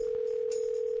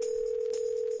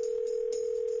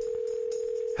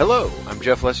Hello, I'm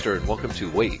Jeff Lester, and welcome to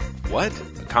Wait, What?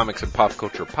 A comics and pop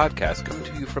culture podcast coming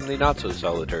to you from the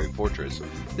not-so-solitary fortress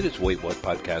that is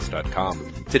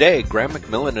waitwhatpodcast.com. Today, Graham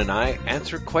McMillan and I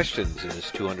answer questions in this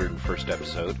 201st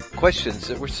episode, questions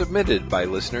that were submitted by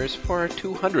listeners for our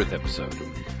 200th episode.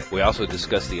 We also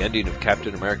discuss the ending of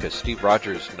Captain America Steve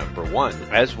Rogers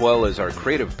 #1, as well as our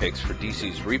creative picks for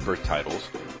DC's Rebirth titles,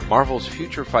 Marvel's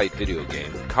Future Fight video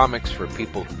game, comics for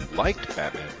people who liked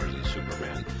Batman vs.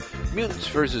 Superman, Mutants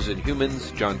vs.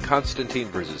 Inhumans, John Constantine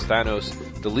vs. Thanos,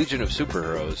 The Legion of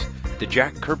Superheroes, the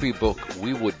Jack Kirby book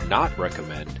we would not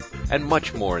recommend, and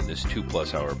much more in this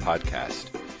 2+ hour podcast.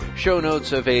 Show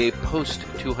notes of a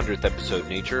post-200th episode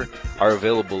nature are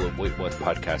available at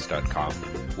waitwhatpodcast.com.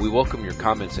 We welcome your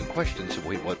comments and questions at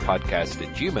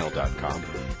waitwhatpodcast@gmail.com,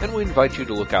 and we invite you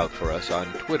to look out for us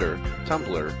on Twitter,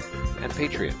 Tumblr, and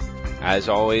Patreon. As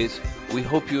always, we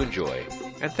hope you enjoy,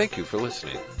 and thank you for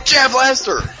listening. Jeff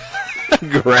Lester!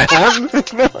 Graham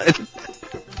McMillan.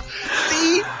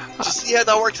 See? Did you see how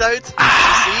that works out? Did you see?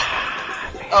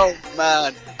 Oh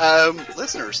man.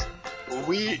 Listeners,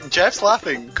 Jeff's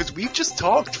laughing because we've just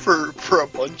talked for a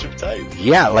bunch of time.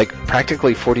 Yeah, like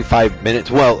practically 45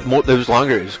 minutes. Well, it was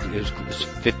longer. It was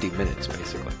 50 minutes,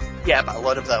 basically. Yeah, but a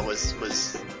lot of that was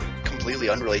completely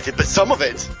unrelated. But some of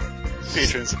it,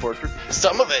 Patreon supporter,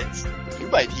 some of it, you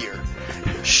might hear.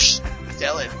 Shh,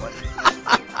 tell everyone.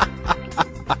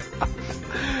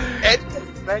 Ed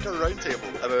ran a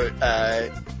roundtable about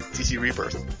DC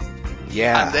Rebirth.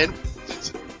 Yeah. And then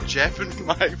Jeff and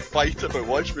my fight about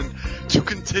Watchmen to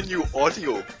continue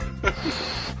audio.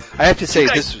 I have to say,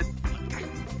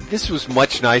 this was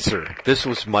much nicer. This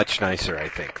was much nicer, I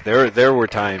think. There were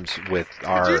times with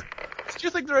our... Did you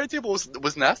think the roundtable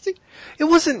was nasty? It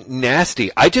wasn't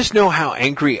nasty. I just know how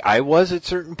angry I was at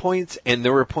certain points, and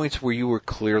there were points where you were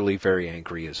clearly very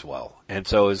angry as well. And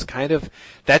so it was kind of,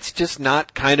 that's just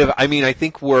not kind of, I mean, I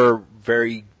think we're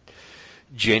very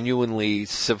genuinely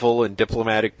civil and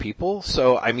diplomatic people,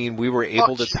 so, I mean, we were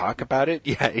able to talk about it.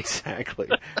 Yeah, exactly.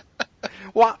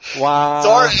 Wah.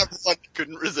 Sorry, everyone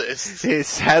couldn't resist.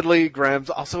 Sadly, Graham's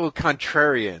also a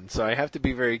contrarian, so I have to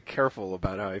be very careful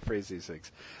about how I phrase these things.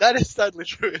 That is sadly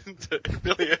true, isn't it? It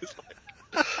really is.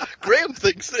 Graham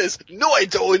thinks this. No, I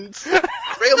don't.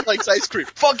 Graham likes ice cream.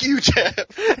 Fuck you, Jeff.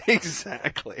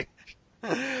 Exactly. Do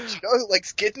you know who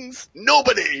likes kittens?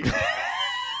 Nobody.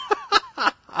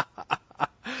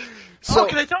 So,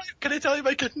 can I tell you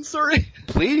my kitten story?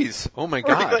 Please. Oh my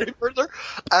god. Any further?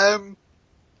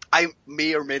 I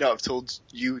may or may not have told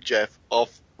you, Jeff,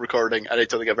 off recording, and I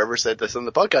don't think I've ever said this on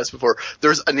the podcast before.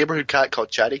 There's a neighborhood cat called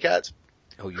Chatty Cat.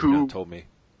 Oh, you've not told me.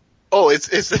 Oh, it's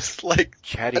this like...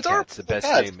 Chatty Cat's the best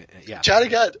name. Yeah. Chatty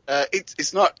Cat,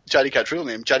 it's not Chatty Cat's real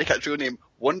name. Chatty Cat's real name,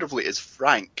 wonderfully, is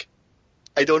Frank.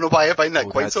 I don't know why I find that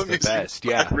quite so amusing. That's the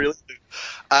best, yeah. I really do.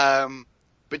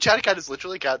 But Chatty Cat is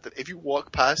literally a cat that if you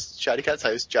walk past Chatty Cat's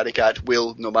house, Chatty Cat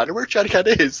will, no matter where Chatty Cat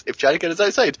is, if Chatty Cat is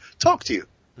outside, talk to you.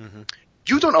 Mm-hmm.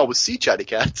 You don't always see Chatty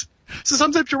Cat. So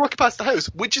sometimes you're walking past the house,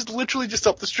 which is literally just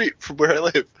up the street from where I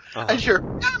live, and you hear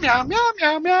meow, meow, meow,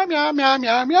 meow, meow, meow, meow,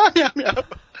 meow, meow, meow, meow,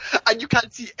 and you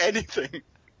can't see anything.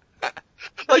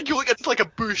 Like you look at, it's like a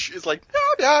bush is like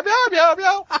meow, meow, meow, meow,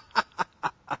 meow.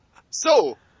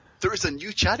 So, there is a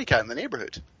new Chatty Cat in the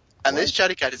neighborhood. And this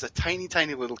Chatty Cat is a tiny,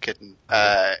 tiny little kitten,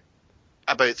 about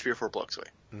 3 or 4 blocks away.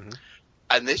 Mm-hmm.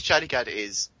 And this Chatty Cat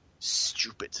is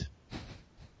stupid.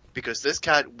 Because this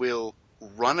cat will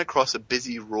run across a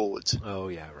busy road. Oh,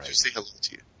 yeah, right. To say hello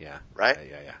to you. Yeah. Right?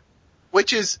 Yeah.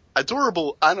 Which is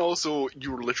adorable, and also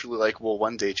you're literally like, well,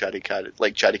 one day Chatty Cat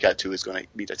 2 is going to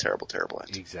meet a terrible, terrible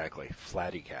end. Exactly.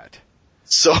 Flatty Cat.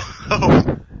 So,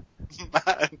 oh,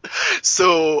 man.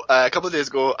 So, a couple of days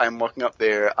ago, I'm walking up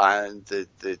there, and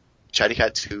the Chatty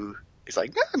Cat 2 is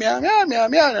like, meow, meow, meow,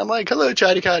 meow, and I'm like, hello,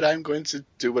 Chatty Cat, I'm going to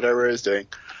do whatever it's doing.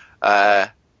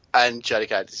 And Chatty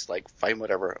Cat is like, fine,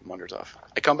 whatever, and wanders off.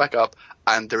 I come back up,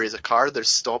 and there is a car that's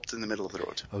stopped in the middle of the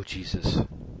road. Oh, Jesus.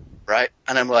 Right?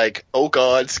 And I'm like, oh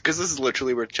god, because this is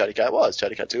literally where Chatty Cat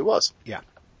 2 was. Yeah.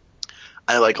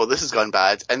 And I'm like, oh, this has gone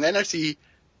bad. And then I see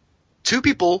 2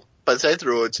 people by the side of the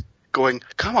road going,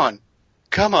 come on.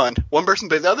 One person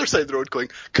by the other side of the road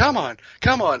going, come on.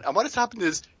 And what has happened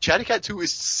is Chatty Cat 2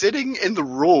 is sitting in the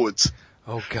road.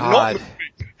 Oh god.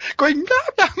 Going, meow,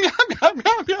 meow, meow, meow,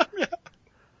 meow, meow, meow.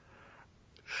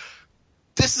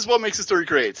 This is what makes the story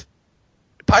great.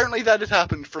 Apparently that had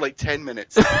happened for like 10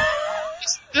 minutes.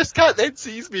 This cat then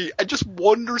sees me and just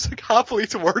wanders like happily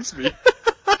towards me. And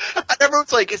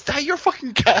everyone's like, is that your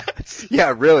fucking cat?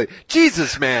 Yeah, really.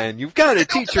 Jesus, man, you've got to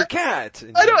teach your cat.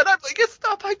 I know, and I'm like, it's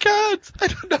not my cat. I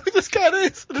don't know who this cat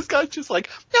is. And this guy's just like,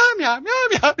 meow, meow, meow,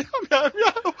 meow, meow, meow,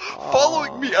 meow,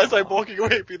 following me as I'm walking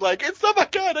away, being like, it's not my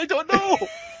cat, I don't know.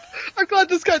 I'm glad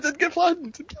this guy didn't get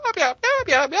flattened. Meow, meow,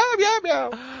 meow, meow, meow,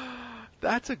 meow.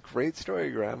 That's a great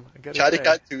story, Graham. I gotta Chatty say.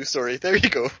 Cat 2 story. There you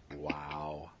go.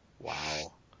 Wow.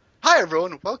 Hi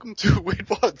everyone, welcome to Wait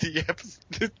What,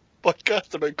 the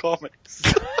podcast about comics.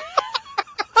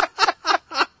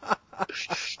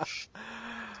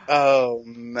 Oh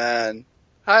man.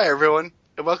 Hi everyone,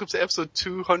 and welcome to episode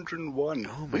 201.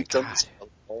 Oh my We've done God. this for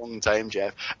a long time,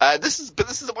 Jeff. This is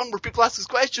the one where people ask us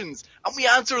questions, and we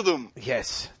answer them.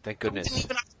 Yes, thank We didn't goodness.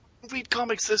 even have to read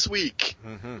comics this week.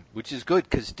 Mm-hmm. Which is good,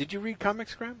 because did you read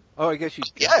comics, Graham? Oh, I guess you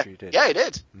Yeah, you did. yeah, I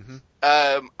did. Mm-hmm.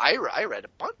 I read a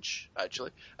bunch,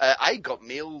 actually. I got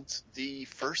mailed the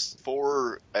first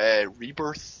 4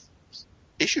 Rebirth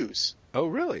issues. Oh,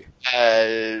 really?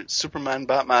 Superman,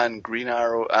 Batman, Green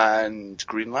Arrow, and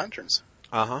Green Lanterns.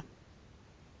 Uh-huh.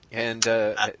 And,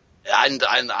 And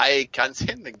I can't say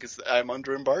anything because I'm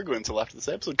under embargo until after this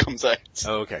episode comes out.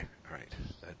 oh, okay. All right.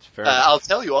 That's fair enough. I'll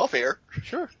tell you off air,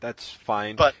 Sure, that's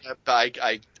fine. but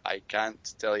I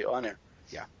can't tell you on air.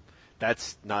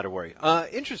 That's not a worry.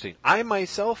 Interesting. I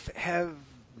myself have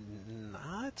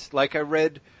not. Like, I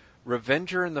read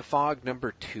Revenger in the Fog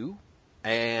 #2,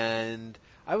 and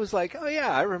I was like, oh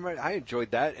yeah, I remember, I enjoyed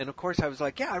that. And of course I was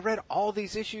like, yeah, I read all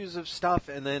these issues of stuff,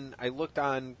 and then I looked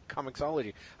on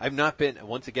Comixology. I've not been,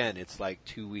 once again, it's like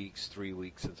 2 weeks, 3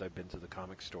 weeks since I've been to the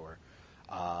comic store.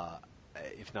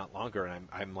 If not longer, and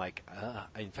I'm like,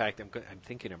 in fact, I'm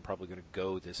thinking I'm probably going to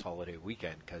go this holiday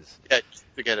weekend, because Yeah, just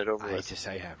to get it over with.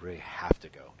 I really have to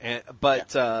go.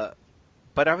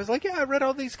 But I was like, yeah, I read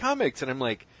all these comics, and I'm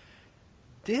like,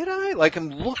 did I? Like, I'm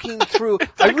looking through.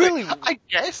 I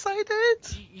guess I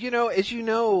did. As you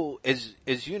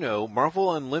know,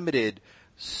 Marvel Unlimited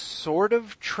sort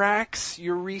of tracks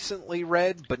your recently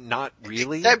read, but not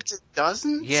really. Except it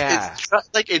doesn't. Yeah.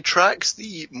 It tracks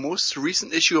the most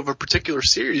recent issue of a particular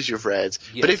series you've read.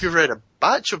 Yes. But if you've read a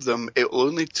batch of them, it will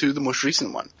only do the most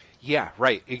recent one. Yeah,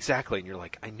 right, exactly. And you're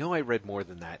like, I know I read more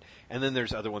than that. And then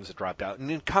there's other ones that dropped out.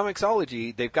 And in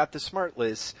Comixology, they've got the smart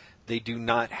list. They do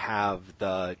not have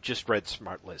the just read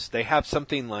smart list. They have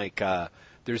something like,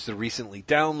 there's the recently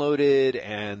downloaded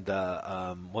and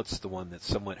what's the one that's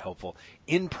somewhat helpful?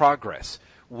 In progress,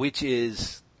 which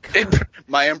is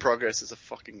My In Progress is a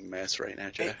fucking mess right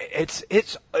now, Jeff.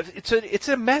 it's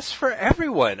a mess for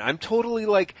everyone. I'm totally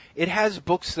like, it has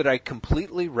books that I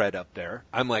completely read up there.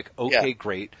 I'm like, okay, Yeah.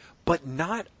 great, but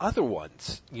not other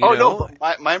ones. You know? No,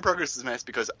 my In Progress is a mess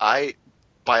because I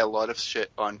buy a lot of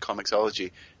shit on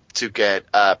Comixology to get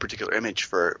a particular image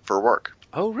for work.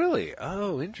 Oh, really?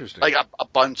 Oh, interesting. Like a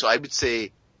bunch. So I would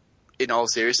say, in all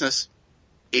seriousness,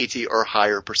 80 or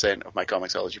higher % of my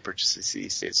Comixology purchases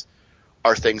these days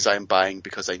are things I'm buying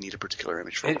because I need a particular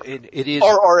image for work. It is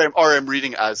Or I'm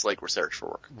reading as like research for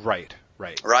work. right.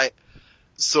 Right?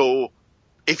 So,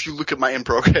 if you look at my In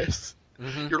Progress,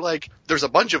 Mm-hmm. you're like, there's a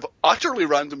bunch of utterly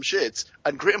random shits,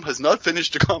 and Graham has not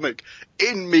finished a comic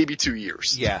in maybe 2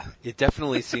 years. Yeah, it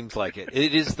definitely seems like it.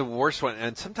 It is the worst one,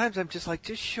 and sometimes I'm just like,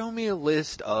 just show me a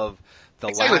list of the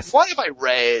Exactly. last What have I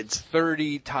read?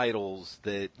 30 titles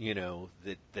that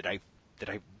that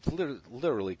I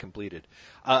literally completed.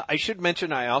 I should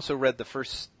mention I also read the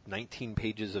first 19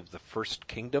 pages of The First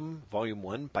Kingdom, Volume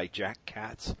 1 by Jack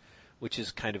Katz, which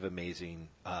is kind of amazing.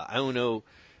 I don't know.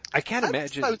 I can't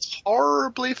imagine. That sounds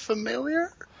horribly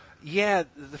familiar. Yeah,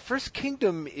 The First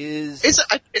Kingdom is... Is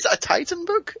it a Titan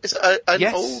book? Is it an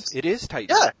yes, old... it is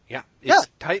Titan. Yeah. It's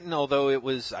Titan, although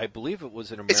I believe it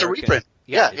was an American... It's a reprint.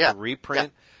 It's a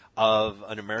reprint of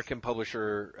an American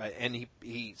publisher, and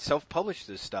he self-published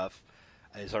this stuff,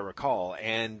 as I recall,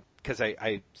 and because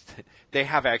they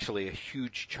have actually a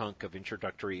huge chunk of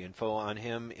introductory info on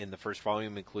him in the first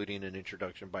volume, including an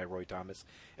introduction by Roy Thomas,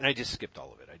 and I just skipped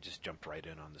all of it. I just jumped right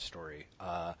in on the story.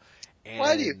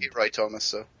 Why do you hate Roy Thomas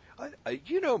so?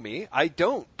 You know me, I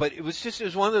don't, but it was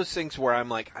one of those things where I'm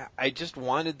like, I just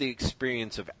wanted the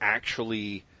experience of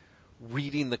actually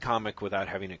reading the comic without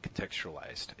having it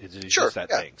contextualized. It's just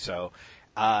that thing. So,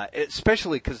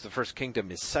 especially because The First Kingdom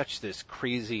is such this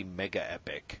crazy mega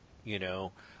epic,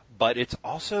 but it's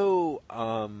also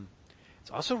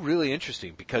really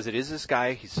interesting because it is this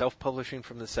guy, he's self-publishing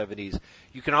from the 70s.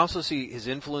 You can also see his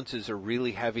influences are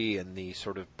really heavy in the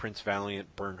sort of Prince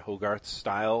Valiant, Bern Hogarth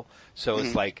style. So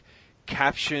it's like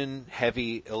caption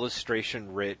heavy,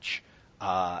 illustration rich,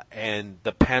 and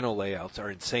the panel layouts are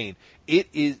insane. It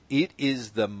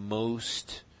is the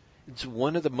most, It's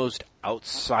one of the most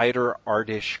outsider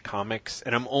artish comics,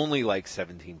 and I'm only like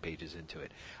 17 pages into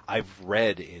it. I've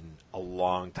read in a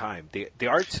long time. The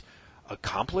art's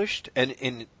accomplished and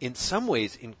in some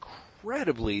ways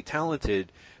incredibly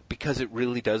talented because it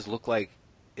really does look like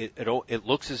it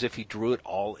looks as if he drew it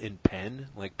all in pen,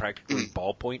 like practically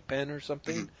ballpoint pen or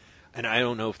something. And I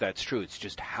don't know if that's true. It's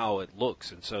just how it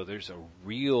looks. And so there's a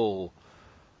real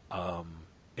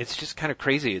it's just kind of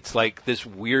crazy. It's like this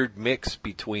weird mix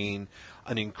between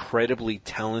an incredibly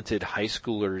talented high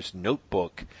schooler's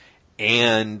notebook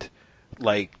and,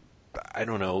 like, I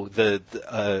don't know,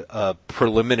 the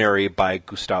preliminary by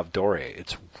Gustave Doré.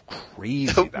 It's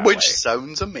crazy that Which way.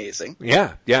 sounds amazing.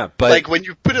 Yeah, but like when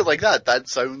you put it like that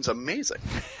sounds amazing.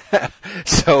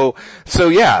 so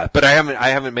yeah, but I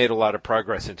haven't made a lot of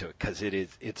progress into it because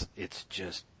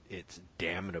it's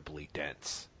damnably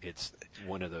dense. It's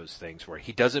one of those things where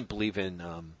he doesn't believe in,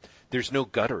 there's no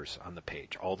gutters on the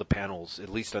page. All the panels, at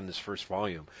least on this first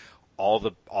volume, all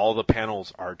the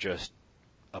panels are just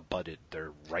abutted.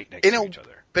 They're right next to each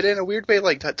other. But in a weird way,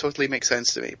 like, that totally makes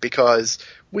sense to me, because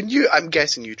I'm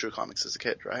guessing you drew comics as a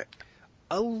kid, right?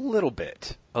 A little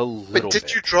bit. But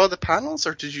did you draw the panels,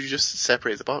 or did you just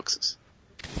separate the boxes?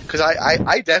 Because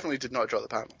I definitely did not draw the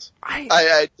panels.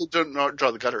 I did not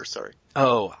draw the gutters, sorry.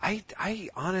 Oh, I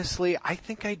honestly, I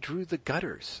think I drew the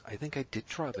gutters. I think I did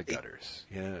draw the gutters.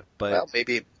 Yeah, but... Well,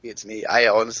 maybe it's me. I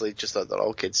honestly just thought that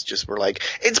all kids just were like,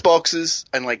 it's boxes,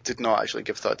 and like did not actually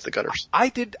give thought to the gutters. I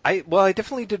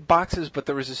definitely did boxes, but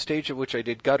there was a stage at which I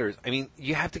did gutters. I mean,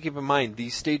 you have to keep in mind,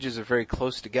 these stages are very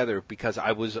close together because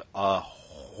I was a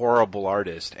horrible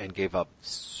artist and gave up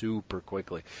super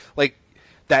quickly. Like,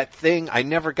 that thing, I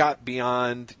never got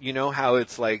beyond, you know how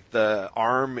it's like the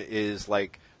arm is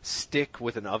like stick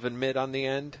with an oven mitt on the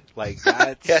end? Like,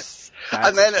 that's... Yes. That's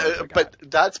and then, but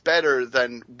that's better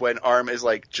than when arm is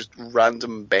like just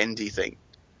random bendy thing.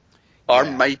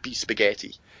 Arm might be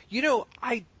spaghetti. You know,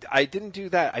 I didn't do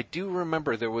that. I do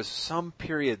remember there was some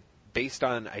period based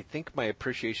on, I think, my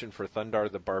appreciation for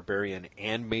Thundar the Barbarian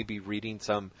and maybe reading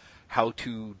some how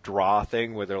to draw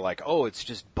thing where they're like, oh, it's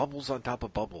just bubbles on top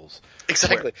of bubbles.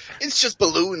 Exactly. It's just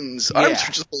balloons. Yeah. Arms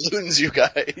are just balloons, you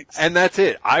guys. And that's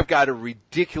it. I've got a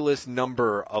ridiculous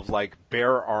number of like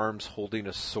bare arms holding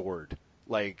a sword,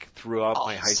 like throughout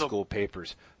my high school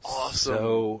papers. Awesome.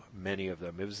 So many of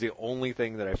them. It was the only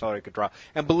thing that I thought I could draw.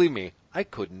 And believe me, I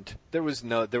couldn't. There was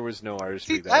no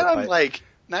artistry there.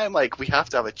 Now I'm like, we have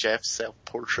to have a Jeff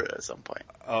self-portrait at some point.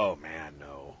 Oh man,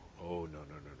 no. Oh no.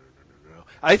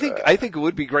 I think it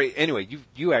would be great. Anyway,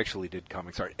 you actually did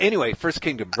comics art. Anyway, First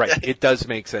Kingdom, right? It does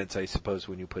make sense, I suppose,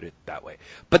 when you put it that way.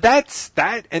 But that's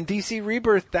that, and DC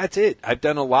Rebirth. That's it. I've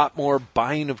done a lot more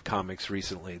buying of comics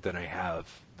recently than I have.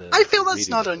 I feel that's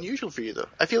not unusual for you, though.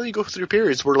 I feel you go through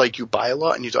periods where like you buy a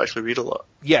lot and you actually read a lot.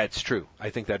 Yeah, it's true. I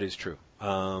think that is true.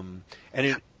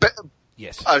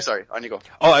 Yes. I'm sorry. On you go.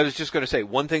 Oh, I was just going to say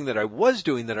one thing that I was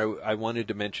doing that I wanted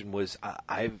to mention was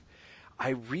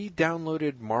I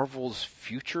re-downloaded Marvel's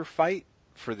Future Fight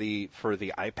for the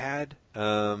iPad.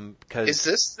 Cause is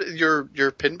this your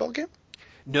pinball game?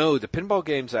 No, the pinball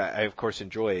games I of course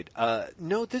enjoyed.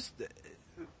 No, this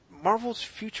Marvel's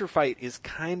Future Fight is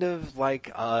kind of like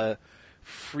a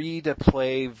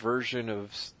free-to-play version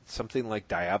of something like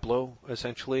Diablo,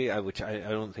 essentially, which I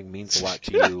don't think means a lot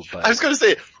to you. But I was going to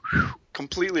say,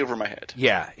 completely over my head.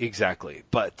 Yeah, exactly.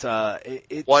 But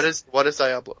what is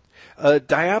Diablo?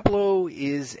 Diablo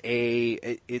is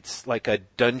it's like a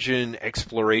dungeon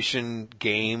exploration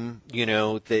game, you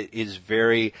know, that is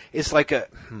it's like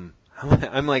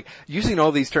I'm like using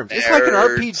all these terms. It's like an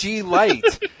RPG light.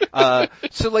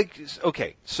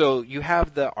 So you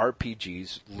have the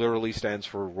RPGs, literally stands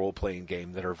for role playing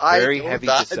game, that are very heavy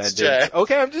descendants. Jack.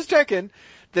 Okay, I'm just checking.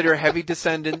 That are heavy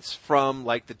descendants from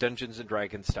like the Dungeons and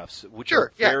Dragons stuff, which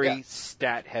are very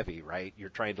stat heavy, right? You're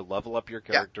trying to level up your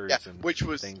characters and which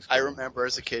was things. I remember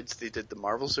as a kid they did the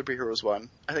Marvel Superheroes one.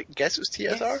 I guess it was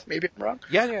TSR. Yes. Maybe I'm wrong.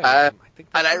 Yeah. I think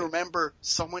and I remember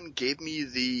someone gave me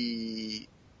the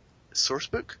source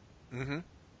book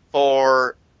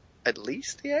for at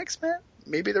least the X-Men.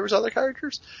 Maybe there was other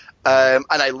characters, and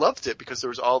I loved it because there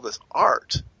was all this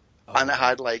art. And it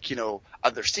had like, you know,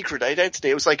 their secret identity.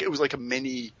 It was like a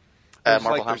mini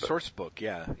Marvel like handbook. their source book.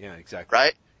 Yeah, exactly.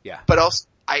 Right? Yeah. But also,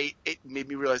 it made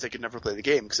me realize I could never play the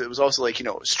game because it was also like, you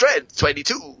know, strength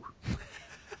 22.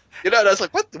 You know, and I was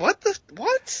like, what is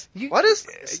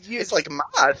this? It's like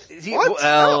math.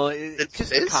 It's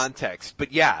just the context.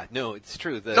 But yeah, no, it's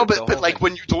true. But like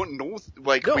when you don't know,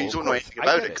 when you don't know anything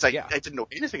about it, because I didn't know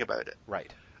anything about it.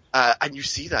 Right. And you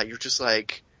see that, you're just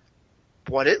like,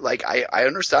 I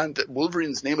understand that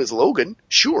Wolverine's name is Logan,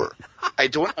 sure. I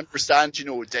don't understand,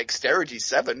 dexterity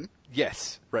 7.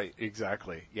 Yes, right,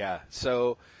 exactly. Yeah.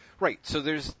 So, right. So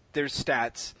there's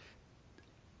stats,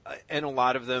 and a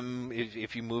lot of them,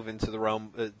 if you move into the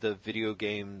realm, the video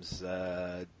games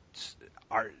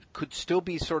could still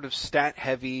be sort of stat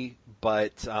heavy,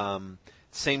 but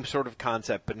same sort of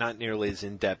concept, but not nearly as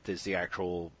in depth as the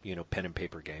actual pen and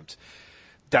paper games.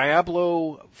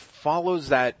 Diablo follows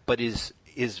that, but is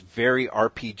very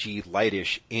RPG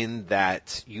lightish in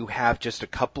that you have just a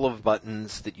couple of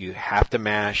buttons that you have to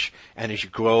mash, and as you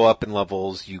grow up in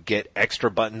levels, you get extra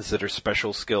buttons that are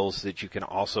special skills that you can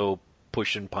also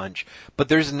push and punch. But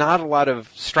there's not a lot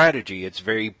of strategy. It's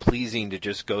very pleasing to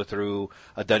just go through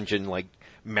a dungeon like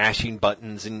mashing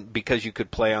buttons, and because you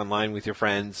could play online with your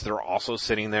friends, they're also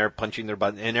sitting there punching their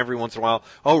button, and every once in a while,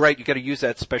 oh right, you got to use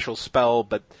that special spell,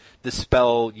 but the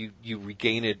spell, you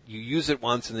regain it, you use it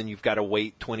once, and then you've got to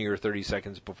wait 20 or 30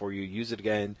 seconds before you use it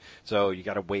again, so you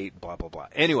got to wait, blah blah blah.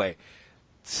 Anyway,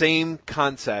 same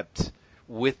concept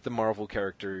with the Marvel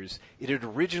characters. It had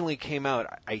originally came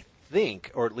out, I think,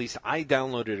 or at least I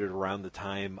downloaded it around the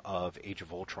time of Age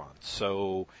of Ultron,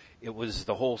 so it was,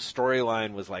 the whole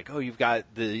storyline was like, oh, you've got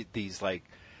these like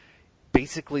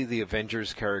basically the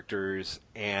Avengers characters,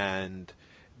 and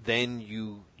then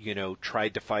you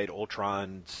tried to fight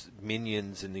Ultron's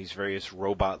minions in these various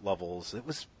robot levels. I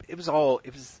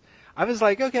was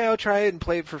like, okay, I'll try it and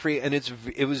play it for free, and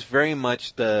it was very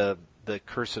much the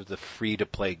curse of the free to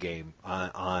play game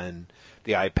on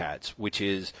the iPads, which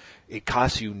is it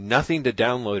costs you nothing to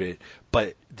download it,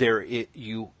 but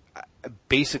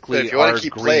basically, but if you want to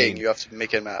keep playing, you have to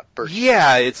make a purchase.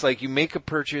 Yeah, it's like you make a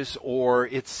purchase, or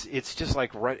it's just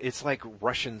like it's like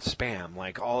Russian spam.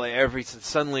 Like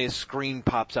suddenly a screen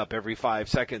pops up every 5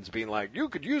 seconds, being like, "You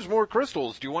could use more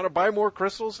crystals. Do you want to buy more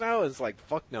crystals now?" It's like,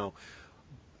 fuck no.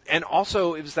 And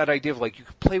also, it was that idea of like you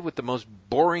could play with the most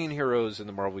boring heroes in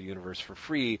the Marvel universe for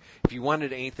free. If you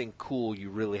wanted anything cool, you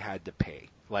really had to pay.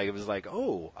 Like it was like,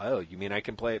 oh, you mean I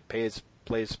can play as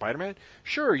Spider-Man?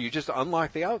 Sure, you just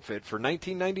unlock the outfit for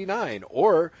 $19.99,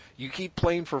 or you keep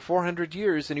playing for 400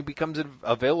 years and he becomes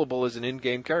available as an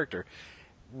in-game character.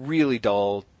 Really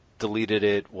dull, deleted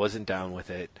it, wasn't down with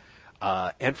it.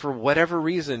 And for whatever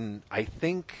reason, I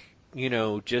think,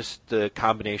 just the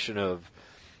combination of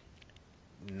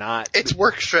it's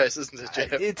work stress, isn't it,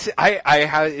 Jeff?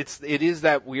 It is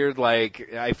that weird,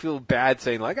 like, I feel bad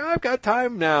saying like, oh, I've got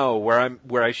time now,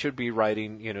 where I should be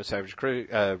writing, Savage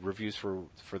reviews for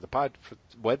the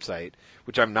website,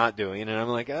 which I'm not doing, and I'm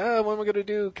like, what am I going to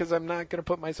do? Because I'm not going to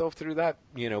put myself through that,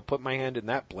 put my hand in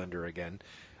that blender again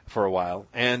for a while.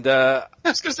 And I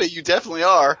was going to say, you definitely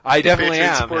are. I definitely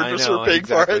am. I know,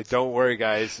 exactly. For it. Don't worry,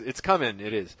 guys, it's coming.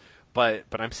 It is, but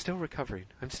I'm still recovering.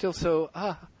 I'm still so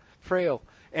frail.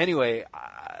 Anyway,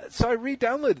 so I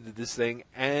re-downloaded this thing,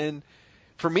 and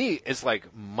for me, it's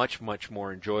like much, much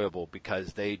more enjoyable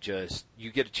because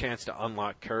you get a chance to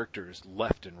unlock characters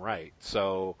left and right.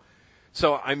 So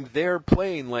I'm there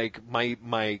playing like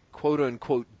my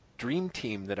quote-unquote dream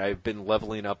team that I've been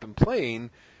leveling up and playing.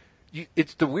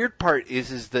 It's the weird part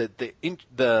is that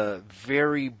the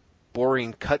very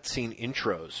boring cutscene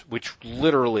intros, which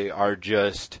literally are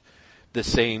just the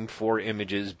same 4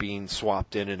 images being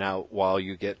swapped in and out while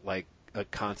you get like a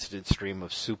constant stream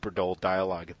of super dull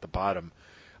dialogue at the bottom.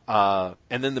 And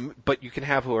then but you can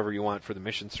have whoever you want for the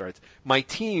mission starts. My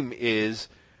team is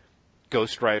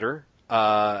Ghost Rider,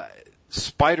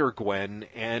 Spider-Gwen,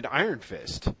 and Iron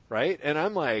Fist, right? And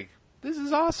I'm like, this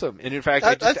is awesome. And in fact,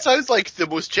 that sounds like the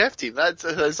most Jeff team. That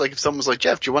sounds like if someone was like,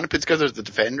 Jeff, do you want to put together the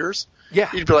Defenders? Yeah.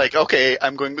 You'd be like, okay,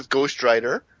 I'm going with Ghost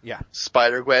Rider. Yeah.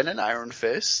 Spider-Gwen and Iron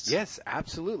Fist. Yes,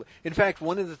 absolutely. In fact,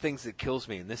 one of the things that kills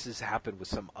me, and this has happened with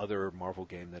some other Marvel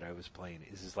game that I was playing,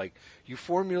 is like, you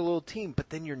form your little team,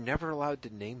 but then you're never allowed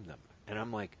to name them. And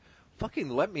I'm like, fucking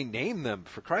let me name them,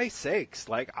 for Christ's sakes.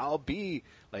 Like, I'll be,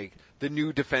 like, the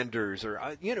new Defenders, or,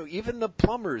 even the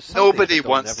Plumbers. Nobody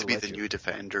wants to be the new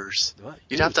Defenders. What?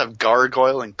 You'd have to have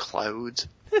Gargoyle and Cloud.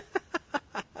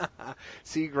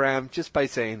 See, Graham, just by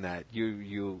saying that,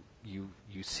 you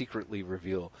secretly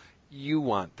reveal you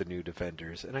want the new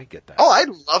Defenders, and I get that. Oh, I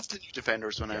loved the new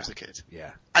Defenders when I was a kid.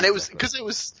 Yeah. And it was, because it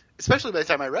was, especially by the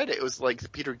time I read it, it was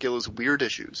like Peter Gillis' weird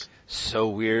issues. So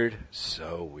weird.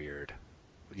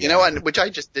 Yeah. And which I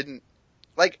just didn't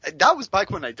Like, that was back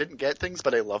when I didn't get things,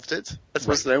 but I loved it. As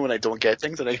opposed to now when I don't get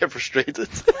things and I get frustrated.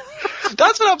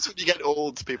 That's what happens when you get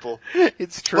old, people.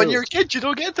 It's true. When you're a kid, you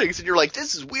don't get things, and you're like,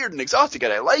 this is weird and exhausting,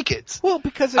 and I like it. Well,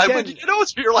 because And again, when you get older,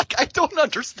 you're like, I don't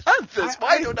understand this.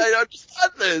 Why don't I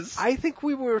understand this? I think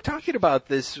we were talking about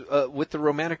this with the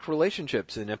romantic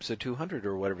relationships in episode 200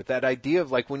 or whatever. That idea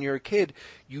of like when you're a kid,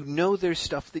 you know there's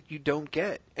stuff that you don't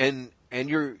get, and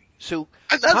you're so.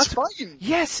 And that's fine.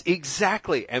 Yes,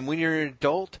 exactly. And when you're an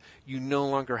adult, you no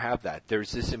longer have that.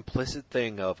 There's this implicit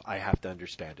thing of I have to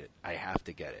understand it, I have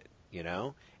to get it, you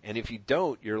know. And if you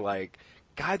don't, you're like,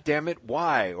 God damn it,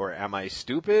 why? Or am I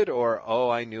stupid? Or, oh,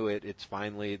 I knew it. It's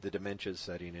finally the dementia's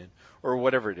setting in. Or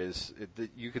whatever it is.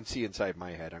 You can see inside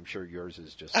my head. I'm sure yours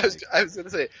is just I was going to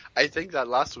say, I think that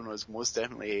last one was most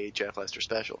definitely a Jeff Lester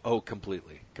special. Oh,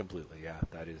 completely. Yeah,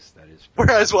 that is.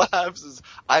 Whereas what happens is,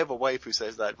 I have a wife who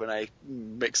says that when I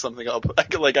mix something up, I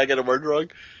get a word wrong,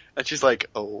 and she's like,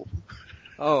 oh.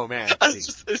 Oh, man.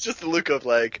 It's just the look of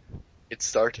like, it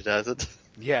started as it.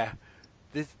 Yeah.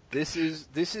 This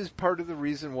is part of the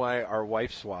reason why our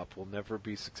wife swap will never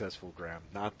be successful, Graham.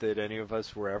 Not that any of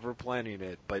us were ever planning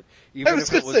it, but even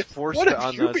if it was forced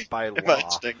on us by law,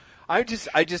 I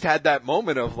just had that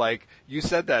moment of like, you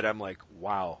said that, I'm like,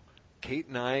 wow, Kate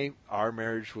and I, our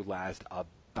marriage would last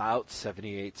about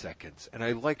 78 seconds, and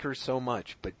I like her so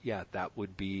much, but yeah, that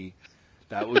would be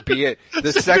it.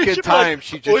 The second time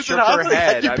she just shook her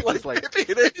head, I was like,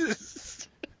 maybe it is.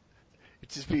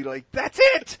 Just be like, that's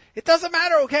it! It doesn't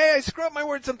matter, okay? I screw up my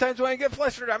words sometimes when I get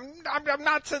flustered. I'm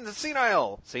not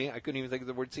senile. See, I couldn't even think of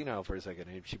the word senile for a second.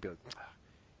 And she'd be like,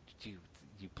 you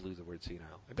blew the word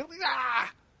senile. I'd be like,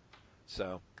 ah!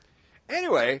 So,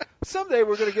 anyway, someday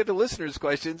we're going to get to listeners'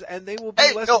 questions, and they will be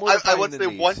less mortifying I want to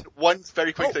say one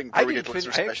very quick thing before we get to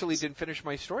listeners' questions. I actually didn't finish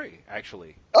my story,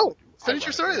 actually. Oh, finish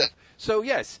your story then. So,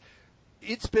 yes,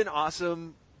 it's been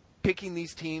awesome picking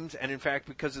these teams, and in fact,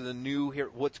 because of the new here,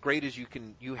 what's great is you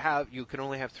can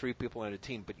only have 3 people on a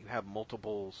team, but you have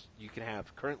multiples. You can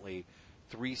have currently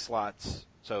 3 slots,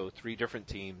 so 3 different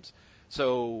teams.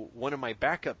 So one of my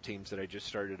backup teams that I just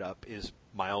started up is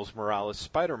Miles Morales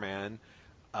Spider-Man.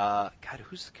 God,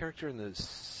 who's the character in the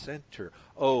center?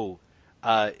 Oh,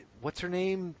 what's her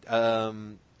name?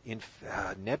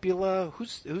 Nebula.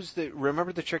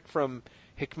 Remember the chick from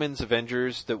Hickman's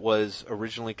Avengers that was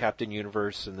originally Captain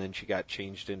Universe, and then she got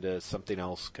changed into something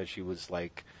else because she was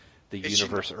like the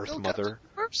Universe Earth Mother.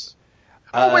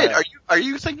 Oh wait, are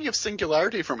you thinking of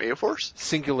Singularity from A-Force?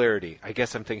 Singularity. I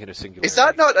guess I'm thinking of Singularity. Is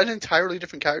that not an entirely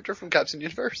different character from Captain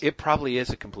Universe? It probably is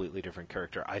a completely different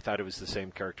character. I thought it was the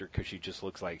same character because she just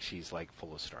looks like she's like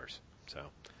full of stars. So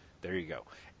there you go.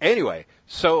 Anyway,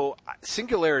 so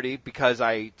Singularity, because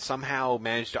I somehow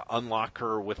managed to unlock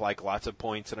her with like lots of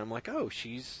points, and I'm like, oh,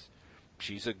 she's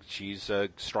a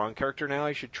strong character now.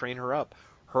 I should train her up.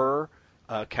 Her,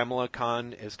 Kamala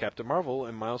Khan is Captain Marvel,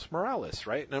 and Miles Morales,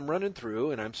 right? And I'm running through,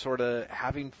 and I'm sort of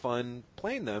having fun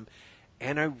playing them,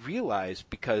 and I realized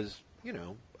because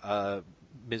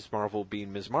Ms. Marvel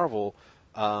being Ms. Marvel,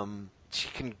 she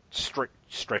can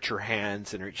stretch her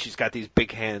hands, and she's got these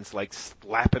big hands like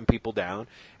slapping people down.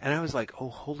 And I was like, oh,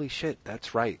 holy shit,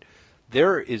 that's right.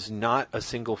 There is not a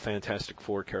single Fantastic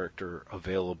Four character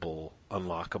available,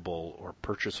 unlockable, or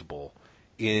purchasable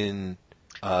in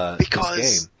this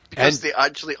game. Because they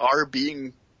actually are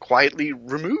being quietly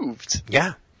removed.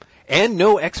 Yeah. And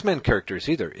no X-Men characters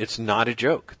either. It's not a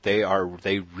joke. You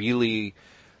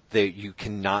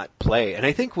cannot play. And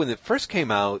I think when it first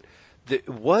came out, it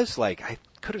was like, I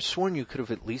could have sworn you could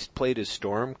have at least played as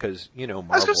Storm, because, Marvel.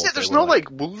 I was going to say, there's no,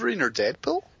 like, Wolverine or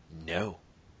Deadpool? No,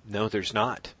 there's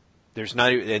not. There's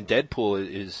not, and Deadpool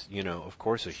is, of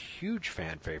course, a huge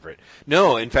fan favorite.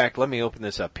 No, in fact, let me open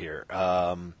this up here.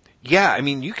 Yeah, I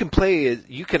mean, you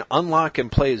can unlock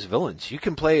and play as villains. You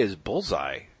can play as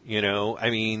Bullseye,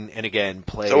 and again,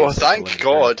 play so, as thank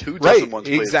God, who doesn't want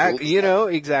to play as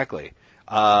Bullseye? Exactly.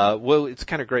 Well, it's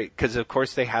kind of great because, of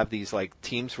course, they have these like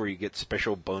teams where you get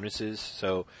special bonuses.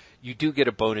 So you do get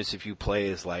a bonus if you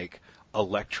play as like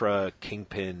Elektra,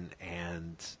 Kingpin,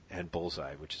 and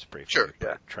Bullseye, which is pretty fun. Sure,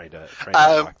 yeah. Trying to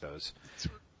unlock those.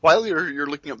 While you're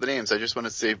looking up the names, I just want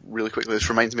to say really quickly, this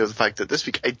reminds me of the fact that this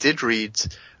week I did read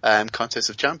Contest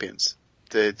of Champions,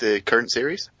 the current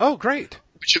series. Oh, great!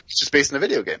 Which is based on a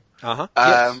video game.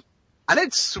 Yes. And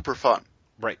it's super fun.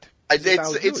 Right.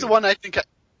 It's the one I think.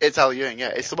 It's Al Ewing, yeah.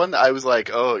 It's the one that I was like,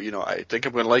 oh, I think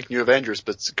I'm going to like New Avengers,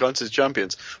 but Contest of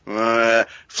Champions.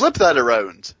 Flip that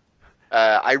around.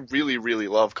 I really, really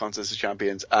love Contest of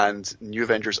Champions, and New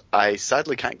Avengers I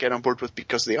sadly can't get on board with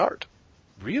because of the art.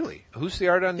 Really? Who's the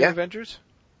art on New Avengers?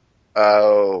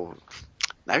 Oh,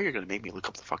 Now you're going to make me look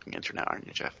up the fucking internet, aren't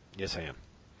you, Jeff? Yes, I am.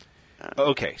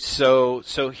 Okay, so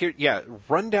here,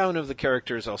 rundown of the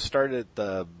characters. I'll start at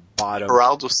the bottom.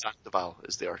 Geraldo Sandoval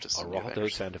is the artist.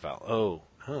 Geraldo Sandoval. Oh,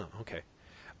 okay.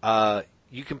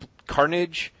 You can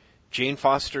Carnage, Jane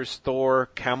Foster's Thor,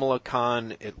 Kamala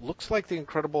Khan. It looks like the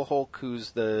Incredible Hulk,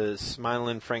 who's the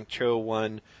smiling Frank Cho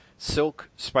one. Silk,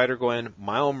 Spider-Gwen,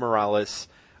 Miles Morales.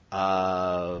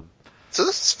 So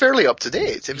this is fairly up to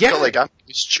date. It's got like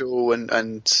Amish Cho and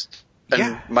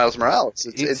Miles Morales.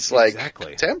 It's like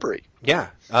exactly. contemporary. Yeah.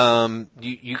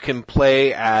 You can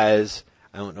play as,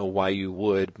 I don't know why you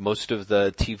would, most of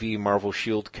the TV Marvel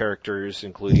Shield characters,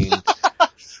 including...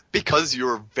 Because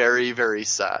you're very, very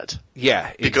sad.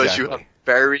 Yeah, exactly. Because you have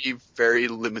very, very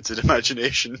limited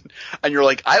imagination. And you're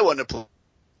like, I want to play...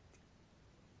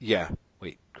 Yeah.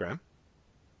 Wait, Graham?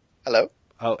 Hello?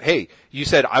 Oh, hey, you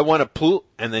said, I want to pool,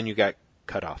 and then you got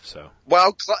cut off, so...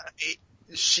 Well,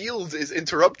 Shield is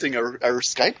interrupting our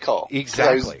Skype call.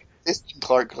 Exactly. It's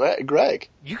Clark Gregg.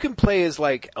 You can play as,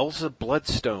 like, Elsa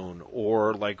Bloodstone,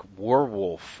 or, like,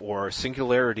 Werewolf, or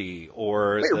Singularity,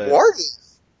 or... Wait, Werewolf?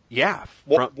 Yeah.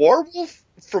 Werewolf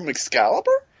from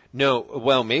Excalibur? No,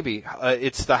 well, maybe.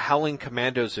 It's the Howling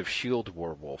Commandos of S.H.I.E.L.D.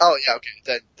 Werewolf. Oh, yeah, okay.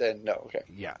 Then no, okay.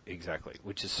 Yeah, exactly.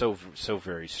 Which is so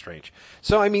very strange.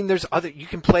 So, I mean, there's other... You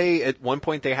can play... At one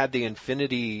point, they had the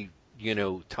Infinity,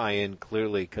 tie-in,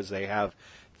 clearly, because they have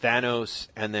Thanos,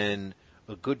 and then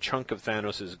a good chunk of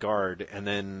Thanos' guard, and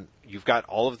then you've got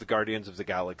all of the Guardians of the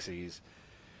Galaxies.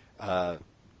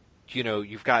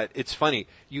 You've got... It's funny.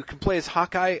 You can play as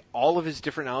Hawkeye. All of his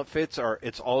different outfits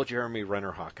it's all Jeremy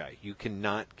Renner Hawkeye. You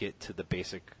cannot get to the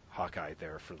basic Hawkeye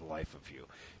there for the life of you.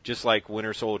 Just like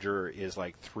Winter Soldier is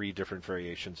like 3 different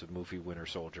variations of movie Winter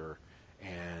Soldier,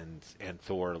 and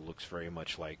Thor looks very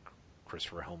much like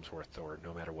Christopher Helmsworth Thor,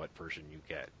 no matter what version you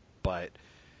get. But,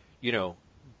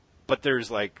 but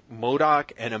there's like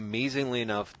MODOK, and amazingly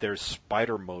enough, there's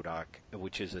Spider MODOK,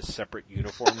 which is a separate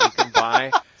uniform you can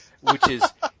buy, which is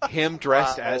him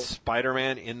dressed as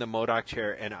Spider-Man in the MODOK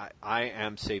chair, and I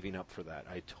am saving up for that.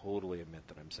 I totally admit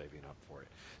that I'm saving up for it.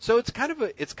 So it's kind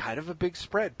of a big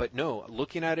spread, but no,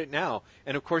 looking at it now,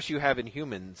 and of course you have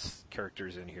Inhumans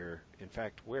characters in here. In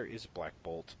fact, where is Black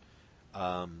Bolt?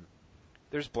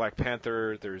 There's Black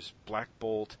Panther, there's Black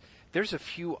Bolt, there's a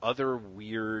few other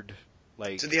weird,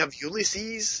 like... Do they have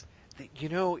Ulysses?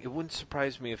 It wouldn't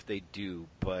surprise me if they do,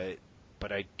 but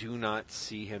I do not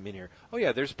see him in here. Oh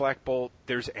yeah, there's Black Bolt,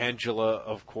 there's Angela,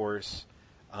 of course.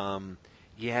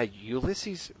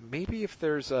 Ulysses, maybe if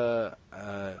there's there's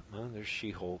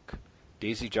She-Hulk,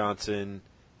 Daisy Johnson,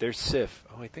 there's Sif.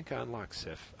 Oh, I think I unlocked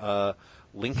Sif.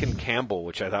 Lincoln Campbell,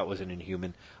 which I thought was an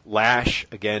Inhuman. Lash,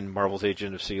 again, Marvel's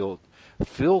Agent of S.H.I.E.L.D.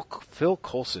 Phil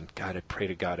Coulson. God, I pray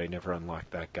to God I never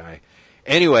unlocked that guy.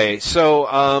 Anyway,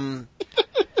 so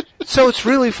it's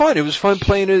really fun. It was fun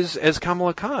playing as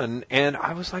Kamala Khan, and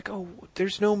I was like, oh,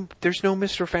 there's no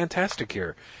Mr. Fantastic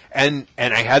here. And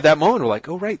I had that moment where like,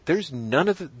 oh right, there's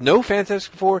no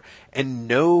Fantastic Four and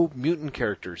no mutant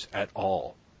characters at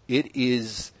all. It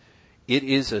is the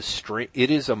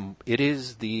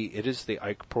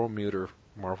Ike Perlmutter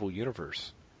Marvel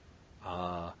Universe.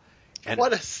 And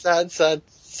what a sad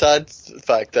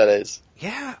fact that is.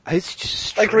 Yeah, it's just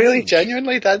strange. Like really,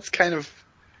 genuinely, that's kind of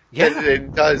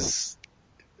it does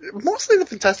mostly the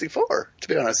Fantastic Four, to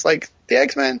be honest. Like the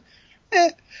X-Men,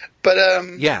 but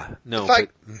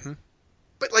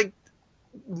but like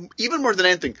even more than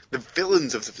anything, the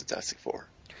villains of the Fantastic Four.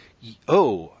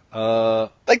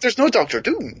 Like there's no Doctor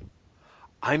Doom.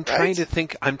 I'm trying to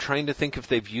think if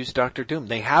they've used Doctor Doom.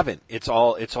 They haven't. It's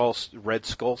all Red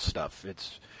Skull stuff.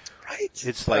 It's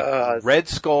like Red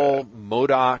Skull,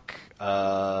 MODOK,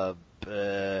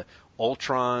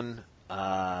 Ultron,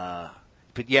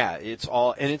 but yeah, it's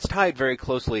all, and it's tied very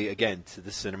closely again to the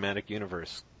cinematic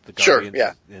universe, the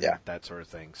Guardians, that sort of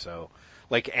thing. So,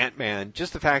 like Ant-Man,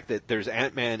 just the fact that there's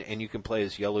Ant-Man and you can play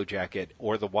as Yellow Jacket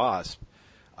or the Wasp,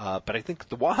 but I think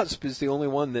the Wasp is the only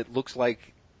one that looks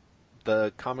like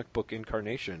the comic book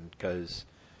incarnation, because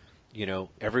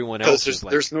everyone else is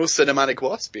like, there's no cinematic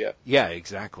Wasp yet. Yeah,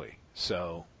 exactly.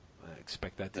 So I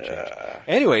expect that to change.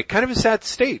 Anyway, kind of a sad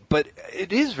state, but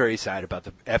it is very sad about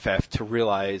the FF to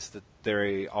realize that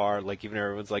they are like, even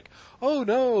everyone's like, oh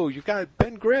no, you've got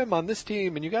Ben Grimm on this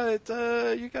team and you got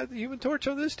the Human Torch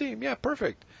on this team. Yeah,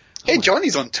 perfect. Hey,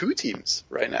 Johnny's on 2 teams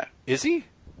right now. Is he?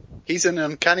 He's in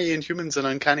Uncanny Inhumans and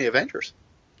Uncanny Avengers.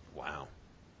 Wow.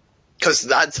 Because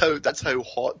that's how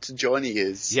hot Johnny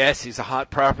is. Yes, he's a hot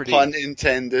property. Pun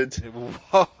intended.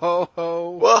 Ho ho ho.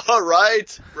 Well,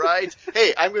 right.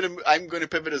 Hey, I'm gonna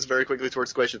pivot us very quickly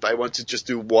towards the questions, but I want to just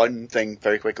do one thing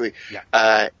very quickly.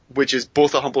 Yeah. Which is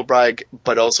both a humble brag,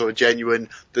 but also a genuine,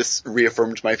 this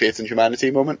reaffirmed my faith in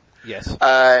humanity moment. Yes.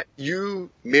 You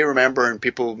may remember, and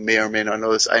people may or may not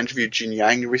know this, I interviewed Gene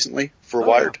Yang recently for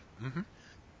Wired. Yeah. Mm-hmm.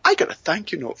 I got a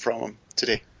thank you note from him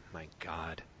today. My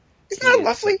God. Isn't that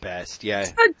lovely? The best, yeah.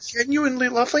 Isn't that genuinely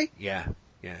lovely? Yeah.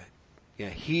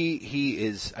 He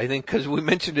is, I think, because we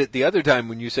mentioned it the other time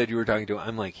when you said you were talking to him,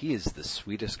 I'm like, he is the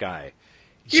sweetest guy.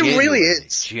 He really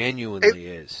is. Genuinely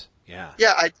is. Yeah.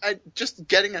 Yeah, I just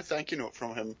getting a thank you note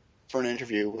from him for an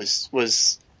interview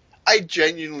was I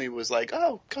genuinely was like,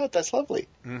 oh God, that's lovely.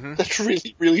 Mm-hmm. That's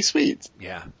really, really sweet.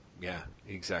 Yeah,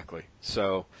 exactly.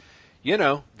 So,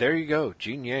 there you go.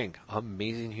 Gene Yang,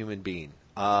 amazing human being.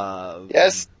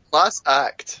 Yes, last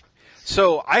act.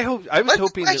 So I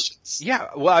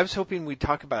was hoping we'd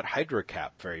talk about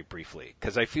HydraCap very briefly,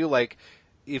 because I feel like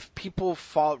if people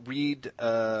read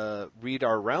our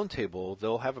roundtable,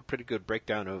 they'll have a pretty good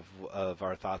breakdown of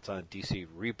our thoughts on DC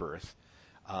Rebirth.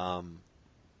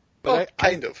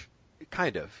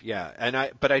 Kind of, yeah.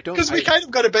 But I don't, because we kind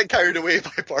of got a bit carried away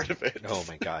by part of it. Oh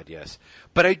my God, yes.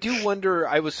 But I do wonder.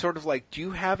 I was sort of like, do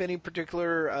you have any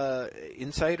particular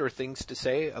insight or things to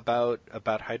say about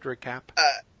HydraCap?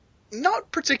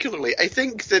 Not particularly. I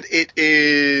think that it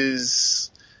is.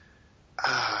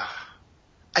 I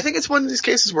think it's one of these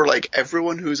cases where, like,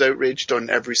 everyone who's outraged on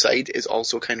every side is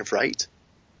also kind of right.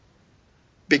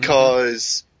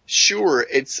 Because, sure,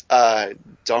 it's a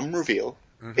dumb reveal.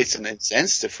 Mm-hmm. It's an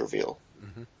insensitive reveal.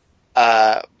 Mm-hmm.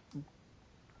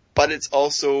 But it's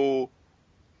also,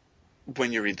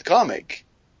 when you read the comic,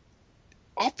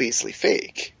 obviously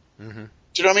fake. Mm-hmm.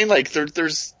 Do you know what I mean? Like,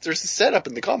 there's a setup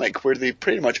in the comic where they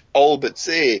pretty much all but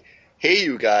say, hey,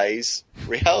 you guys,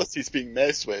 reality's being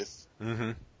messed with.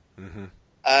 Mm-hmm. Mm-hmm.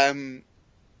 And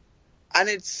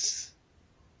it's,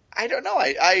 I don't know,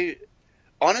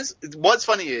 what's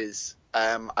funny is,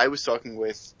 I was talking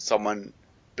with someone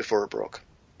before it broke,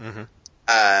 mm-hmm.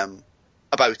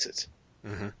 About it.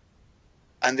 Mm-hmm.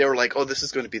 And they were like, oh, this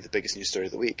is going to be the biggest news story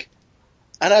of the week.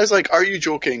 And I was like, are you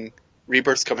joking?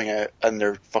 Rebirth's coming out and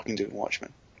they're fucking doing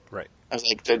Watchmen. Right. I was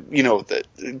like, the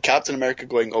Captain America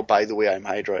going, oh, by the way, I'm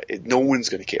Hydra. No one's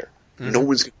going to care. Mm-hmm. No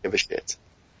one's going to give a shit.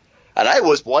 And I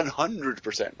was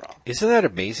 100% wrong. Isn't that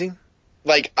amazing?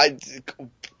 Like, I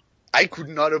could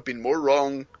not have been more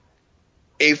wrong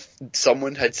if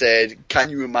someone had said, can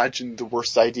you imagine the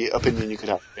worst opinion you could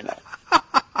have right now?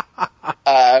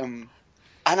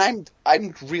 And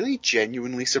I'm really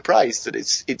genuinely surprised that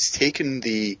it's taken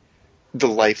the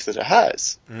life that it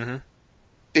has. Mm-hmm.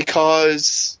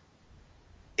 Because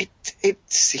it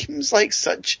seems like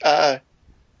such a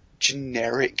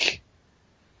generic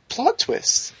plot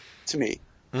twist to me.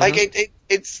 Mm-hmm. Like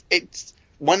it's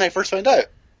when I first found out,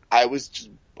 I was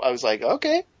like,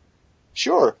 okay,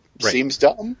 sure, right. Seems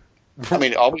dumb. I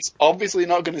mean, obviously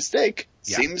not going to stick.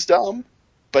 Yeah. Seems dumb,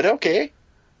 but okay.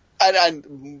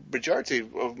 And majority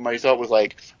of my thought was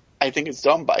like, I think it's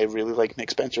dumb, but I really like Nick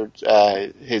Spencer,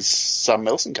 his Sam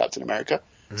Wilson Captain America.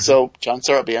 Mm-hmm. So chances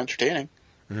are it'll be entertaining.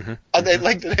 Mm-hmm. And then,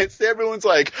 like, the next day everyone's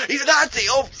like, he's a Nazi,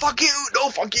 oh, fuck you, no,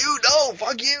 fuck you, no,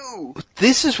 fuck you.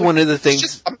 This is one of the things...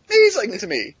 It's just amazing to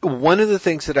me. One of the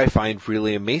things that I find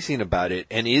really amazing about it,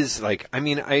 and is, like, I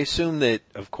mean, I assume that,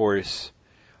 of course,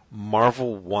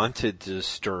 Marvel wanted to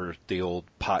stir the old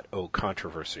pot-o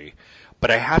controversy,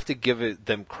 but I have to give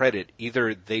them credit.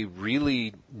 Either they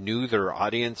really knew their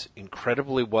audience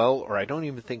incredibly well, or I don't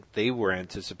even think they were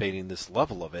anticipating this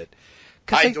level of it.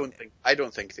 I don't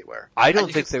think they were. I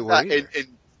don't think they were either. In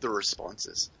the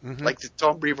responses. Mm-hmm. Like, the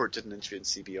Tom Brevoort did an interview in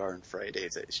CBR on Friday.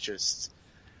 It's just,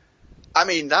 I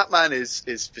mean, that man is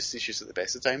facetious at the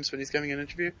best of times when he's giving an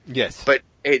interview. Yes. But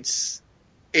it's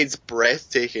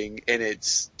breathtaking in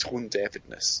its tone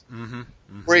deafness. Mm-hmm.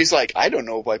 Mm-hmm. Where he's like, I don't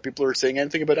know why people are saying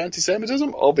anything about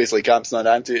anti-Semitism. Obviously, Camp's not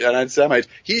an anti-Semite.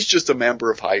 He's just a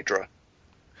member of Hydra.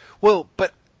 Well,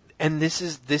 but, and this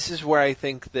is where I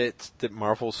think that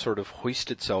Marvel sort of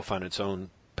hoisted itself on its own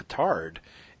petard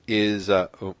is,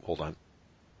 hold on.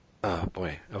 Oh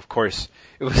boy, of course,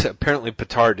 it was apparently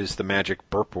petard is the magic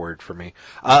burp word for me.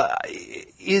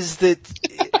 Is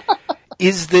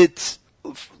that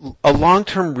a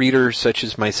long-term reader such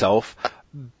as myself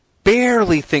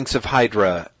barely thinks of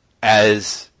Hydra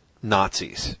as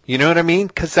Nazis. You know what I mean?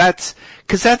 Cause that's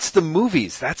the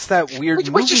movies. That's that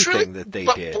weird movie thing that they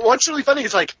did. But what's really funny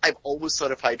is, like, I've always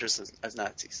thought of Hydras as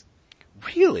Nazis.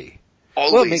 Really?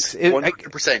 Always. Well, it makes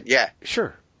 100%, yeah.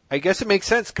 Sure. I guess it makes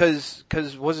sense cause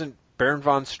wasn't Baron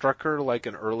von Strucker like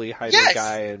an early Hydra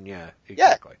guy? And yeah,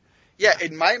 exactly. Yeah,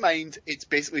 in my mind, it's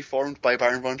basically formed by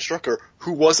Baron von Strucker,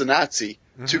 who was a Nazi,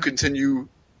 to continue,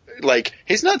 like,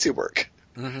 his Nazi work.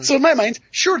 So in my mind,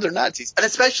 sure, they're Nazis. And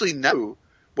especially now,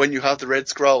 when you have the Red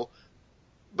Skull,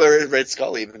 or Red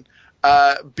Skull even,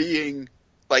 being,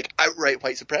 like, outright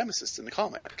white supremacists in the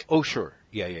comic. Oh, sure.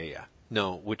 Yeah.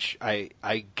 No, which I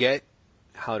get,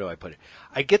 how do I put it?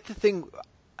 I get the thing,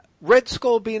 Red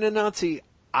Skull being a Nazi,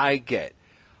 I get.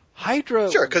 Hydra...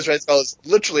 Sure, because Red Skull is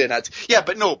literally a Nazi. Yeah,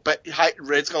 but no,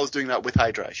 Red Skull is doing that with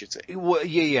Hydra, I should say. Well,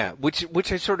 yeah,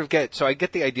 which I sort of get. So I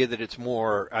get the idea that it's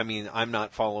more, I mean, I'm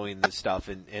not following this stuff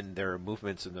and there are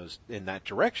movements in that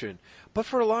direction. But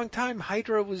for a long time,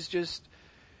 Hydra was just,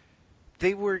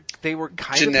 they were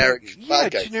kind generic of...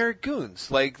 bad guys. Generic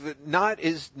goons. Like, not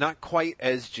quite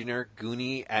as generic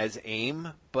goony as AIM,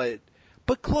 but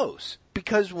close.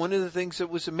 Because one of the things that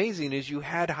was amazing is you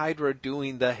had Hydra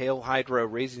doing the Hail Hydra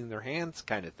raising their hands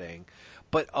kind of thing.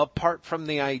 But apart from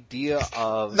the idea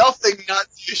of... Nothing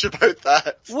Nazi-ish about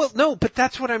that. Well, no, but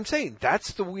that's what I'm saying.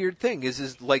 That's the weird thing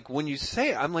is like when you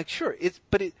say it, I'm like, sure,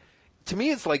 to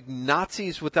me it's like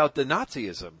Nazis without the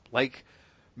Nazism. Like,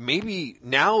 maybe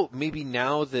now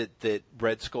that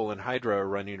Red Skull and Hydra are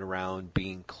running around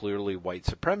being clearly white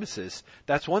supremacists,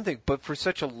 that's one thing. But for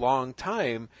such a long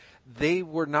time, they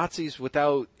were Nazis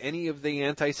without any of the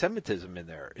anti-Semitism in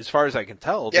there, as far as I can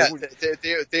tell. Yeah,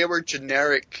 they were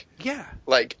generic,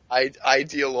 like,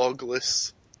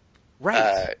 ideologless,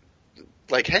 right?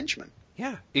 Like henchmen.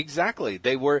 Yeah, exactly.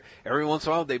 They were, every once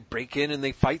in a while they break in and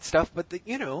they fight stuff, but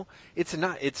it's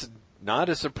not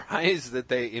a surprise that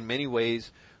they, in many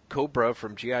ways, Cobra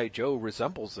from G.I. Joe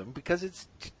resembles them because it's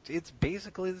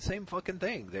basically the same fucking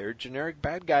thing. They're generic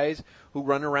bad guys who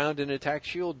run around and attack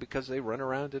S.H.I.E.L.D. because they run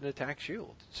around and attack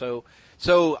S.H.I.E.L.D.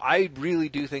 So I really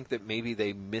do think that maybe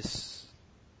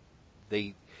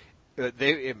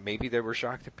maybe they were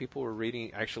shocked that people were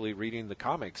actually reading the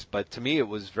comics, but to me it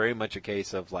was very much a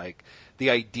case of like the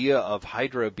idea of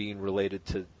Hydra being related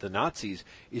to the Nazis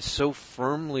is so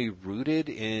firmly rooted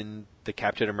in the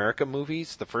Captain America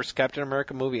movies, the first Captain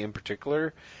America movie in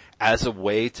particular, as a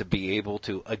way to be able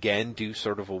to again do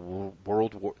sort of a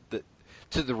World War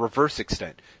to the reverse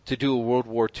extent, to do a World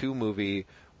War II movie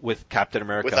with Captain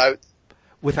America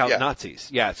without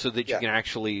Nazis, so that you can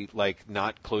actually like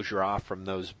not close your off from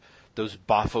those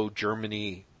Boffo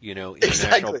Germany,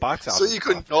 international box office. So you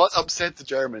could not upset the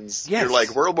Germans. Yes. You're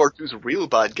like, World War II's real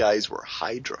bad guys were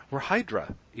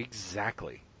Hydra.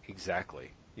 Exactly.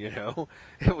 It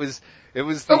was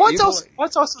But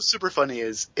what's also super funny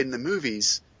is, in the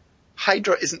movies,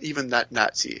 Hydra isn't even that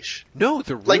Nazi-ish. No,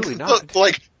 they're really not.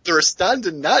 Like, they're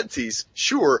stand-in Nazis,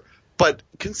 sure, but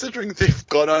considering they've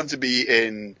gone on to be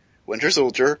in Winter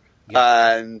Soldier,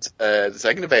 and the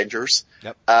Second Avengers,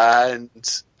 and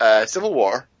Civil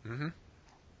War,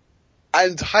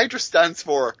 and Hydra stands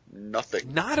for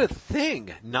nothing. Not a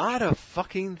thing. Not a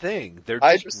fucking thing.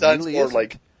 Hydra stands for,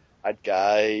 like, bad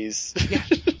guys. Yeah,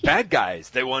 bad guys.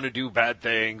 They want to do bad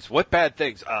things. What bad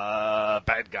things?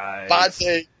 Bad guys. Bad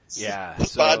things. Yeah.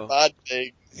 Bad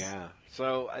things. Yeah.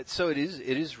 So it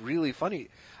is really funny.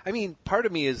 I mean, part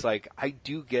of me is like, I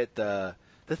do get the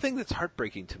thing that's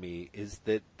heartbreaking to me is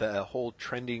that the whole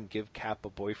trending give Cap a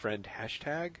boyfriend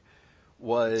hashtag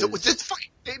was... So it was this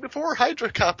fucking day before Hydra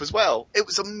Cap as well. It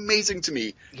was amazing to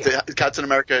me that Captain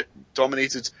America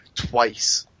dominated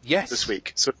twice this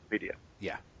week, social media.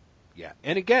 Yeah.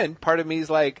 And again, part of me is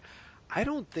like, I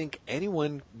don't think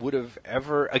anyone would have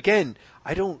ever... Again,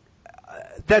 I don't...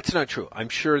 that's not true. I'm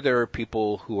sure there are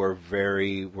people who are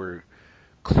were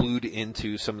clued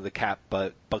into some of the Cap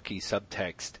Bucky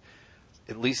subtext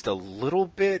at least a little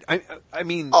bit. I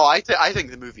mean... Oh, I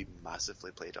think the movie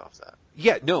massively played off that.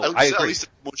 Yeah, no, I agree. At least the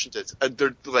promotion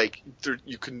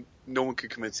did. No one could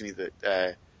convince me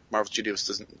that Marvel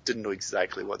Studios didn't know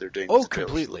exactly what they're doing. Oh,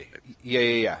 completely.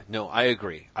 Yeah. No, I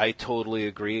agree. I totally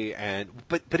agree.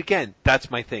 But again,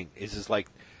 that's my thing. Is like,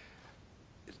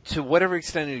 to whatever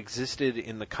extent it existed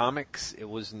in the comics, it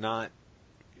was not.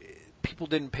 People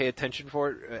didn't pay attention for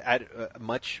it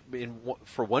much.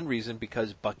 For one reason,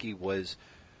 because Bucky was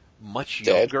much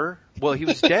younger. Well, he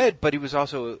was dead, but he was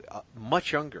also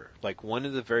much younger. Like, one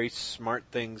of the very smart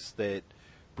things that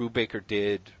Brubaker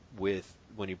did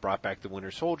when he brought back the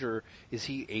Winter Soldier is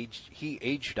he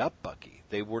aged up Bucky.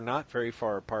 They were not very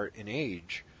far apart in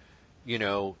age,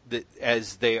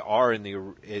 as they are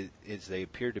as they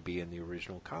appear to be in the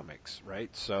original comics,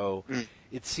 right? So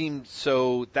it seemed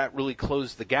that really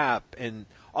closed the gap, and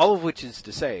all of which is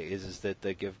to say is that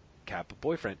they give Cap a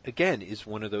boyfriend again is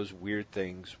one of those weird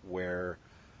things where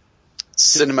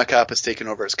Cinema Cap has taken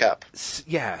over as Cap.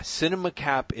 Yeah, Cinema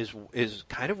Cap is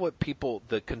kind of what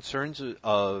the concerns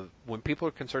of, when people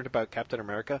are concerned about Captain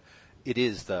America,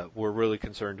 we're really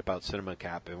concerned about Cinema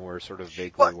Cap, and we're sort of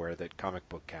vaguely aware that comic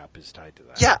book Cap is tied to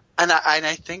that. Yeah, and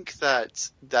I think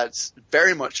that's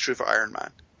very much true for Iron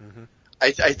Man. Mm-hmm.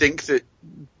 I think that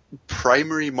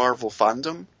primary Marvel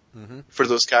fandom for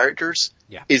those characters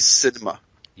is cinema.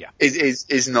 Yeah.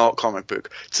 Is not comic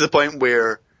book. To the point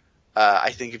where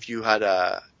I think if you had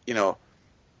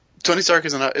Tony Stark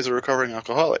is a recovering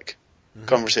alcoholic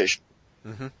conversation,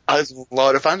 a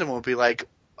lot of fandom will be like,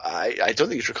 I don't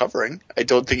think he's recovering. I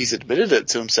don't think he's admitted it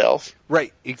to himself.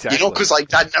 Right, exactly. Because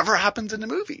that never happened in the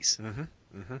movies.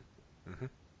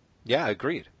 Yeah,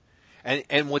 agreed.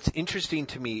 And what's interesting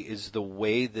to me is the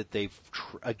way that they've,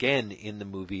 again, in the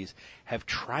movies, have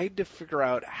tried to figure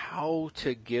out how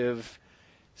to give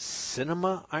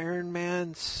Cinema Iron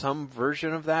Man some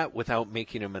version of that without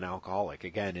making him an alcoholic.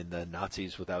 Again, in the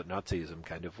Nazis without Nazism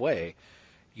kind of way.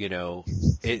 Don't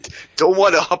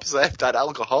want to upset that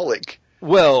alcoholic.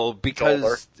 Well,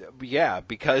 because the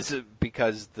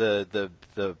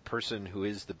person who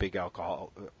is the big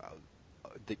alcohol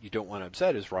that you don't want to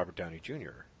upset is Robert Downey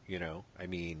Jr. I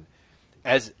mean,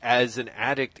 as an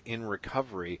addict in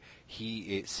recovery,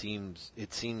 it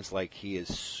seems like he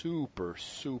is super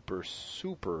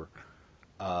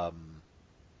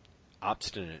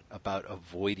obstinate about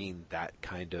avoiding that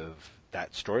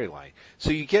storyline.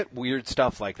 So you get weird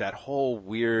stuff like that whole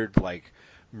weird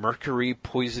mercury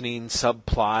poisoning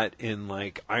subplot in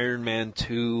Iron Man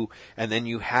 2, and then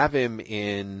you have him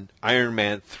in Iron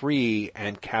Man 3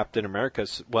 and Captain America.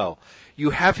 Well,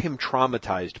 you have him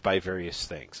traumatized by various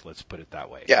things, let's put it that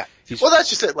way. Yeah. That's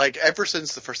just it. Ever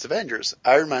since the first Avengers,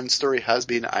 Iron Man's story has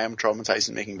been, I am traumatized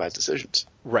and making bad decisions.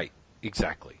 Right.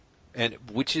 Exactly. And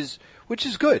which is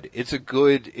good. It's a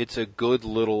good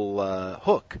little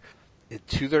hook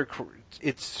to their.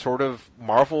 It's sort of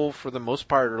Marvel for the most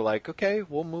part are like, okay,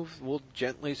 we'll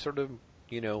gently sort of,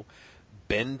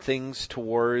 bend things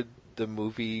toward the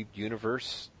movie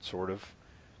universe, sort of.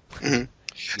 Mm-hmm.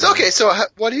 So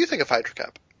what do you think of Hydra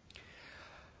Cap?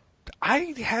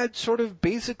 I had sort of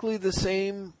basically the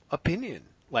same opinion.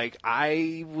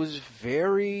 I was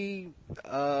very,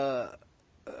 I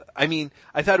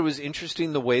thought it was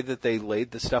interesting the way that they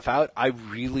laid the stuff out.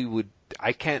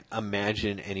 I can't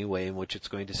imagine any way in which it's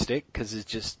going to stick, because it's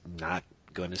just not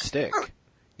going to stick.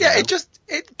 Yeah,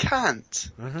 it can't.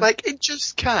 Mm-hmm. It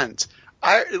just can't.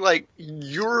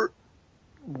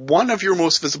 One of your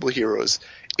most visible heroes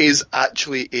is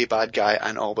actually a bad guy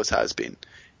and always has been.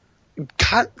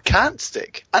 Can't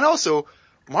stick. And also,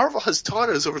 Marvel has taught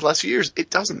us over the last few years,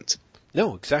 it doesn't.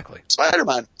 No, exactly.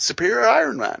 Spider-Man, superior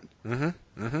Iron Man. Mm-hmm.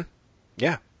 Mm-hmm.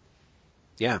 Yeah.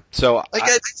 Yeah. So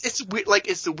it's weird.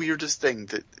 It's the weirdest thing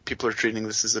that people are treating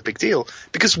this as a big deal,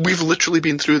 because we've literally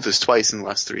been through this twice in the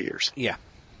last 3 years. Yeah.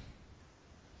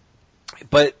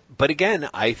 But again,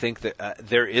 I think that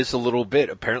there is a little bit.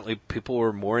 Apparently, people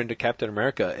were more into Captain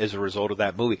America as a result of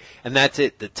that movie, and that's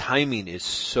it. The timing is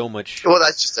so much. Well,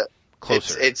 that's just it.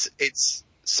 Closer. It's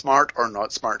smart or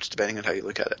not smart, depending on how you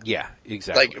look at it. Yeah,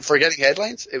 exactly. For getting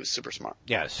headlines, it was super smart.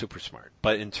 Yeah, super smart.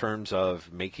 But in terms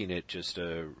of making it just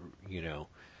a,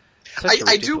 such a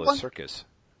I ridiculous circus.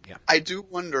 Yeah. I do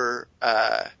wonder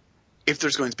if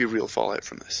there's going to be real fallout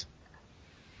from this.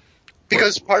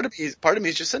 Because part of me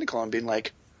is just cynical and being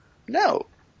like, no.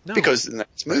 Because in the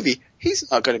next movie, he's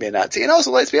not going to be a Nazi. And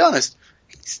also, let's be honest,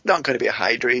 he's not going to be a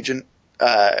Hydra agent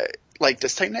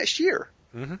this time next year.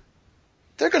 Mm-hmm.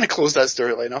 They're going to close that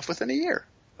storyline off within a year.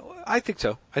 I think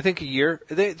so. I think a year.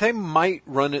 They might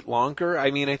run it longer.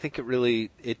 I mean, I think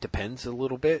it depends a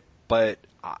little bit, but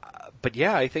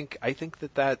yeah, I think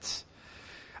that's.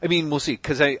 I mean, we'll see,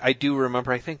 because I do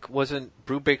remember. I think wasn't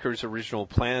Brubaker's original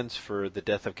plans for the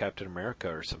death of Captain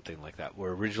America or something like that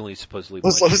were originally supposedly. It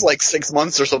was 6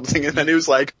 months or something, and then he was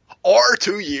like, or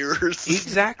 2 years.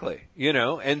 Exactly,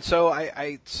 and so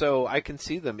I can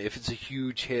see them if it's a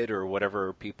huge hit or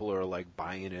whatever. People are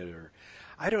buying it, or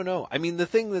I don't know. I mean, the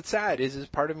thing that's sad is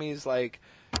part of me is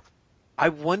I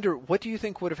wonder, what do you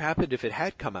think would have happened if it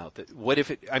had come out? What if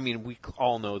it? I mean, we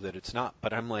all know that it's not,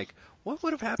 but I'm like, what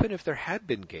would have happened if there had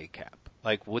been gay Cap?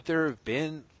 Would there have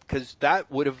been? Because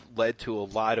that would have led to a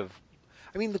lot of.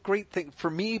 I mean, the great thing for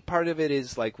me, part of it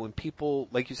is when people,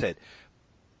 like you said,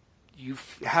 you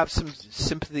have some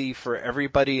sympathy for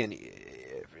everybody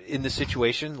in the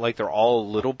situation, they're all a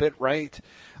little bit right.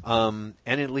 And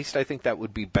at least I think that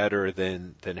would be better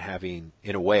than having,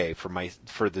 in a way,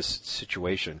 for this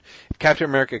situation. If Captain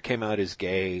America came out as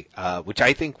gay, which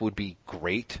I think would be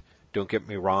great, don't get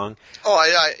me wrong.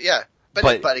 Oh, yeah.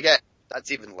 But again,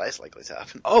 That's even less likely to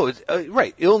happen. Oh,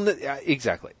 right.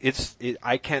 Exactly.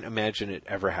 I can't imagine it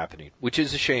ever happening, which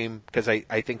is a shame because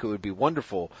I think it would be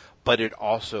wonderful, but it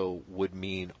also would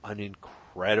mean an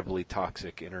incredibly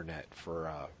toxic internet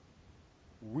for,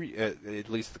 at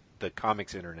least the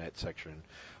comics internet section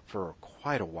for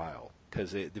quite a while,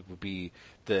 because it would be,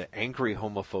 the angry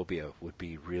homophobia would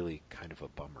be really kind of a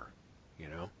bummer, you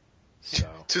know? So,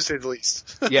 to say the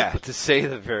least. yeah, to say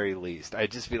the very least. I'd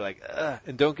just be like, ugh.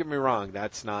 And don't get me wrong,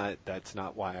 that's not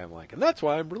why I'm like, and that's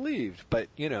why I'm relieved. But,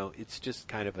 you know, it's just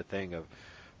kind of a thing of,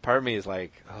 part of me is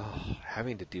like, oh,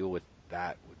 having to deal with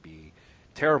that would be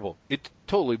terrible. It'd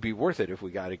totally be worth it if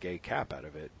we got a gay Cap out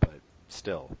of it, but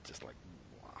still, just like,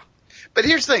 wow. But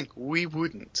here's the thing, we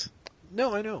wouldn't.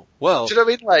 No, I know. Well, do you know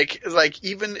what I mean? Like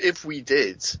even if we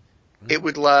did, it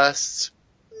would last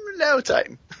no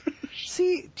time.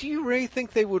 See, do you really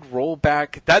think they would roll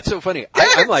back? That's so funny.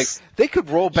 Yes! I'm like, they could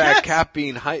roll back Yes! Cap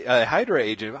being Hydra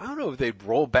agent. I don't know if they'd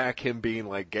roll back him being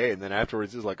like gay, and then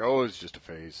afterwards it's like, oh, it's just a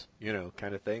phase, you know,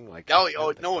 kind of thing. Like,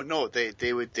 No.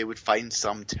 They would find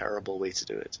some terrible way to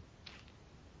do it.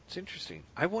 It's interesting.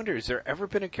 I wonder, has there ever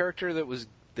been a character that was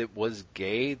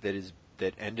gay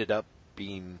that ended up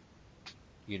being,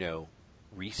 you know,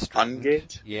 restrained?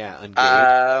 Ungayed? Yeah,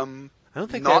 ungayed. I don't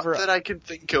think not that I can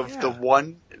think of. Yeah. The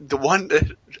one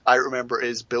that I remember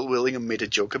is Bill Willingham made a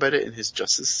joke about it in his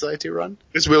Justice Society run.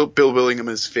 Because Bill Willingham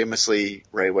is famously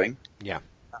right-wing. Yeah.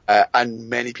 And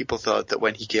many people thought that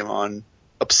when he came on,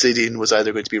 Obsidian was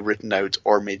either going to be written out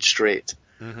or made straight.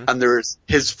 Mm-hmm. And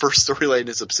his first storyline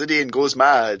is Obsidian goes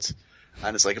mad.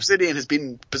 And it's like, Obsidian has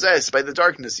been possessed by the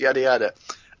darkness, yada yada.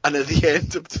 And at the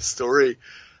end of the story,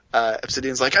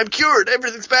 Obsidian's like, I'm cured,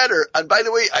 everything's better, and by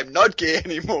the way, I'm not gay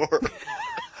anymore.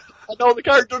 And all the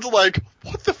characters are like,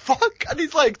 what the fuck? And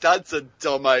he's like, that's a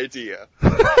dumb idea.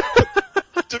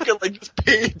 Took it like this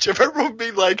page of everyone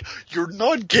being like, you're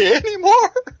not gay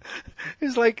anymore?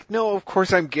 He's like, no, of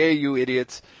course I'm gay, you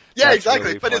idiots. Yeah, That's exactly,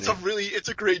 really but funny. it's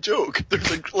a great joke.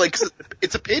 There's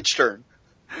it's a page turn.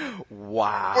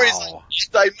 Wow. Where he's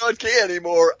like, I'm not gay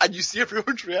anymore, and you see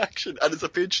everyone's reaction, and it's a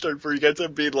page turn where you get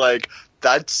him being like,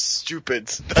 that's stupid,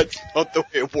 that's not the way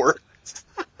it works.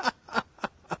 But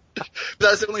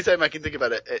that's the only time I can think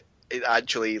about it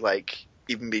actually, like,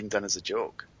 even being done as a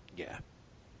joke. Yeah.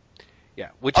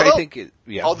 Yeah, I think,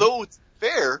 although it's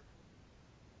fair,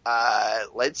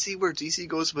 let's see where DC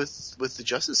goes with the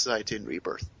Justice Society in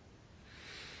Rebirth.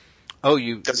 Oh,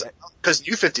 because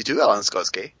New 52, Alan Scott's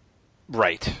gay.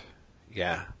 Right.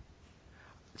 Yeah.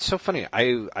 It's so funny.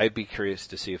 I'd be curious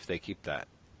to see if they keep that.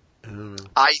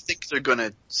 I think they're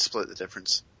gonna split the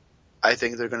difference. I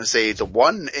think they're gonna say the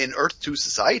one in Earth 2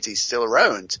 Society is still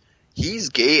around. He's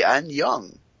gay and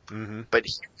young. Mm-hmm. But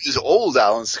he's old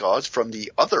Alan Scott from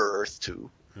the other Earth 2.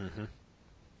 Mm-hmm.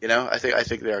 You know, I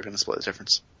think they are gonna split the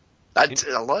difference.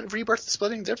 A lot of Rebirth is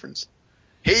splitting the difference.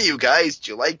 Hey you guys,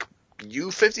 do you like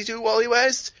New 52 Wally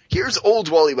West? Here's old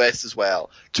Wally West as well.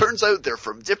 Turns out they're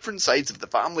from different sides of the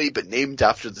family, but named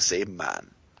after the same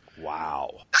man.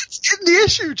 Wow. That's in the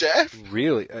issue, Jeff.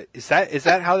 Really? Is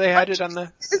that how they had it on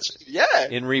the... Yeah.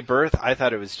 In Rebirth? I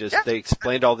thought it was just, they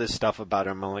explained all this stuff about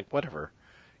him. I'm like, whatever.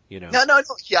 You know. No.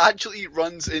 He actually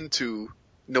runs into,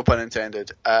 no pun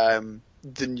intended,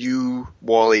 the new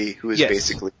Wally, who is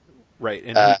basically... Right,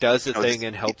 and he does the thing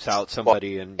and helps out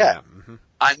somebody and... Yeah. Mm-hmm.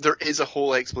 And there is a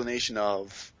whole explanation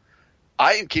of,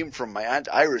 I came from my Aunt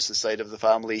Iris' side of the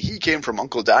family, he came from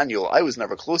Uncle Daniel, I was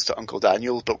never close to Uncle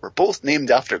Daniel, but we're both named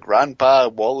after Grandpa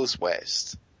Wallace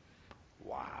West.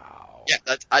 Wow. Yeah,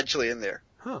 that's actually in there.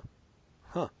 Huh.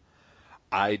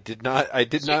 I did not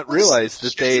realize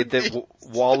that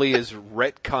Wally is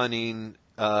retconning,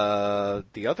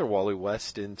 the other Wally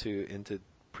West into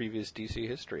previous DC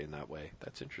history in that way.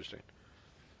 That's interesting.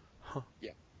 Huh.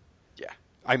 Yeah.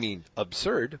 I mean,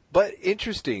 absurd, but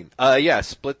interesting.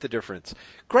 Split the difference.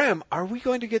 Graham, are we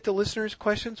going to get to listeners'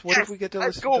 questions? What if we get to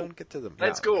listeners and don't get to them?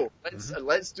 Let's go.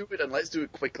 Let's do it, and let's do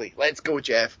it quickly. Let's go,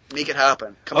 Jeff. Make it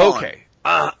happen. Come on. Okay.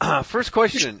 First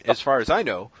question, as far as I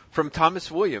know, from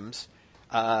Thomas Williams,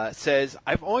 says,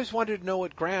 I've always wanted to know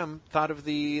what Graham thought of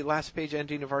the last page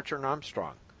ending of Archer and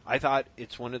Armstrong. I thought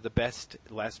it's one of the best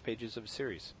last pages of the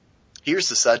series. Here's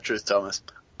the sad truth, Thomas.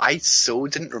 I so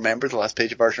didn't remember the last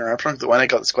page of Archer and Armstrong that when I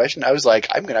got this question, I was like,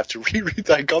 I'm going to have to reread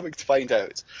that comic to find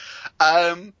out.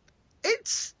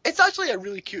 It's actually a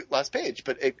really cute last page,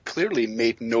 but it clearly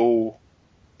made no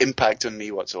impact on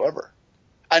me whatsoever.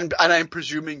 And I'm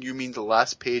presuming you mean the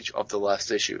last page of the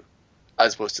last issue,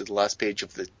 as opposed to the last page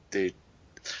of the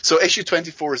So issue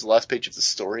 24 is the last page of the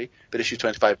story, but issue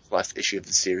 25 is the last issue of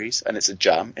the series, and it's a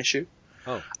jam issue.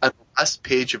 Oh. And the last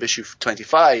page of issue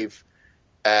 25,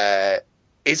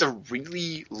 is a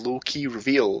really low-key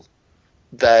reveal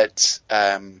that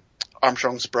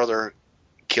Armstrong's brother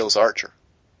kills Archer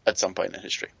at some point in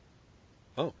history.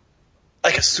 Oh.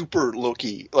 Like a super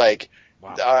low-key, like,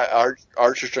 wow.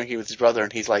 Archer's drinking with his brother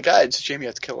and he's like, it's a shame you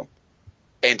had to kill him.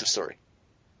 End of story.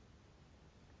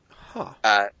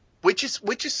 Huh. Which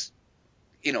is,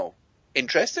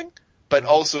 interesting, but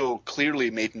also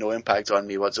clearly made no impact on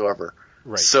me whatsoever.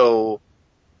 Right. So,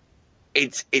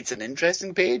 it's an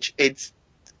interesting page. It's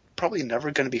probably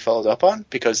never going to be followed up on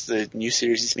because the new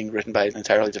series is being written by an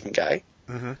entirely different guy.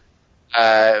 Mm-hmm.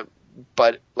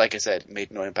 But like I said, it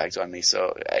made no impact on me,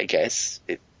 so I guess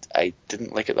I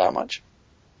didn't like it that much.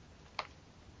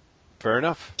 Fair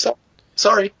enough. So,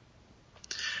 sorry.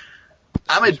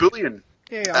 Ahmed Bullion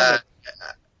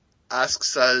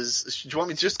asks us, do you want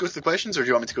me to just go through the questions or do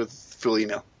you want me to go through the full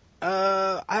email?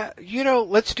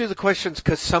 Let's do the questions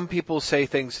because some people say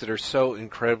things that are so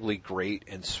incredibly great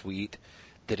and sweet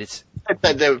that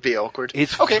that would be awkward.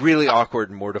 It's okay. really awkward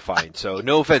and mortifying. So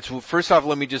no offense. Well, first off,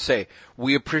 let me just say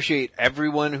we appreciate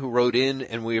everyone who wrote in,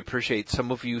 and we appreciate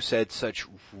some of you said such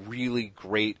really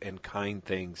great and kind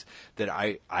things that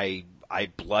I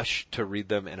blush to read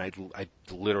them, and I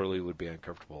literally would be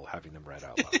uncomfortable having them read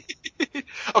out loud.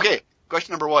 Okay,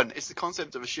 question number 1: is the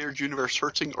concept of a shared universe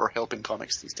hurting or helping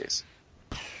comics these days?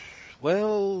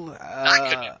 Well,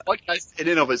 podcast in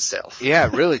and of itself. Yeah,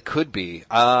 it really could be.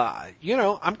 I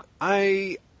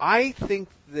think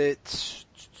that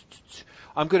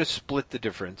I'm going to split the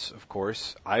difference. Of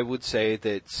course, I would say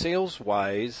that sales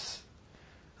wise,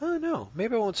 no,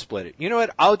 maybe I won't split it. You know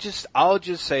what? I'll just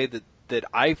say that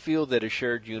I feel that a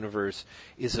shared universe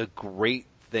is a great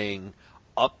thing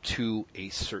up to a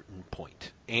certain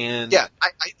point. And yeah,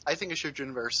 I think a shared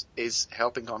universe is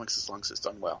helping comics as long as it's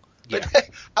done well. Yeah. But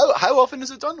how often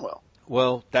is it done well?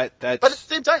 Well, that's but at the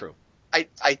same time, true.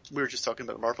 We were just talking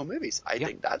about the Marvel movies. I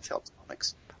think that's helped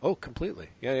comics. Oh, completely.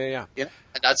 Yeah. You know,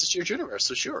 and that's a shared universe,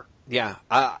 so sure. Yeah.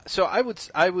 So I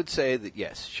would say that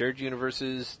yes, shared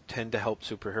universes tend to help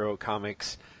superhero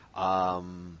comics. I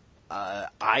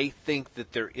think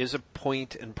that there is a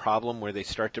point and problem where they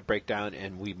start to break down,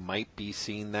 and we might be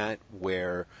seeing that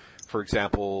where, for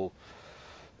example,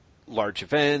 large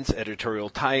events, editorial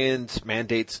tie-ins,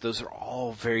 mandates, those are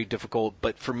all very difficult.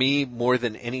 But for me, more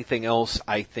than anything else,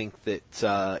 I think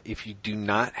that if you do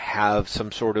not have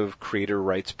some sort of creator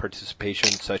rights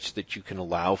participation such that you can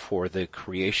allow for the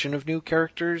creation of new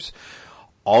characters,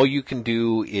 all you can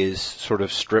do is sort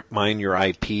of strip mine your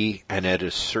IP, and at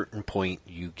a certain point,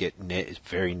 you get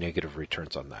very negative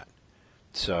returns on that.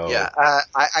 So yeah,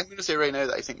 I'm going to say right now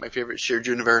that I think my favorite shared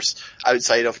universe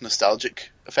outside of nostalgic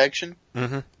affection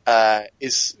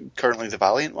is currently the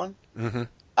Valiant one,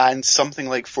 and something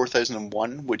like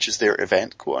 4001, which is their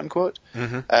event, quote unquote,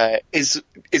 demonstrates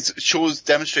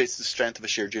the strength of a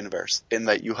shared universe in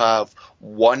that you have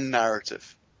one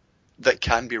narrative that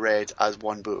can be read as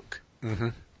one book.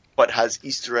 But has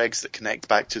Easter eggs that connect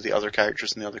back to the other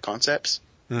characters and the other concepts.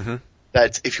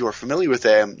 That if you are familiar with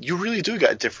them, you really do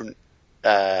get a different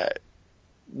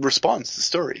response to the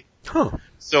story. Huh.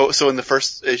 So in the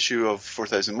first issue of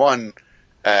 4001,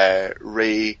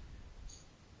 Ray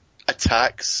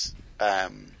attacks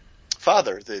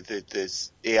Father,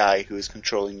 this AI who is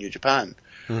controlling New Japan.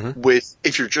 With,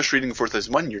 if you're just reading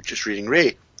 4001, you're just reading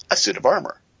Ray, a suit of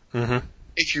armor.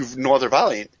 If you've no other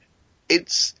Valiant,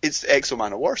 it's the Exo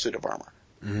Man of War suit of armor.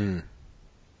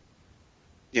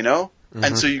 You know?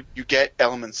 And so you get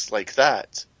elements like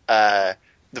that. The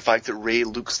fact that Ray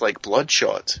looks like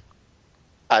Bloodshot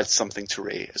adds something to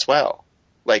Ray as well.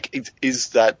 Like, are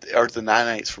the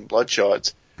nanites from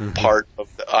Bloodshot part of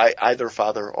either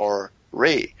Father or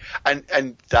Ray?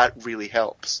 And that really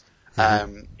helps.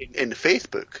 In the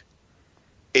Faith book,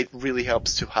 it really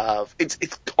helps to have, it's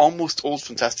almost old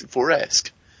Fantastic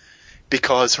Four-esque.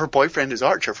 Because her boyfriend is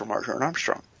Archer from Archer and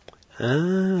Armstrong.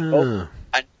 And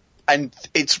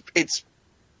it's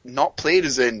not played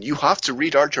as in, you have to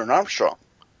read Archer and Armstrong.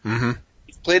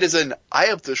 It's played as in, I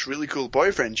have this really cool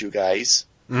boyfriend, you guys.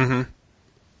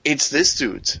 It's this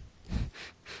dude.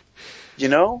 You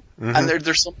know? And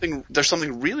there's something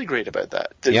really great about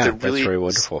that. Yeah, that really that's very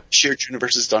wonderful. Shared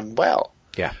universe is done well.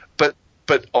 Yeah. But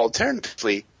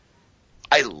alternatively,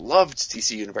 I loved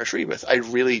DC Universe Rebirth. I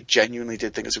really genuinely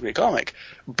did think it was a great comic.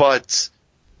 But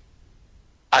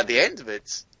at the end of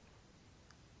it,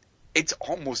 it's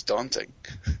almost daunting.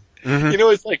 You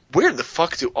know, it's like, where the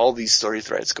fuck do all these story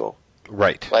threads go?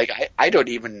 Right. Like, I don't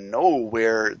even know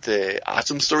where the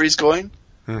Atom story is going.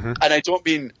 And I don't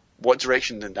mean what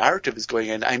direction the narrative is going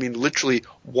in. I mean, literally,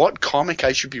 what comic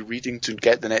I should be reading to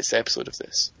get the next episode of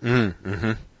this.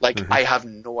 Like, I have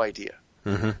no idea.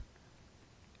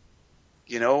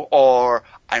 or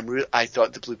I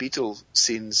thought the Blue Beetle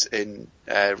scenes in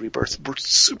Rebirth were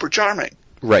super charming.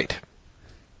 Right.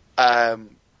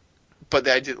 But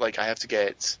I did I have to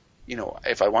get,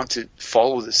 if I want to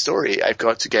follow the story, I've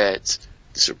got to get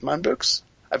the Superman books.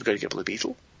 I've got to get Blue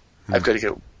Beetle. I've got to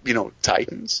get,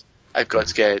 Titans. I've got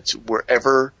to get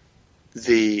wherever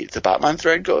the Batman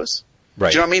thread goes.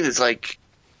 Right. Do you know what I mean?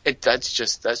 That's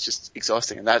just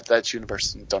exhausting, and that's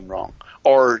universe done wrong.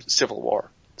 Or Civil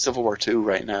War 2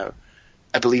 right now.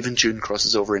 I believe in June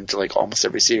crosses over into almost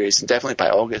every series, and definitely by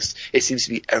August it seems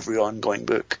to be every ongoing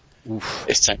book. Oof.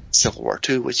 It's time Civil War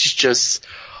 2, which is just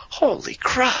holy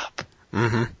crap.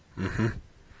 Mm-hmm. Mm-hmm.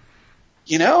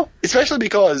 Especially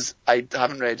because I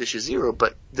haven't read issue 0,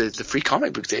 but the free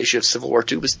comic book issue of Civil War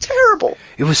 2 was terrible.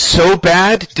 It was so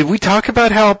bad. Did we talk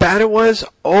about how bad it was?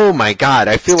 Oh my god,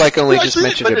 I feel like I only just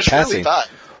mentioned it in passing. Really bad.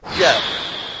 Yeah.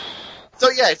 So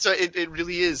it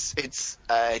really is. It's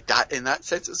that in that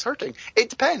sense it's hurting. It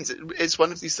depends. It's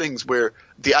one of these things where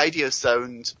the ideas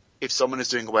sound. If someone is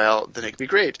doing well, then it can be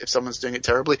great. If someone's doing it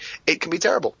terribly, it can be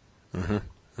terrible. Mm-hmm.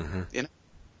 Mm-hmm.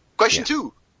 Question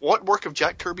 2. What work of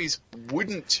Jack Kirby's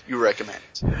wouldn't you recommend?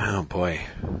 Oh boy.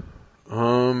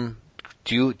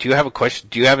 Do you have a question?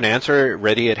 Do you have an answer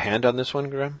ready at hand on this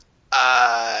one, Graham?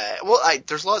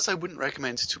 There's lots I wouldn't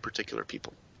recommend to particular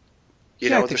people.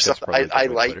 There's stuff I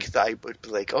like that I would be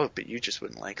like, oh, but you just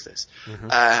wouldn't like this.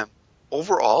 Mm-hmm.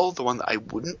 Overall, the one that I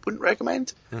wouldn't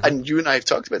recommend, and you and I have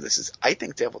talked about this, is I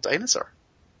think Devil Dinosaur.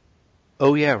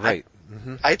 Oh yeah, right.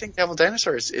 I think Devil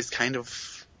Dinosaur is kind of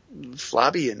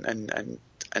flabby and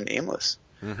aimless.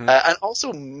 Mm-hmm. And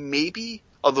also maybe,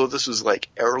 although this was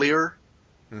earlier,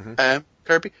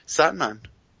 Kirby, Sandman.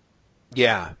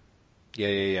 Yeah.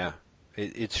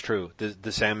 It's true.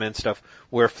 The Sandman stuff,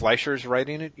 where Fleischer's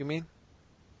writing it, you mean?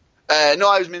 No,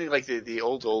 I was meaning the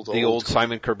old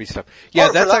Simon Kirby stuff.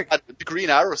 Yeah, that's the Green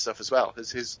Arrow stuff as well.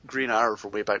 His Green Arrow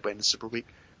from way back when is super weak.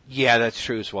 Yeah, that's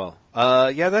true as well.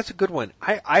 Yeah, that's a good one.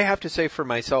 I have to say for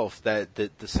myself that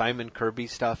the Simon Kirby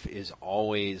stuff is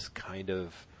always kind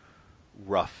of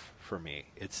rough for me.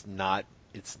 It's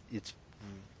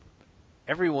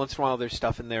every once in a while there's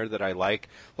stuff in there that I like.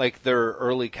 Like their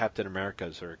early Captain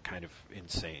Americas are kind of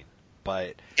insane.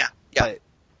 But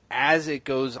as it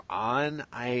goes on,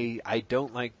 I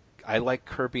don't like. I like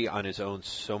Kirby on his own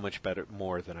so much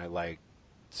more than I like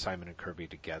Simon and Kirby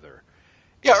together.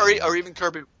 Yeah, or even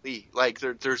Kirby Lee.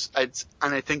 There's and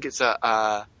I think it's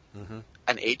an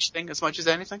age thing as much as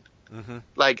anything. Mm-hmm.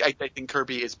 I think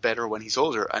Kirby is better when he's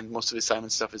older, and most of his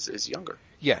Simon stuff is younger.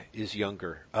 Yeah, is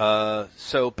younger.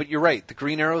 But you're right. The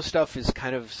Green Arrow stuff is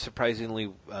kind of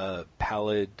surprisingly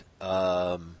pallid.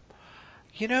 I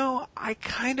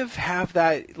kind of have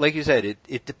that, like you said,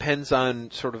 it depends on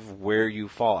sort of where you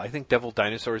fall. I think Devil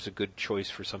Dinosaur is a good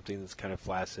choice for something that's kind of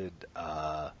flaccid.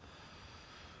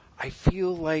 I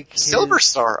feel like Silver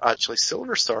Star is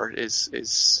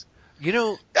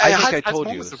I think I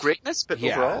told you. It's greatness, but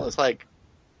overall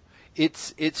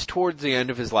it's it's towards the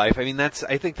end of his life. I mean, I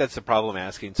think that's the problem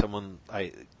asking someone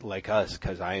like us,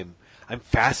 because I'm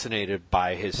fascinated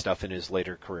by his stuff in his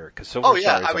later career. Cause Silver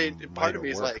Star is part of me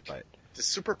is work, the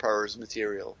superpowers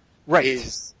material right.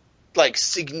 is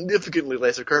significantly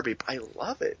lesser Kirby, but I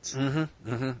love it. Mm-hmm,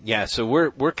 mm-hmm. Yeah, so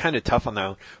we're kind of tough on that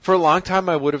one. For a long time,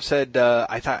 I would have said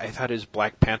I thought his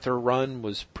Black Panther run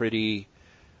was pretty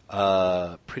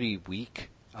weak.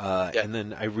 And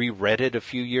then I reread it a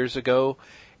few years ago,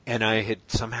 and I had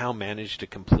somehow managed to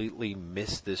completely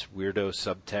miss this weirdo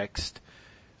subtext,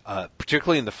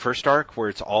 particularly in the first arc, where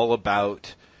it's all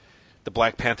about the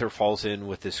Black Panther falls in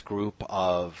with this group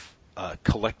of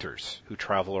collectors who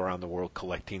travel around the world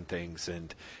collecting things,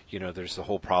 and there's the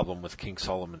whole problem with King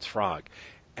Solomon's frog.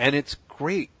 And it's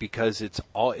great because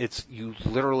you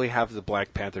literally have the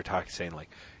Black Panther talk saying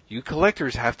you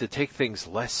collectors have to take things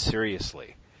less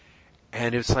seriously.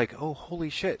 And it's oh,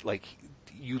 holy shit.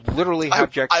 You literally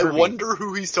have Jack Kirby. I wonder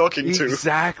who he's talking to.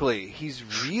 Exactly.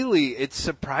 It's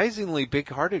surprisingly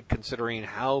big-hearted considering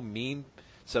how mean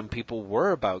some people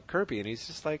were about Kirby. And he's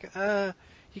just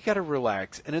you gotta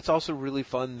relax. And it's also really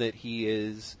fun that he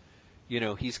is,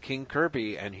 he's King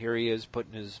Kirby, and here he is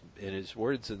putting his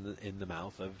words in the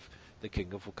mouth of the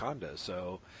King of Wakanda.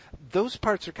 So those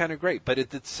parts are kind of great, but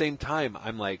at the same time,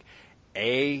 I'm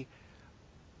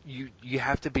you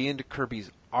have to be into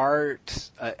Kirby's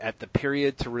art at the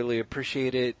period to really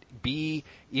appreciate it. B,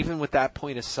 even with that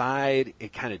point aside,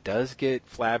 it kind of does get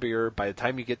flabbier by the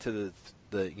time you get to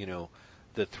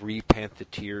the three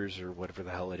Pantheteers or whatever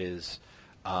the hell it is.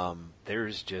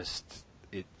 There's just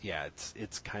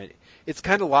it's kind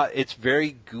of lot. It's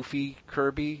very goofy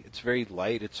Kirby. It's very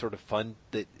light. It's sort of fun.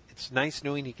 That it's nice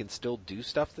knowing he can still do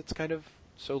stuff that's kind of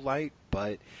so light,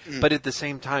 but at the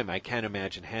same time, I can't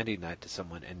imagine handing that to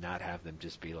someone and not have them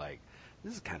just be like,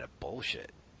 this is kind of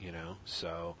bullshit, you know?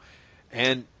 So,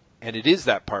 and it is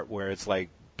that part where it's like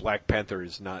Black Panther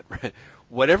is not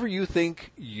whatever you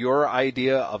think your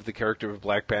idea of the character of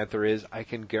Black Panther is, I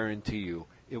can guarantee you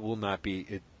it will not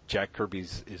be Jack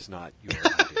Kirby's is not your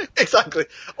idea. Exactly.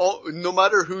 No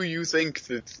matter who you think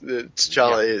that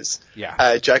T'Challa is,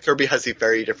 Jack Kirby has a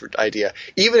very different idea.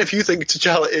 Even if you think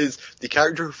T'Challa is the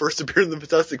character who first appeared in the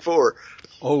Fantastic Four,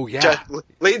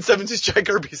 late 70s Jack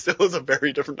Kirby still has a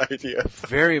very different idea.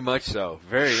 Very much so.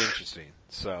 Very interesting.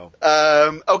 So,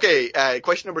 okay,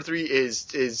 question number 3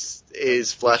 is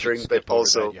flattering, but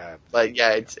also,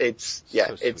 it's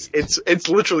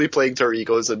literally playing to our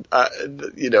egos, and,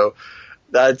 you know,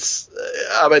 that's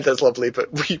lovely,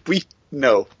 but we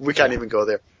can't even go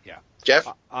there. Yeah. Jeff?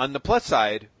 On the plus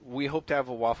side, we hope to have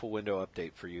a Waffle Window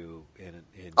update for you within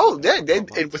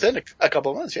a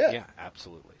couple of months, yeah. Yeah,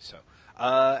 absolutely. So,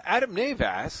 Adam Nave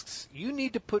asks, you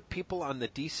need to put people on the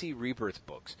DC Rebirth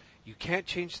books. You can't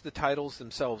change the titles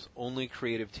themselves, only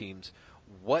creative teams.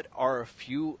 What are a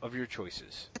few of your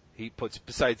choices? He puts,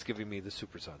 besides giving me the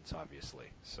Super Sons, obviously.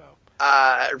 So,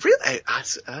 really?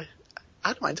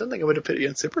 Adam, I don't think I would have put you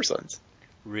on Super Sons.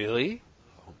 Really?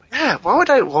 Oh my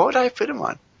God. What would I put him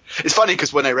on? It's funny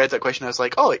because when I read that question, I was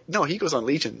like, oh, no, he goes on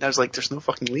Legion. And I was like, there's no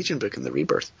fucking Legion book in the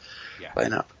Rebirth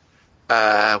lineup.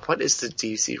 What is the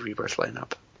DC Rebirth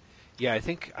lineup? Yeah, I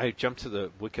think I jumped to the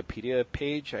Wikipedia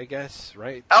page, I guess,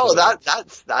 right? Oh, so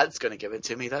that's going to give it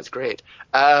to me. That's great.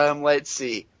 Let's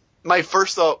see. My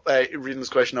first thought reading this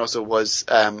question also was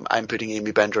I'm putting Amy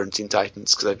Bender on Teen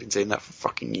Titans because I've been saying that for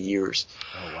fucking years.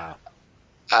 Oh, wow.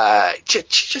 She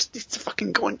just needs to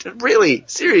fucking go into, really,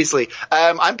 seriously.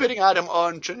 I'm putting Adam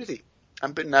on Trinity.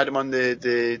 I'm putting Adam on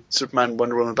the Superman,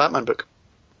 Wonder Woman, Batman book.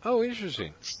 Oh,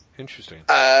 interesting. Interesting.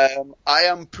 I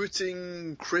am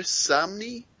putting Chris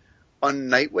Samney on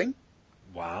Nightwing.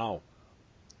 Wow.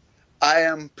 I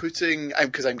am putting,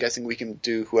 because I'm guessing we can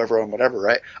do whoever on whatever,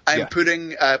 right? I'm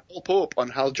putting Paul Pope on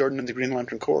Hal Jordan and the Green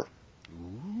Lantern Corps.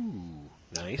 Ooh,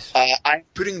 nice. I'm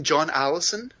putting John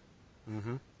Allison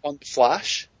on The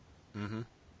Flash. Mm-hmm.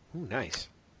 Ooh, nice.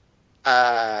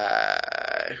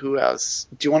 Who else?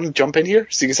 Do you want to jump in here?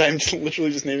 Because I'm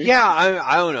literally just naming. Yeah,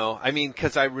 I don't know. I mean,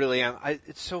 because I really am.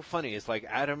 It's so funny. It's like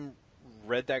Adam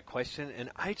read that question,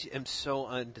 and I am so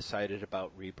undecided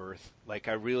about Rebirth. Like,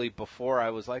 I really, before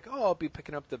I was like, oh, I'll be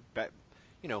picking up a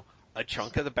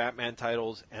chunk of the Batman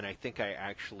titles, and I think I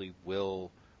actually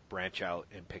will branch out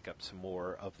and pick up some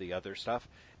more of the other stuff.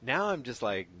 Now I'm just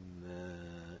like, nah.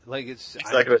 Like, it's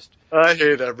exactly. I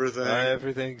hate everything.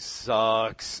 Everything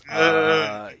sucks.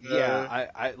 Let's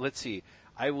see.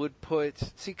 I would put,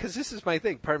 because this is my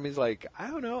thing. Part of me is like, I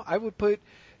don't know. I would put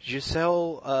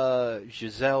Giselle,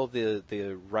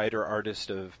 the writer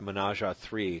artist of Menage a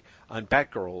 3, on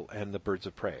Batgirl and the Birds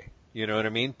of Prey. You know what I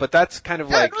mean? But that's kind of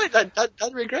like, right,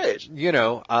 that'd be great. You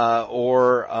know, I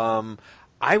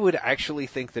would actually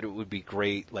think that it would be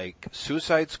great, like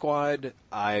Suicide Squad.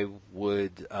 I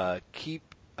would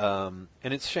keep, and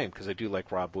it's a shame because I do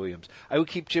like Rob Williams. I would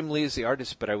keep Jim Lee as the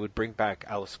artist, but I would bring back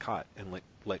Alice Cott and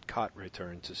let Cott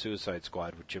return to Suicide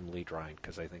Squad with Jim Lee drawing,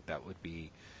 because I think that would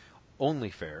be only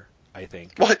fair, I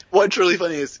think. What's really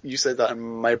funny is you said that and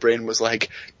my brain was like,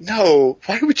 no,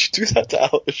 why would you do that to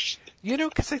Alish? You know,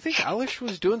 because I think Alish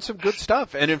was doing some good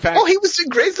stuff, and in fact... Oh, he was doing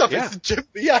great stuff. Yeah. It's the Jim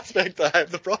Lee aspect that I have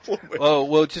the problem with.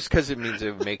 Well, just because it means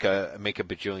it would make a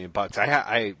bajillion bucks.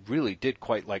 I really did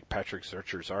quite like Patrick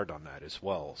Zircher's art on that as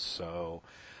well, so...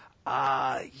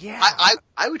 yeah.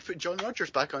 I would put John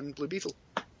Rogers back on Blue Beetle.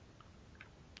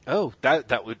 Oh,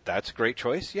 that's a great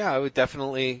choice. Yeah, I would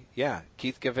definitely,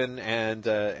 Keith Giffen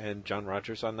and John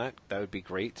Rogers on that. That would be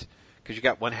great, because you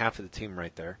got one half of the team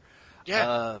right there.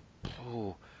 Yeah.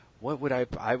 What would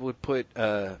I would put,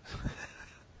 okay,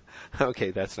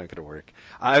 that's not gonna work.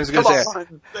 I was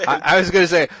gonna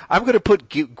say, I'm gonna put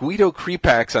Guido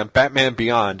Crepax on Batman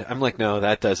Beyond. I'm like, no,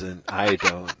 that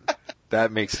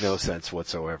that makes no sense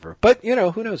whatsoever. But, you know,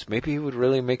 who knows? Maybe he would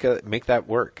really make that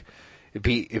work.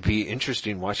 It'd be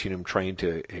interesting watching him trying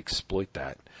to exploit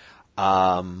that.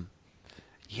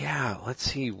 Yeah, let's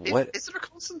see what. Is there a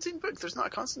Constantine book? There's not a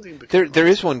Constantine book. There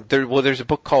is one. There's a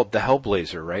book called The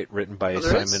Hellblazer, right? Written by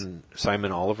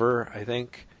Simon Oliver, I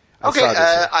think.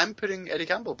 I'm putting Eddie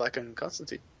Campbell back on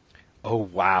Constantine. Oh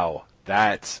wow,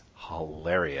 that's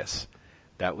hilarious.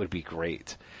 That would be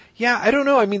great. Yeah, I don't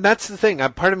know. I mean, that's the thing.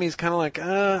 Part of me is kind of like,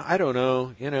 I don't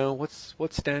know. You know,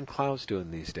 what's Dan Clowes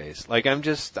doing these days? Like, I'm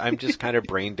just kind of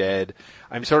brain dead.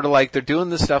 I'm sort of like, they're doing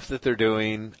the stuff that they're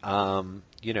doing.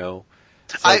 You know.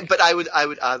 But I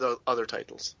would add other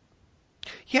titles.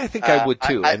 Yeah, I think I would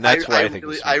too, and that's why I think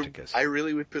really, Spartacus. I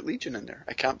really would put Legion in there.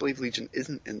 I can't believe Legion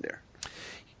isn't in there.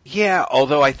 Yeah,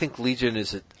 although I think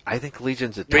Legion's a tough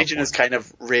Legion one. is kind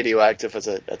of radioactive as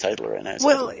a title right now. So.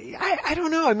 Well, I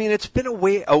don't know. I mean, it's been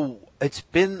away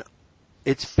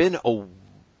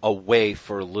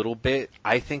for a little bit.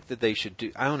 I think that they should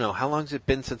do. I don't know. How long has it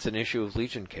been since an issue of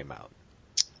Legion came out?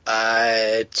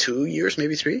 2 years,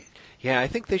 maybe 3. Yeah, I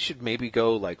think they should maybe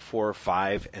go like 4 or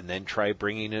 5 and then try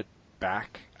bringing it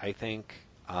back. I think,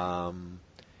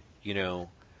 you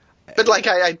know. But like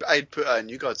I'd put a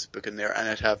New Gods book in there, and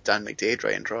I'd have Dan McDade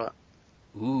write and draw it.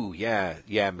 Ooh, yeah.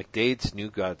 McDade's New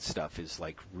God stuff is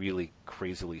like really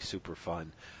crazily super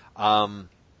fun. Oh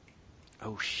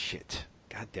shit!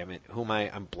 God damn it! Who am I?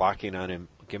 I'm blocking on him.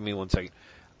 Give me 1 second.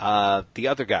 The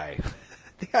other guy.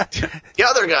 The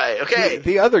other guy. Okay.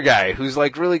 The other guy who's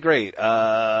like really great.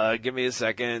 Give me a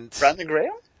second. Brandon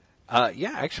Graham.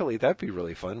 Yeah, actually, that'd be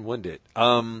really fun, wouldn't it?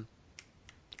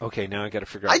 Okay, now I got to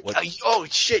figure out what. Oh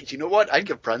shit! You know what? I'd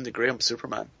give Brandon Graham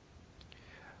Superman.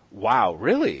 Wow,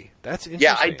 really? That's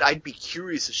interesting. Yeah, I'd be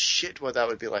curious as shit what that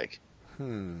would be like.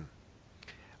 That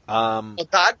Or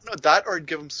I'd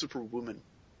give him Superwoman.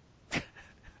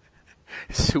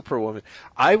 Superwoman.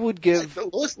 I would give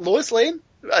Lois Lane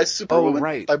as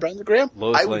Superwoman by Brandon Graham.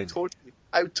 Lois Lane.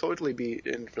 I would totally be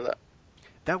in for that.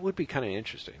 That would be kind of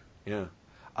interesting. Yeah.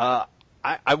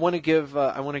 I want to give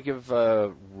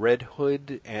Red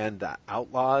Hood and the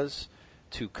Outlaws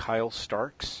to Kyle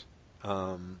Starks.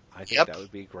 I think that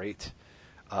would be great.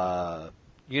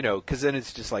 You know, because then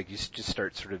it's just like you just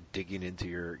start sort of digging into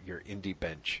your indie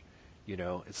bench. You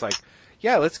know, it's like,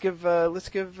 yeah, let's give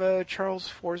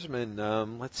Charles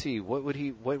Forsman. Let's see, what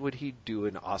would he do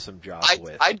an awesome job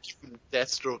with? I'd give him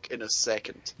Deathstroke in a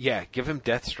second. Yeah, give him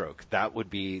Deathstroke. That would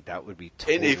be totally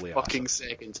in a awesome. fucking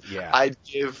second. Yeah, I'd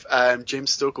give James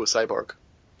Stocco Cyborg.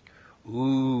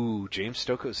 Ooh, James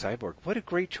Stocco Cyborg. What a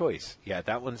great choice. Yeah,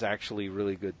 that one's actually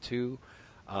really good too.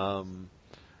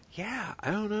 Yeah,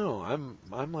 I don't know. I'm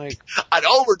like, and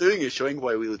all we're doing is showing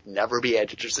why we would never be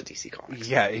editors at DC Comics.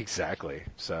 Yeah, exactly.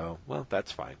 So, well,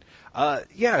 that's fine.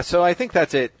 Yeah, so I think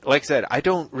that's it. Like I said, I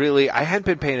hadn't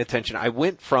been paying attention. I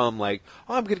went from like,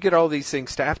 oh, I'm going to get all these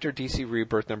things to after DC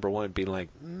Rebirth #1 being like,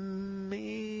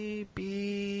 maybe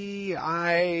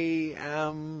I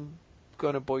am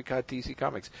going to boycott DC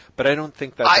Comics, but I don't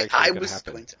think that's actually going to happen. I was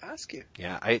going to ask you.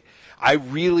 Yeah, I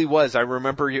really was. I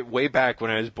remember it way back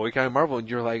when I was boycotting Marvel, and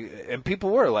you're like, and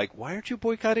people were like, "Why aren't you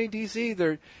boycotting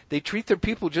DC? They treat their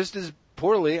people just as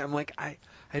poorly." I'm like, I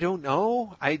don't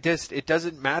know. It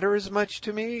doesn't matter as much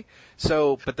to me.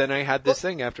 So, but then I had this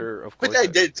thing after, of course.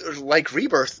 But like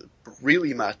Rebirth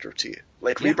really mattered to you.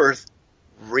 Like Rebirth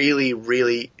really,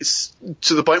 really,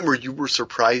 to the point where you were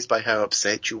surprised by how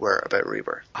upset you were about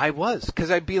Rebirth. I was,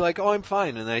 because I'd be like, oh, I'm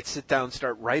fine, and I'd sit down and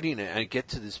start writing it, and I'd get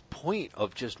to this point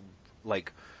of just,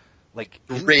 like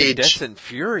incandescent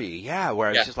fury, where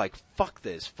I was just like, fuck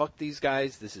this, fuck these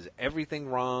guys, this is everything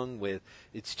wrong with,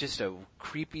 it's just a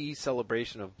creepy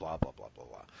celebration of blah, blah, blah, blah,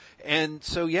 blah. And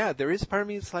so, yeah, there is part of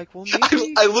me that's like, well,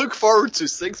 maybe... I look forward to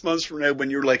 6 months from now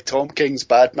when you're like, Tom King's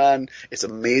Batman, it's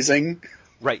amazing.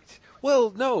 Right.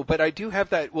 Well, no, but I do have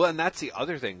that. Well, and that's the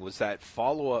other thing was that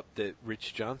follow-up that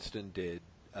Rich Johnston did,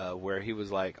 where he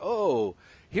was like, "Oh,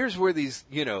 here's where these,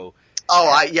 you know." Oh,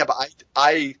 I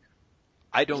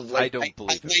don't believe it.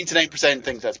 99%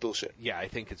 think that's bullshit. Yeah, I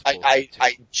think it's bullshit.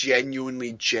 I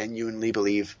genuinely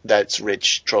believe that's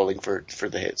Rich trolling for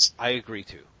the hits. I agree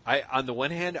too. On the one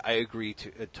hand, I agree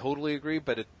totally agree,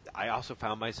 but I also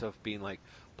found myself being like,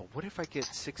 but what if I get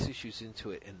 6 issues into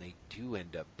it and they do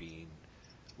end up being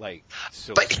like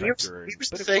so? But here's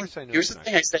the thing. Here's the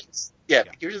thing I said. Yeah,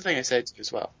 here's the thing I said to you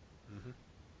as well. Mm-hmm.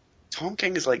 Tom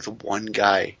King is like the one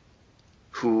guy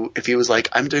who, if he was like,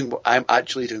 I'm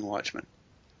actually doing Watchmen,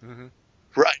 mm-hmm.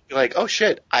 Right? Like, oh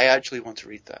shit, I actually want to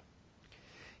read that.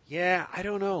 Yeah, I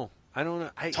don't know. I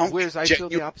feel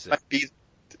the opposite.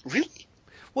 Really?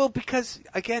 Well, because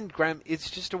again, Graham, it's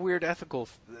just a weird ethical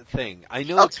thing. I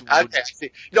know it's. Okay, I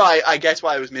see. No, I guess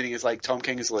what I was meaning is like Tom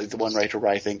King is like the one writer where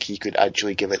I think he could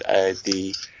actually give it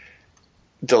the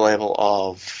level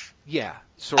of. Yeah,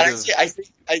 sort of. I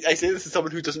say this as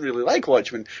someone who doesn't really like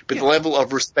Watchmen, but the level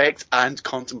of respect and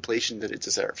contemplation that it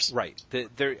deserves. Right.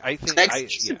 I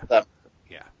think.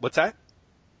 Yeah. What's that?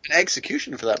 An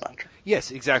execution for that matter. Yes,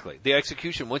 exactly. The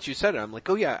execution, once you said it, I'm like,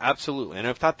 oh yeah, absolutely. And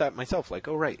I've thought that myself, like,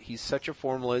 oh right, he's such a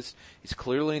formalist, he's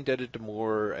clearly indebted to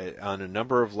Moore on a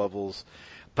number of levels,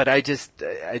 but I just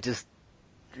ugh.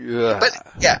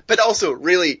 But also,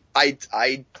 really, I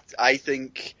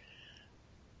think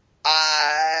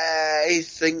the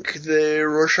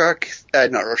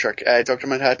Dr.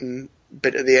 Manhattan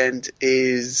bit at the end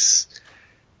is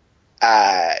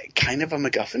kind of a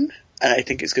MacGuffin, and I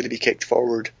think it's going to be kicked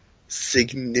forward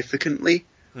significantly,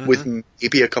 with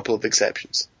maybe a couple of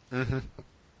exceptions. Mm-hmm.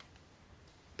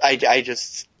 I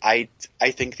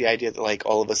think the idea that like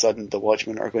all of a sudden the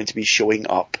Watchmen are going to be showing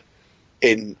up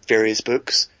in various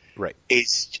books, right,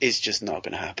 is just not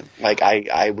going to happen. Like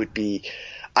I would be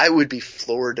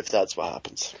floored if that's what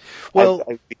happens. Well,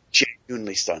 I would be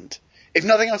genuinely stunned. If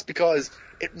nothing else, because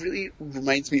it really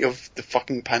reminds me of the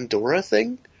fucking Pandora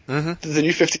thing that the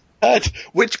New 50 had,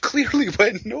 which clearly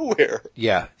went nowhere.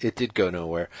 Yeah, it did go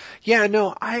nowhere. Yeah,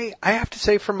 no, I have to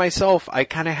say for myself, I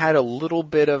kind of had a little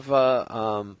bit of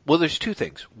well, there's two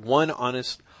things. One,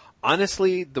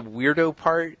 honestly, the weirdo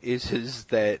part is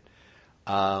that,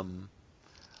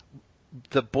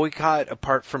 the boycott,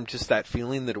 apart from just that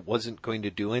feeling that it wasn't going to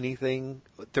do anything,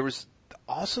 there was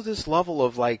also this level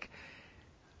of like,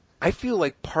 I feel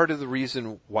like part of the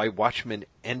reason why Watchmen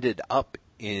ended up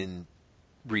in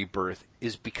Rebirth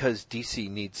is because DC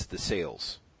needs the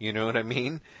sales. You know what I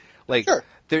mean? Like, sure.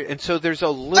 So there's a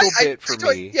little bit for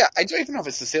me. Yeah, I don't even know if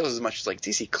it's the sales as much as like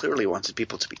DC clearly wanted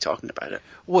people to be talking about it.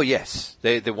 Well, yes,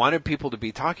 they wanted people to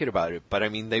be talking about it, but I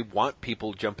mean, they want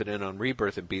people jumping in on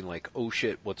Rebirth and being like, "Oh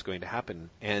shit, what's going to happen?"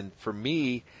 And for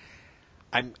me,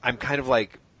 I'm kind of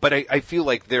like, but I feel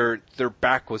like their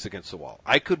back was against the wall.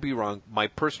 I could be wrong. My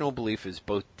personal belief is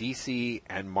both DC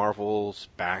and Marvel's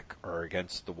back are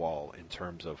against the wall in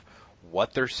terms of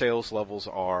what their sales levels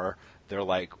are. They're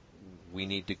like, we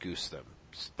need to goose them.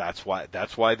 That's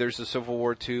why there's a Civil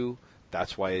War 2.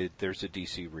 That's why there's a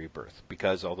DC Rebirth.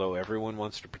 Because although everyone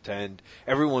wants to pretend,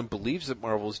 everyone believes that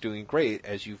Marvel's doing great,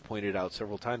 as you've pointed out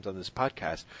several times on this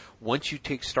podcast, once you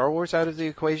take Star Wars out of the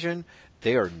equation,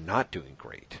 they are not doing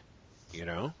great. You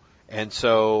know? And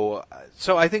so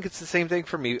I think it's the same thing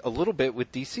for me a little bit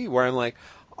with DC, where I'm like,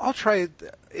 I'll try,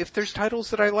 if there's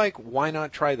titles that I like, why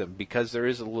not try them? Because there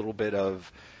is a little bit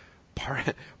of,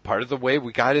 part of the way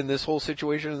we got in this whole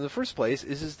situation in the first place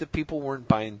is that people weren't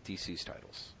buying DC's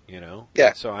titles, you know? Yeah.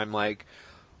 And so I'm like,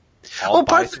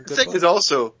 part of the thing is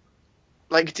also,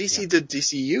 like, DC did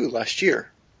DCU last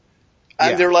year.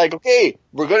 And they're like, okay,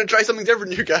 we're going to try something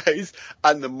different, you guys.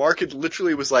 And the market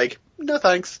literally was like, no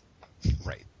thanks.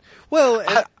 Right. Well,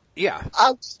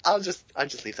 I'll just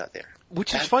leave that there.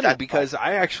 Which is funny because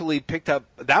I actually picked up,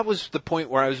 that was the point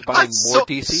where I was buying more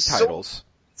DC titles.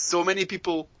 So many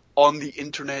people on the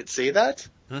internet say that.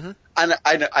 Mm-hmm.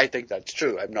 And I think that's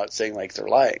true. I'm not saying like they're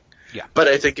lying. Yeah. But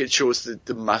I think it shows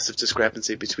the massive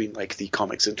discrepancy between like the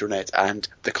comics internet and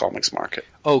the comics market.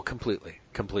 Oh, completely.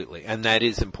 And that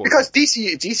is important. Because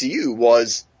DCU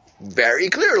was very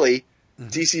clearly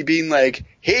DC being like,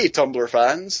 hey, Tumblr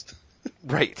fans.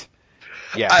 Right.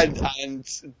 Yeah. And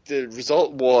the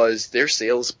result was their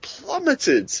sales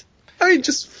plummeted. I mean,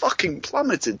 just fucking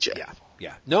plummeted, Jeff.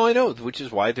 Yeah. No, I know, which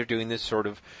is why they're doing this sort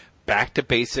of back to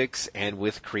basics and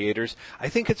with creators. I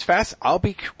think it's fast. I'll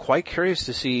be quite curious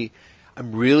to see,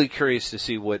 I'm really curious to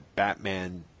see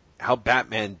how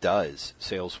Batman does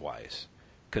sales-wise,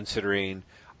 considering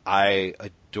I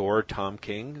adore Tom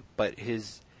King, but he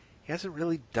hasn't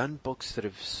really done books that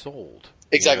have sold.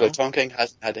 Exactly. You know? Tom King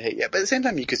hasn't had a hit yet. But at the same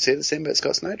time, you could say the same about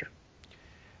Scott Snyder.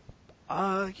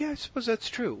 Yeah, I suppose that's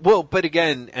true. Well, but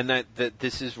again, and that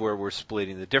this is where we're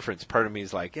splitting the difference. Part of me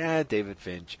is like, David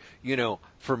Finch. You know,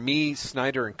 for me,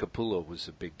 Snyder and Capullo was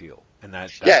a big deal. And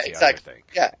that's the other thing.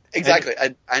 Yeah, exactly.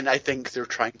 And I think they're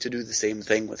trying to do the same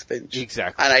thing with Finch.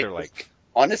 Exactly. And I think,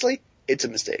 honestly, it's a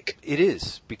mistake. It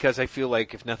is, because I feel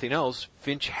like, if nothing else,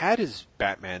 Finch had his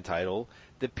Batman title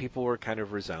that people were kind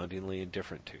of resoundingly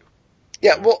indifferent to.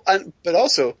 Yeah, well, but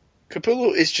also,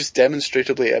 Capullo is just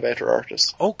demonstrably a better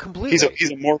artist. Oh, completely.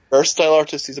 He's a more versatile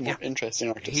artist. He's a more interesting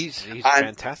artist. He's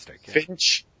fantastic. Yeah.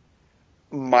 Finch,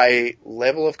 my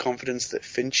level of confidence that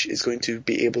Finch is going to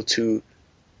be able to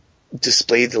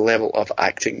display the level of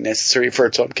acting necessary for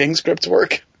a Tom King script to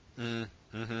work.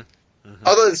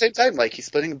 Although at the same time, like, he's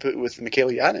splitting a book with Mikhail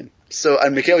Yanin.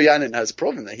 And Mikhail Yanin has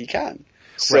proven that he can.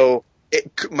 So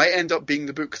it might end up being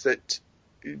the book that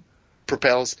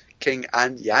propels King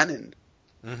and Yanin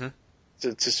to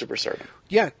superstardom.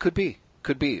 Yeah, could be.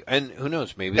 And who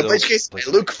knows, maybe in which case, I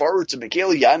look forward to Mikhail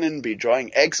Yanin be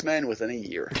drawing X-Men within a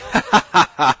year.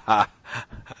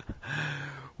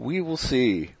 We will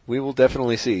see. We will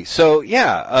definitely see. So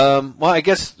well, I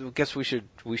guess we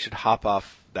should hop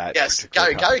off that. Yes,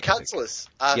 Gary Katselis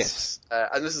asks,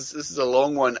 and this is a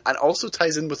long one, and also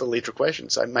ties in with a later question,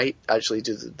 so I might actually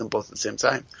do them both at the same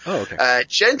time. Oh, okay.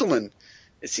 Gentlemen,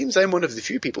 it seems I'm one of the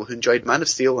few people who enjoyed Man of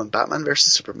Steel and Batman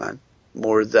vs Superman.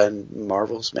 more than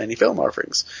Marvel's many film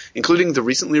offerings, including the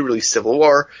recently released Civil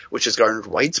War, which has garnered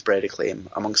widespread acclaim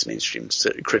amongst mainstream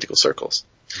critical circles.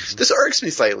 This irks me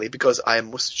slightly because I am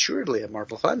most assuredly a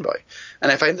Marvel fanboy, and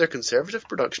I find their conservative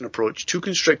production approach too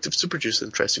constrictive to produce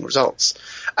interesting results.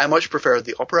 I much prefer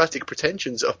the operatic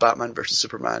pretensions of Batman vs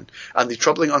Superman, and the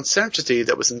troubling uncertainty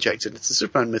that was injected into the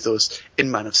Superman mythos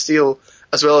in Man of Steel,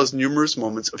 as well as numerous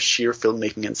moments of sheer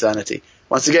filmmaking insanity.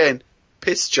 Once again,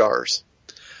 piss jars.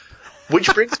 Which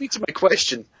brings me to my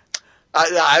question.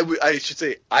 I should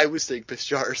say, I was saying piss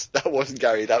jars. That wasn't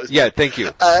Gary, that was me. Yeah, thank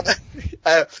you.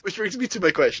 Which brings me to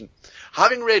my question.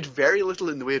 Having read very little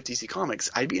in the way of DC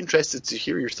Comics, I'd be interested to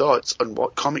hear your thoughts on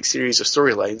what comic series or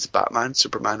storylines, Batman,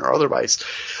 Superman, or otherwise,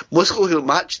 most will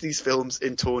match these films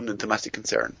in tone and thematic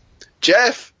concern.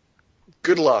 Jeff,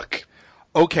 good luck.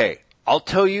 Okay, I'll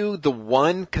tell you the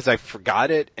one, because I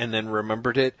forgot it and then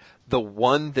remembered it, the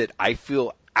one that I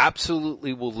feel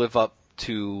absolutely will live up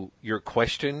to your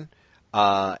question,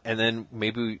 and then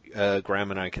maybe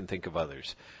Graham and I can think of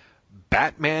others.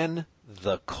 Batman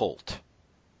the Cult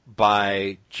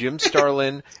by Jim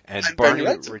Starlin and Barney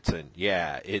Ritson.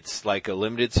 Yeah, it's like a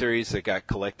limited series that got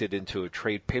collected into a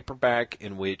trade paperback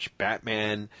in which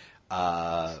Batman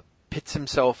pits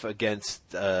himself against,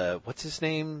 what's his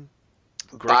name?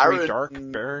 Gregory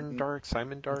Baron Dark,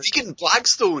 Simon Dark? Deacon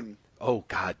Blackstone. Oh,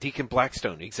 God, Deacon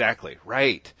Blackstone, exactly,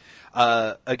 right.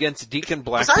 Against Deacon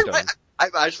Blackstone. I'm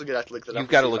actually going to have to look that up. You've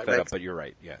got to look that up, but you're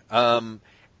right, yeah.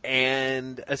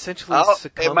 And essentially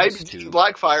succumbs it might be to... Deacon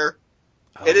Blackfire.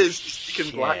 Oh, it is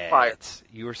Deacon Blackfire.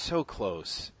 You were so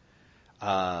close.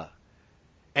 And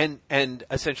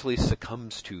essentially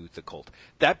succumbs to the cult.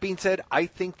 That being said, I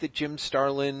think that Jim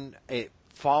Starlin,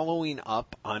 following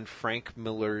up on Frank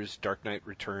Miller's Dark Knight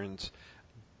Returns,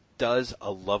 does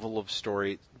a level of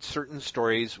story, certain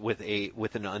stories with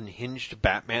an unhinged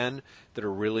Batman that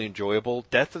are really enjoyable.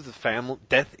 Death in the Family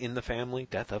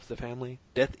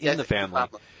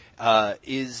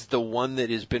is the one that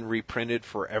has been reprinted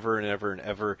forever and ever and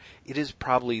ever. It is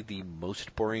probably the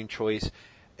most boring choice.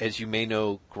 As you may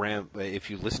know, Graham,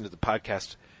 if you listen to the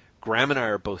podcast, Graham and I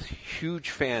are both huge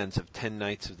fans of 10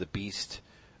 Nights of the Beast,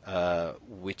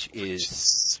 which is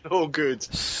so good.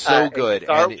 So good.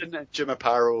 Darwin and Jim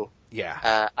Aparo.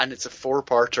 Yeah. And it's a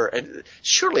 4-parter, and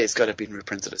surely it's got to be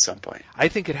reprinted at some point. I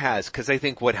think it has, because I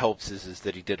think what helps is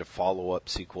that he did a follow-up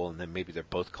sequel, and then maybe they're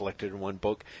both collected in one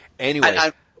book. Anyway.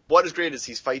 And what is great is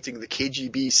he's fighting the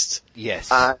KG Beast. Yes.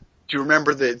 Do you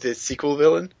remember the sequel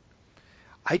villain?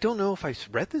 I don't know if I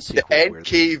read the sequel. The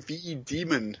NKV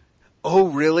Demon. Oh,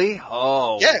 really?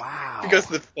 Oh, yeah, wow. Because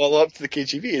the follow-up to the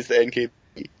KGB is the NKV.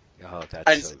 Oh, that's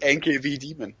and so it's NKV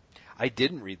Demon. I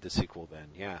didn't read the sequel then,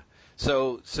 yeah.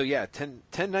 So yeah, 10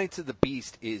 Nights of the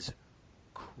Beast is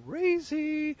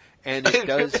crazy, and it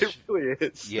does. It really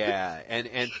is. Yeah, and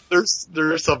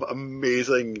there's some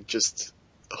amazing, just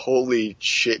holy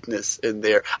shitness in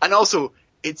there, and also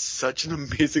it's such an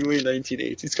amazingly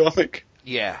 1980s comic.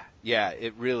 Yeah,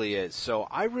 it really is. So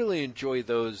I really enjoy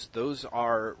those. Those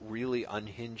are really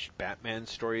unhinged Batman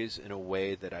stories in a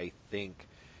way that I think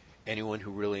anyone who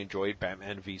really enjoyed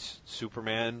Batman v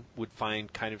Superman would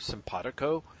find kind of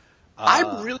simpatico.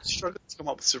 I'm really struggling to come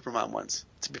up with Superman ones,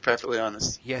 to be perfectly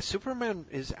honest. Yeah, Superman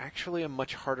is actually a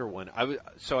much harder one. I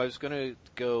was going to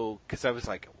go, because I was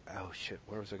like, oh shit,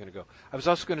 where was I going to go? I was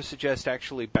also going to suggest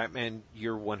actually Batman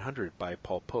Year 100 by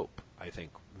Paul Pope, I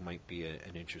think might be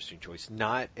an interesting choice.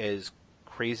 Not as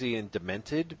crazy and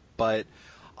demented, but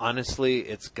honestly,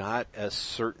 it's got a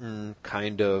certain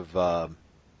kind of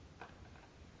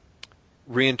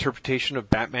reinterpretation of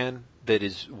Batman that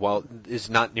is, while is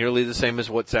not nearly the same as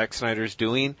what Zack Snyder's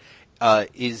doing,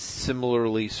 is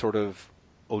similarly sort of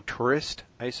auteurist,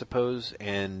 I suppose,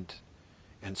 and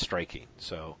striking.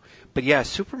 So, but yeah,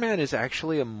 Superman is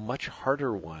actually a much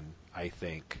harder one, I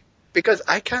think. Because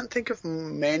I can't think of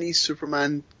many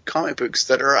Superman comic books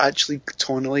that are actually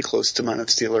tonally close to Man of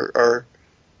Steel or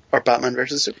Batman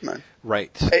versus Superman.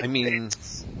 Right.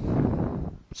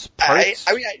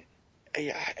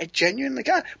 I genuinely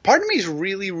can't. Part of me is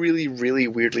really, really, really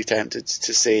weirdly tempted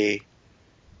to say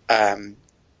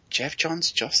Jeff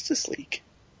Johns' Justice League.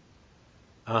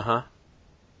 Uh-huh.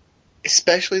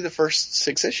 Especially the first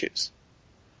 6 issues.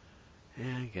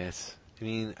 Yeah, I guess. I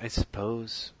mean, I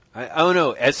suppose. I don't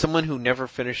know. As someone who never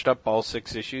finished up all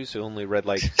 6 issues, who only read,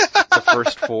 like, the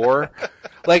first 4,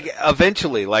 like,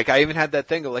 eventually, like, I even had that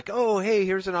thing of, like, oh, hey,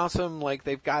 here's an awesome, like,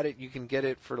 they've got it, you can get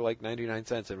it for, like, 99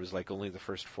 cents. It was, like, only the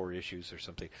first 4 issues or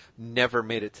something. Never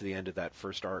made it to the end of that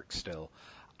first arc still.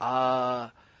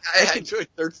 There's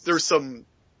some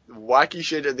wacky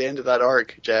shit at the end of that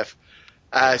arc, Jeff.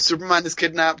 Superman is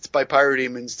kidnapped by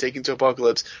parademons, taken to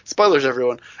Apocalypse. Spoilers,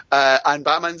 everyone. And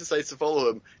Batman decides to follow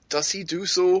him. Does he do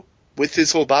so with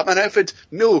his whole Batman outfit?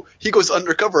 No, he goes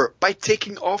undercover by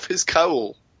taking off his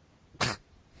cowl.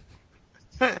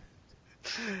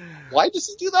 Why does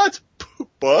he do that?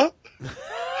 But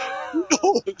who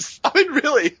knows? I mean,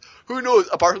 really, who knows?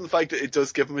 Apart from the fact that it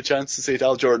does give him a chance to say to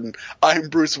Hal Jordan, "I'm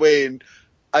Bruce Wayne,"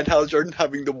 and Hal Jordan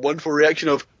having the wonderful reaction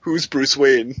of, "Who's Bruce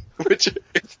Wayne?" Which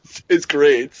is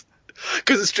great.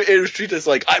 Because it was treated as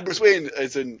like, "I'm Bruce Wayne,"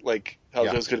 as in, like, Hal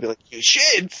Jordan's going to be like,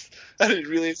 "Shit!" And it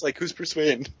really is like, "Who's Bruce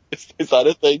Wayne?" Is that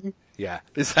a thing? Yeah,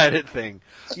 is that a thing?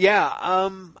 Yeah,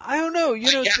 I don't know.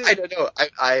 You know, I don't know.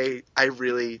 I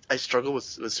struggle with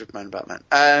Superman and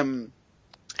Batman.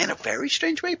 In a very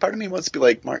strange way, part of me wants to be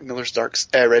like Mark Miller's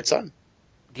Red Son.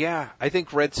 Yeah, I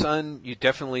think Red Son, you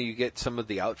get some of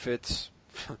the outfits.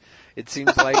 It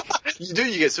seems like you do.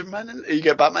 You get Superman, you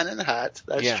get Batman in a hat.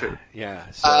 That's true. Yeah.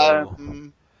 So,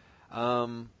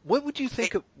 what would you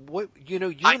think of what you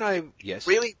and I? Yes.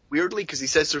 Really weirdly, because he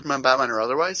says Superman, Batman, or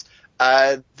otherwise.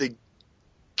 The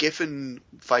Giffen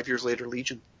 5 years later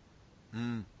Legion.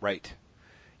 Right.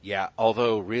 Yeah.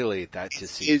 Although, really, that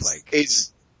just seems like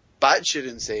it's batshit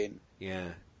insane. Yeah.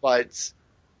 But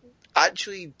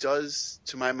actually does,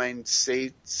 to my mind,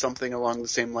 say something along the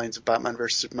same lines of Batman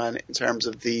vs Superman in terms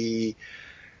of the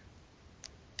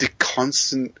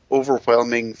constant,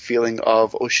 overwhelming feeling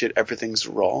of, oh shit, everything's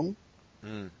wrong.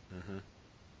 Mm-hmm.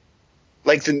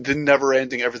 Like the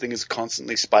never-ending, everything is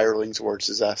constantly spiraling towards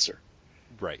disaster.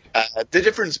 Right. The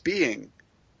difference being,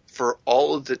 for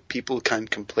all that people can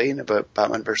complain about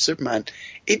Batman vs Superman,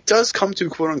 it does come to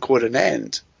quote-unquote an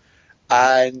end.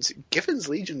 And Giffen's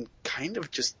Legion kind of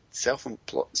just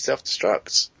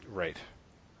self-destructs. Right.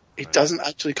 It doesn't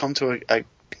actually come to a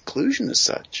conclusion as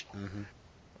such. Mm-hmm.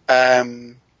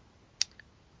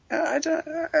 I don't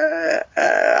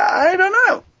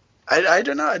know. I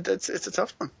don't know. It's a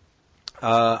tough one.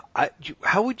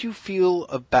 How would you feel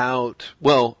about?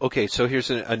 Well, okay. So here's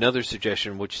another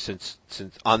suggestion. Which, since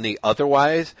on the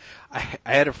otherwise, I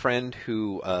had a friend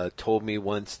who told me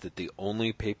once that the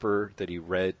only paper that he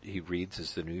reads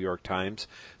is the New York Times,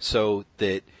 so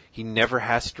that he never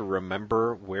has to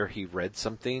remember where he read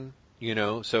something. You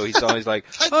know, so he's always like,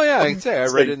 "Oh yeah, I can say I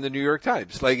read it in the New York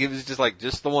Times." Like it was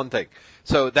just the one thing.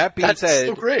 So that being said,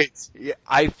 so great.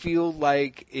 I feel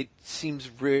like it seems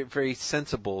very, very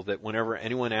sensible that whenever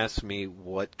anyone asks me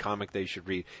what comic they should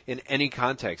read in any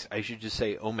context, I should just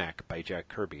say OMAC by Jack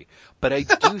Kirby. But I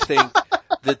do think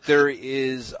that there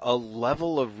is a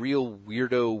level of real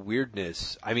weirdo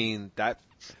weirdness. I mean, that's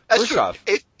first true. Off,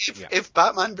 if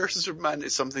Batman vs Superman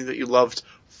is something that you loved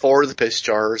for the piss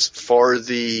jars, for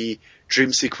the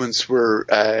dream sequence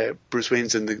where Bruce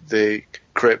Wayne's in the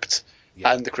crypt,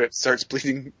 and the crypt starts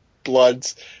bleeding blood,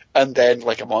 and then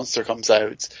like a monster comes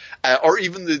out, or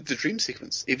even the dream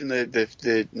sequence, even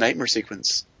the nightmare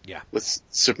sequence, with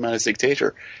Superman as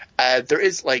dictator, there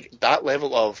is like that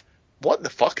level of what the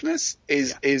fuckness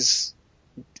is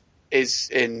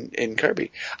in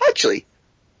Kirby. Actually,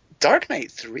 Dark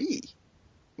Knight 3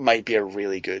 might be a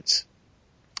really good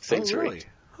thing to read.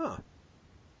 Huh.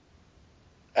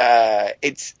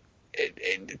 It's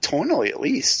tonally, at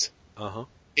least. Uh-huh.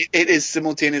 It is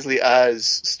simultaneously as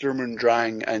Sturm und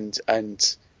Drang and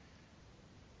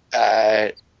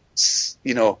DC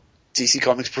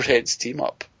Comics Presents team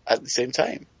up at the same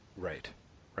time. Right.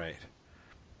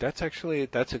 That's a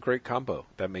great combo.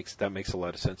 That makes a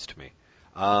lot of sense to me.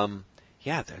 I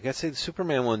gotta say the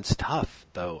Superman one's tough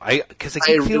though. Because I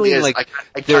keep feeling really like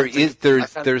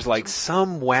there's like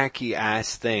some wacky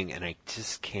ass thing, and I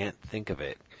just can't think of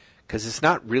it because it's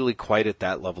not really quite at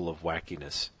that level of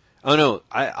wackiness. Oh no,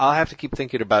 I'll have to keep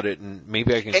thinking about it, and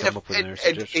maybe I can come up with another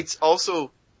suggestion. It's also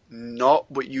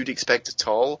not what you'd expect at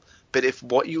all. But if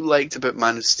what you liked about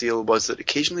Man of Steel was that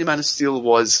occasionally Man of Steel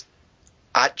was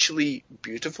actually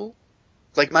beautiful,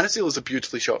 like Man of Steel is a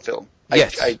beautifully shot film.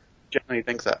 Yes. I genuinely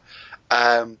think that.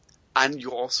 And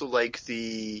you also like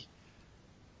the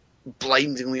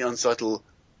blindingly unsubtle,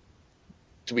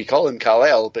 we call him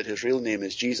Kal-El, but his real name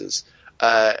is Jesus,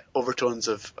 overtones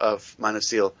of Man of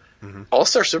Steel. Mm-hmm.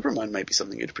 All-Star Superman might be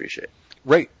something you'd appreciate.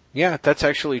 Right. Yeah, that's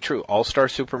actually true. All-Star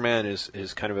Superman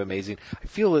is kind of amazing. I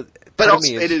feel it. But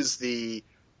also it is the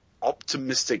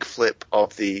optimistic flip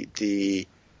of the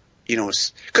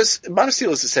because Man of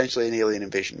Steel is essentially an alien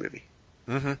invasion movie.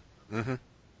 Mm-hmm. Mm-hmm.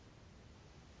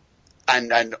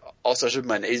 And All-Star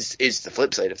Superman is the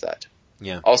flip side of that.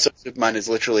 Yeah. All-Star Superman is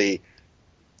literally,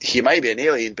 he might be an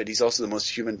alien, but he's also the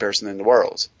most human person in the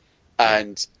world.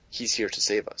 And he's here to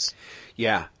save us.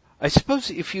 Yeah. I suppose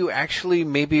if you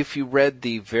read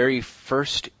the very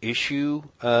first issue,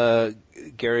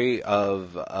 Gary,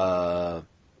 of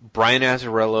Brian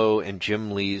Azzarello and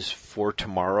Jim Lee's For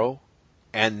Tomorrow,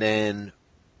 and then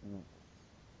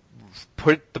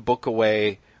put the book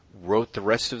away, wrote the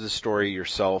rest of the story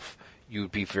yourself,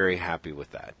 you'd be very happy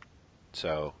with that.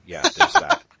 So, yeah, there's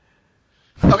that.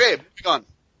 Okay, moving on.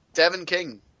 Devin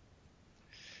King.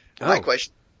 My Oh,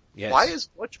 question. yes. Why is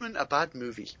Watchmen a bad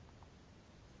movie?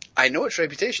 I know its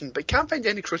reputation, but can't find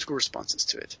any critical responses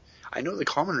to it. I know the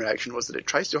common reaction was that it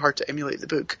tries too hard to emulate the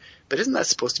book, but isn't that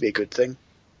supposed to be a good thing?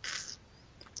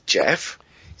 Jeff?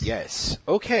 Yes.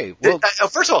 Okay. Well,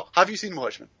 First of all, have you seen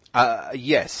Watchmen?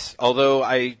 yes. Although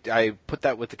I put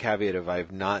that with the caveat of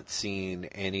I've not seen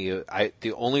any.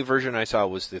 The only version I saw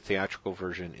was the theatrical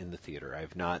version in the theater.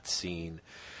 I've not seen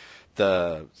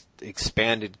the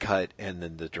expanded cut and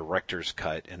then the director's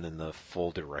cut and then the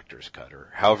full director's cut, or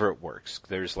however it works.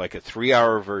 There's like a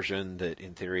 3-hour version that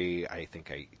in theory I think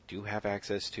I do have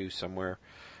access to somewhere.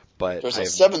 But there's a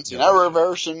 17-hour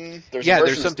version. There's a version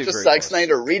there's something just very Zack close.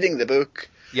 Snyder reading the book.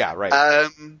 Yeah, right.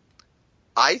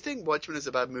 I think Watchmen is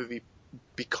a bad movie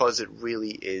because it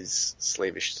really is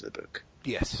slavish to the book.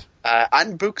 Yes.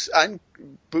 And books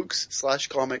 /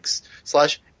 comics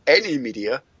 / any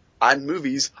media and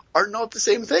movies are not the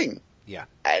same thing. Yeah.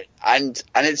 And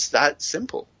it's that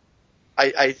simple.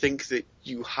 I think that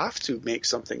you have to make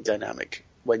something dynamic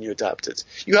when you adapt it.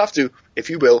 You have to,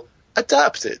 if you will,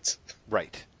 adapt it.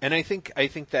 Right. And I think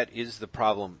that is the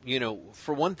problem. You know,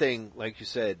 for one thing, like you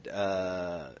said,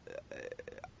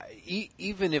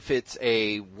 even if it's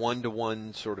a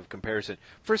 1-to-1 sort of comparison,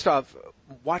 first off,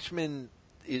 Watchmen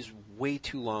is way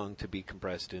too long to be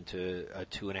compressed into a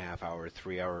 2.5-hour,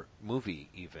 3-hour movie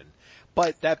even.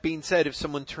 But that being said, if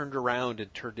someone turned around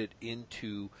and turned it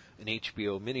into an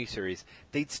HBO miniseries,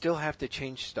 they'd still have to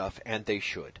change stuff, and they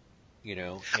should, you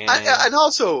know. And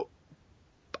also,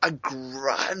 a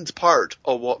grand part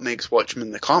of what makes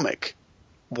Watchmen the comic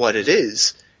what it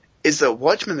is that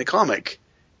Watchmen the comic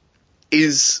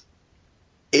is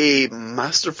a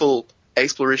masterful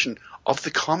exploration of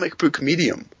the comic book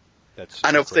medium.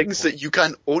 And of things that you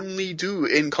can only do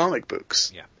in comic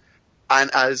books. Yeah.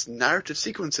 And as narrative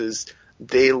sequences,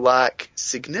 they lack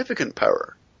significant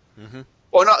power. Mm-hmm.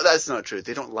 Well, that's not true.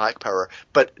 They don't lack power,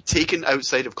 but taken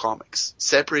outside of comics,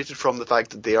 separated from the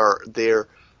fact that they are there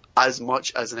as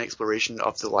much as an exploration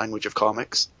of the language of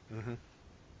comics.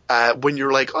 Mm-hmm. When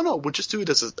you're like, oh no, we'll just do it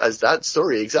as that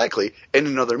story exactly in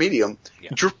another medium,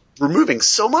 Yeah. you're removing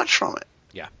so much from it.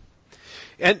 Yeah.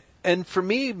 And for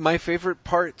me, my favorite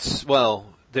parts,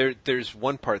 well, there's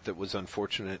one part that was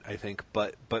unfortunate, I think,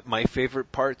 but my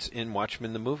favorite parts in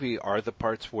Watchmen the movie are the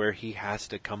parts where he has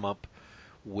to come up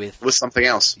with something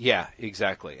else. Yeah,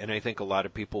 exactly. And I think a lot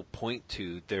of people point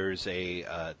to there's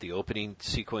the opening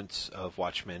sequence of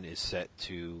Watchmen is set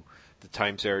to The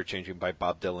Times They Are Changing by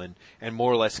Bob Dylan, and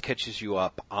more or less catches you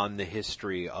up on the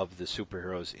history of the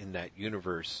superheroes in that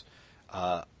universe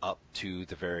up to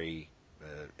the very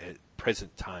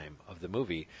present time of the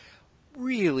movie.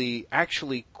 Really,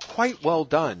 actually, quite well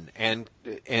done, and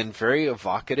very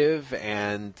evocative,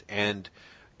 and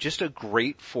just a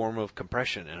great form of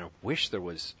compression. And I wish there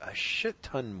was a shit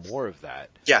ton more of that.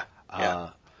 Yeah.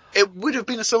 It would have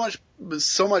been so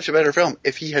much a better film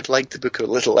if he had liked the book a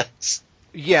little less.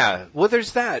 Yeah, well,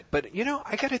 there's that. But, you know,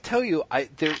 I got to tell you,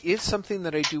 there is something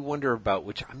that I do wonder about,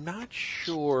 which I'm not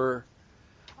sure.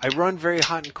 I run very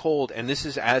hot and cold, and this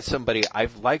is as somebody,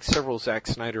 I've liked several Zack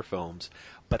Snyder films,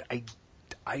 but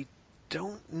I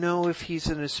don't know if he's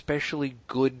an especially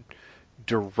good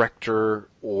director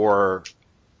or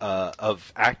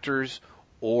of actors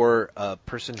or a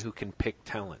person who can pick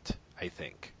talent, I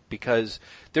think. Because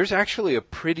there's actually a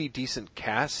pretty decent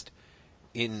cast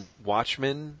in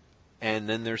Watchmen, and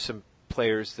then there's some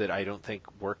players that I don't think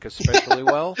work especially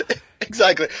well.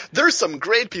 Exactly. There's some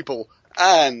great people,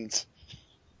 and...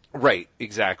 Right,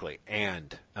 exactly.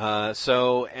 And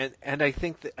so I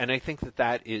think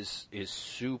that is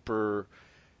super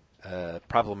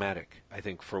problematic, I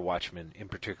think, for Watchmen in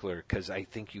particular, because I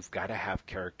think you've got to have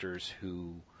characters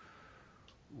who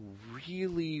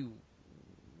really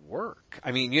work.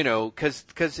 I mean, you know, because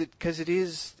it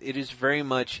is very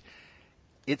much,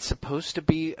 it's supposed to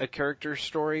be a character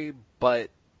story, but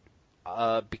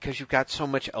because you've got so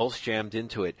much else jammed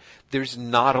into it, there's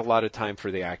not a lot of time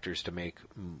for the actors to make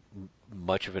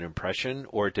much of an impression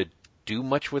or to do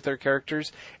much with their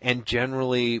characters. And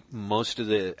generally, most of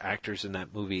the actors in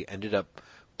that movie ended up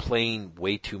playing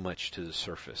way too much to the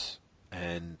surface,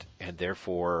 and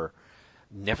therefore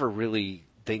never really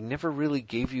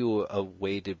gave you a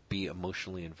way to be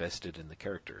emotionally invested in the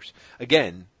characters.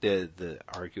 Again, the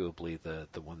arguably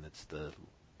the one that's the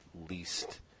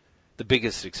The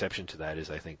biggest exception to that is,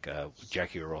 I think,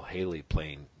 Jackie Earle Haley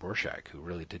playing Rorschach, who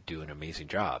really did do an amazing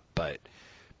job. But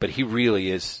he really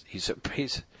is, he's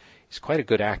quite a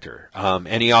good actor.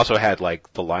 And he also had,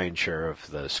 like, the lion's share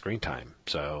of the screen time.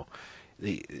 So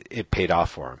it paid off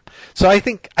for him. So I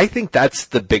think that's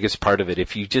the biggest part of it.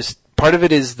 Part of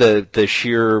it is the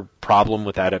sheer problem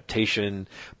with adaptation.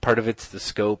 Part of it's the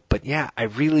scope. But yeah, I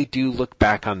really do look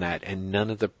back on that, and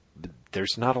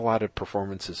there's not a lot of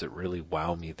performances that really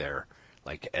wow me there,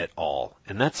 like, at all.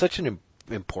 And that's such an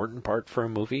important part for a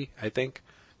movie, I think.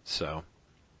 So,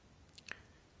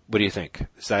 what do you think?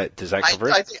 Does that cover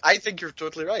it? I think you're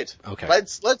totally right. Okay.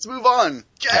 Let's move on.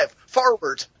 Jeff,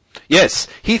 forward. Yes,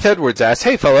 Heath Edwards asks,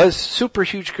 "Hey fellas, super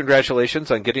huge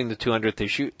congratulations on getting the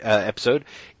 200th episode.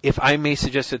 If I may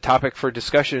suggest a topic for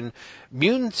discussion,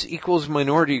 mutants equals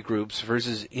minority groups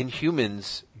versus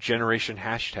Inhumans generation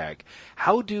hashtag.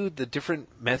 How do the different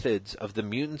methods of the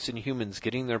mutants and humans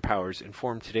getting their powers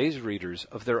inform today's readers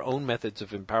of their own methods of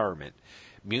empowerment?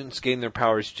 Mutants gain their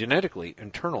powers genetically,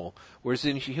 internal, whereas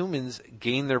Inhumans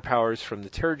gain their powers from the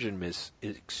Terrigen Mist,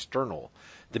 external.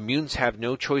 The mutants have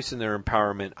no choice in their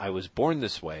empowerment. I was born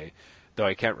this way, though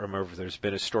I can't remember if there's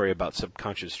been a story about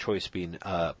subconscious choice being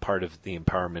part of the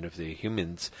empowerment of the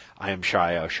humans. I am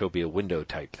shy, I'll show me a window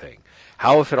type thing.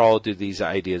 How, if at all, do these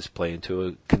ideas play into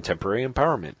a contemporary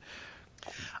empowerment?"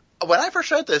 When I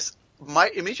first read this, my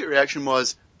immediate reaction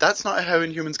was, that's not how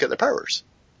Inhumans get their powers.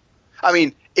 I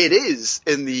mean, it is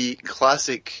in the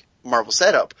classic Marvel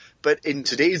setup, but in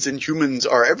today's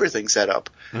Inhumans are everything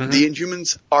setup, the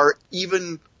Inhumans are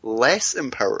even less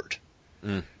empowered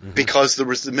because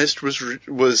the Mist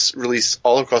was released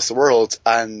all across the world,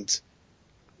 and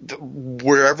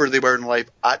wherever they were in life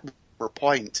at whatever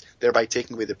point, thereby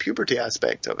taking away the puberty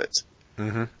aspect of it,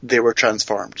 they were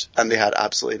transformed, and they had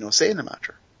absolutely no say in the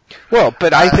matter. Well,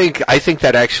 but I think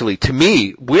that actually, to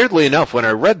me, weirdly enough, when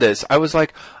I read this, I was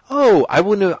like, oh, I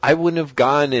wouldn't have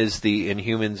gone as the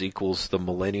Inhumans equals the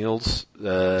Millennials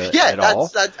at all.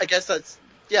 I guess that's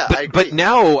yeah. But, I agree. but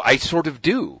now I sort of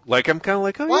do. Like, I'm kind of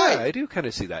like, oh Why? yeah, I do kind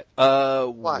of see that.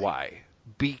 Why?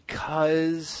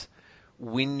 Because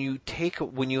when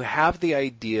you have the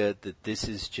idea that this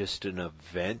is just an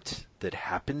event that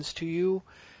happens to you,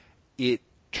 it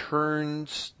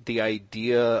turns the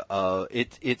idea of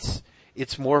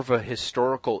it's more of a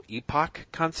historical epoch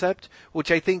concept,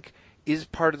 which I think is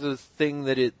part of the thing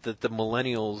that the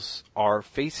millennials are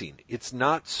facing. It's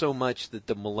not so much that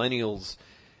the millennials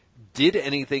did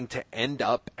anything to end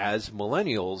up as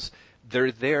millennials.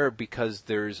 They're there because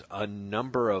there's a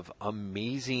number of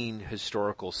amazing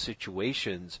historical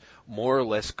situations, more or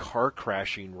less car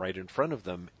crashing right in front of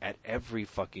them at every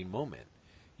fucking moment.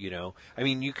 You know, I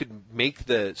mean, you could make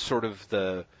the sort of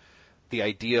the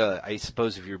idea, I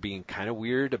suppose, if you're being kind of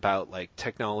weird about, like,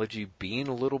 technology being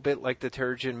a little bit like the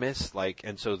Terrigen Mist, like,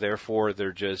 and so therefore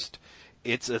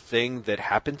it's a thing that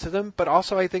happened to them. But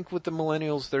also, I think with the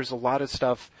millennials, there's a lot of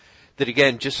stuff that,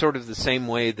 again, just sort of the same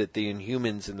way that the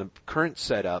Inhumans in the current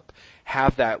setup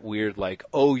have that weird, like,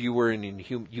 oh,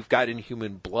 you've got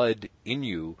Inhuman blood in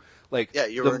you, like, yeah,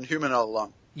 you were Inhuman all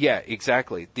along. Yeah,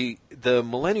 exactly. The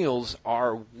millennials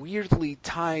are weirdly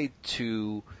tied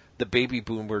to the baby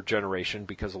boomer generation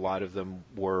because a lot of them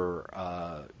were,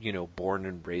 born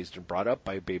and raised and brought up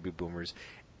by baby boomers.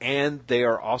 And they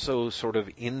are also sort of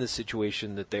in the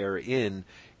situation that they are in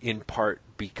part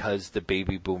because the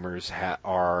baby boomers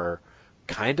are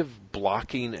kind of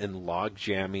blocking and log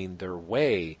jamming their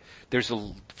way.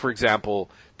 For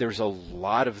example, there's a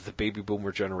lot of the baby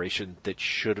boomer generation that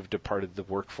should have departed the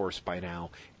workforce by now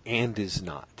and is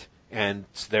not. And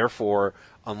therefore,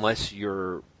 unless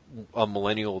you're a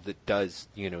millennial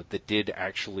that did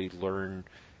actually learn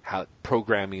how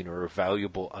programming or a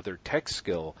valuable other tech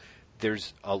skill,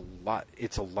 it's a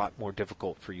lot more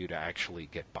difficult for you to actually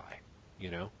get by,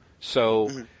 you know? So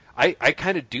I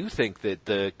kind of do think that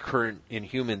the current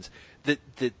Inhumans, that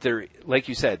there, like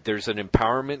you said, there's an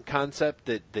empowerment concept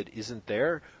that isn't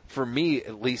there. For me,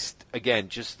 at least, again,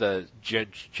 just the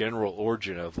general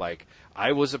origin of, like,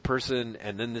 I was a person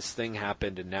and then this thing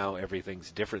happened and now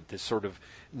everything's different. This sort of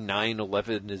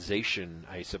 9/11ization,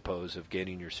 I suppose, of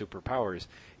gaining your superpowers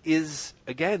is,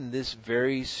 again, this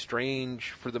very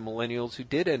strange for the millennials who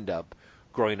did end up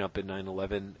growing up in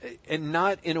 9/11, and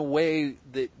not in a way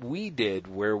that we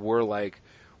did, where we're like,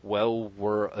 well,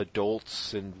 we're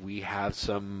adults and we have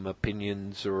some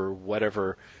opinions or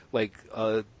whatever. Like,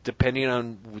 depending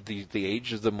on the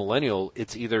age of the millennial,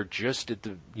 it's either just at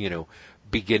the,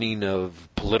 beginning of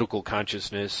political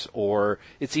consciousness, or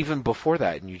it's even before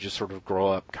that, and you just sort of grow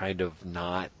up kind of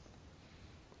not.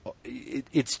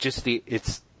 It's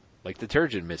like the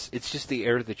Terrigen Mist. It's just the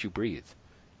air that you breathe,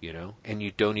 you know, and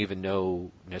you don't even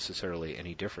know necessarily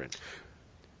any different.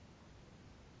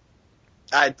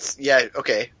 Yeah,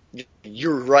 okay.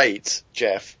 You're right,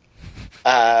 Jeff.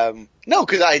 No,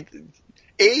 because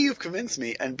A, you've convinced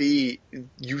me, and B,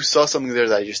 you saw something there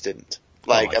that I just didn't.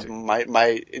 Like,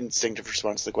 my instinctive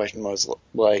response to the question was,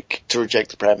 like, to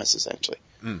reject the premise, essentially.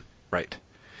 Right.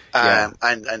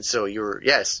 And so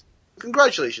yes.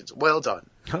 Congratulations. Well done.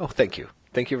 Oh, thank you.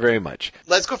 Thank you very much.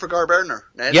 Let's go for Gar Berner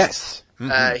next. Yes.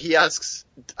 He asks,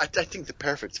 I think the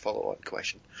perfect follow-on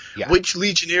question. Yeah. Which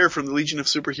Legionnaire from the Legion of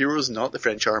Superheroes, not the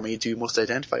French Army, do you most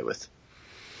identify with?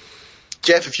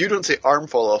 Jeff, if you don't say arm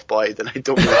fall off boy, then I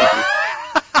don't know you.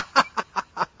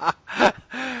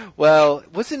 Well,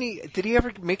 did he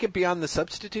ever make it beyond the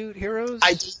Substitute Heroes?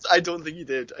 I don't think he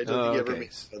did. I don't think he ever made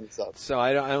it beyond the Sub. So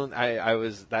I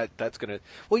was, that's gonna,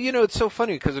 well, you know, it's so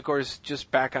funny because of course, just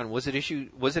back on, was it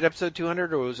episode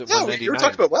 200 or was it 199? You were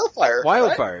talking about Wildfire.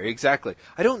 Wildfire, right? Exactly.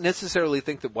 I don't necessarily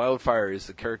think that Wildfire is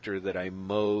the character that I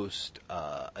most,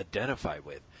 identify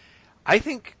with. I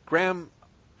think, Graham,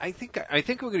 I think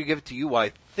we're going to give it to you while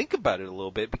I think about it a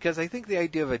little bit, because I think the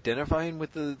idea of identifying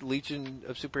with the Legion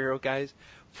of Superhero guys,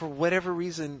 for whatever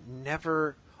reason,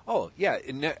 never. Oh yeah,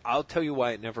 I'll tell you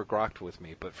why it never grokked with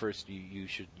me. But first, you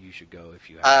should go if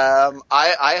you have.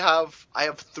 I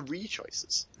have three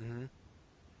choices.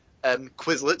 Mm-hmm.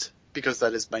 Quizlet, because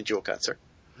that is my joke answer.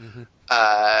 Mm-hmm.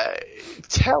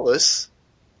 Tellus,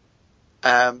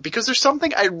 because there's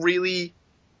something I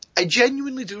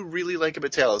genuinely do really like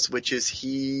about Tellus, which is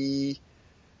he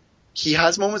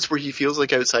has moments where he feels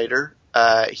like outsider.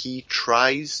 He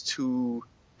tries to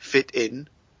fit in,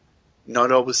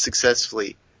 not always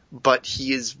successfully, but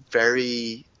he is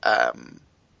very, I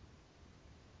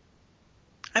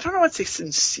don't know what to say,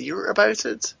 sincere about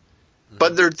it. Mm-hmm.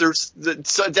 But there's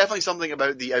definitely something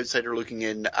about the outsider looking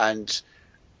in and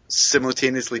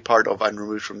simultaneously part of and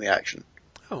removed from the action.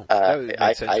 Oh, that would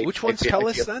make sense. Which one's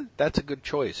Tellus then? That's a good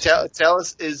choice.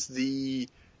 Tellus is the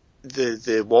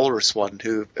walrus one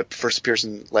who first appears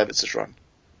in Levitz's run.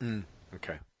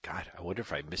 Okay. God, I wonder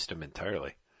if I missed him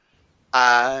entirely.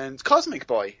 And Cosmic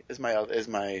Boy is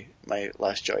my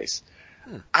last choice.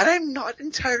 And I'm not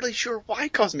entirely sure why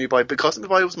Cosmic Boy, but Cosmic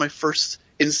Boy was my first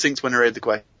instinct when I read the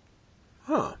question.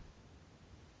 Huh.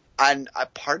 And a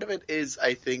part of it is,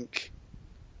 I think,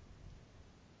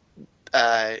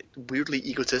 weirdly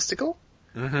egotistical.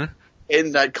 Mm-hmm.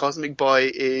 In that Cosmic Boy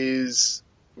is,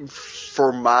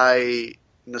 for my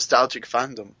nostalgic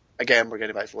fandom, again, we're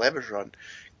getting back to Levitt's run,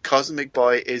 Cosmic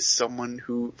Boy is someone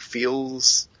who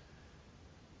feels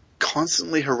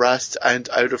constantly harassed and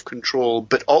out of control,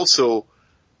 but also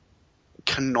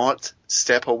cannot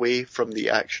step away from the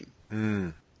action.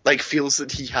 Like, feels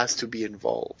that he has to be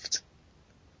involved.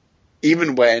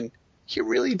 Even when he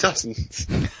really doesn't.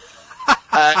 And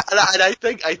I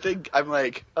think I'm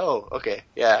like, oh, okay,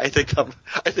 yeah, I think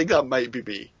that might be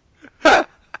me.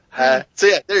 So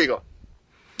yeah, there you go.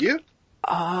 You?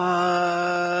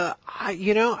 I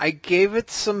gave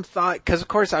it some thought, because of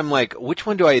course I'm like, which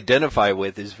one do I identify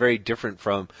with is very different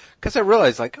from, because I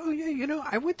realized like, oh yeah,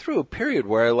 I went through a period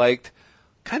where I liked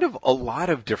kind of a lot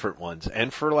of different ones,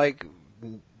 and for like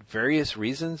various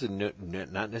reasons and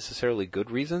not necessarily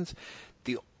good reasons.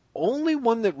 The only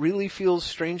one that really feels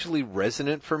strangely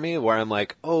resonant for me, where I'm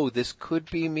like, oh, this could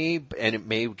be me, and it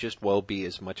may just well be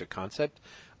as much a concept,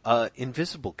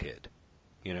 Invisible Kid,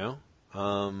 you know?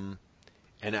 And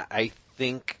I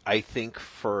think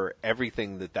for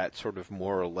everything that sort of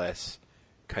more or less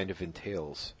kind of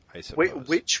entails, I suppose. Wait,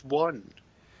 which one?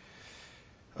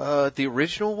 The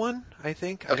original one, I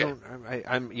think. Okay.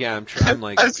 I'm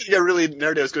like. I was going to get really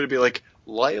nerdy. I was going to be like,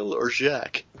 Lyle or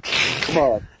Jacques? Come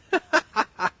on.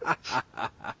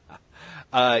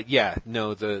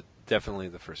 Definitely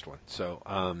the first one. So,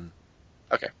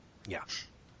 okay. Yeah.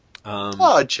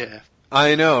 Oh, Jeff.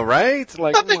 I know, right?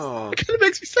 Like, it kind of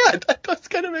makes me sad. That does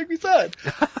kind of make me sad.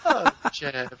 Oh,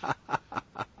 Jeff.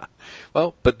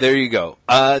 Well, but there you go.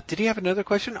 Did he have another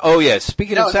question? Oh, yes.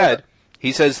 Speaking of sad,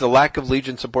 he says the lack of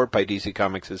Legion support by DC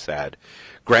Comics is sad.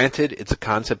 Granted, it's a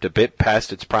concept a bit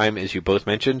past its prime, as you both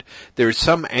mentioned. There's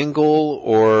some angle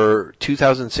or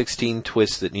 2016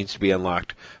 twist that needs to be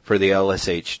unlocked for the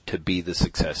LSH to be the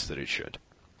success that it should.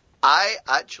 I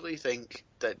actually think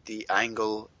that the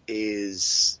angle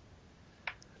is...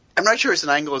 I'm not sure it's an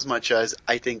angle as much as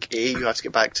I think, you have to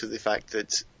get back to the fact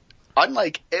that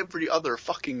unlike every other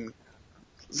fucking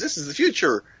this is the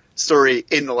future story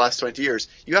in the last 20 years,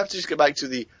 you have to just get back to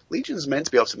the Legion's meant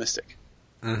to be optimistic.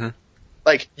 Mm-hmm.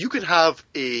 Like, you could have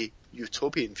a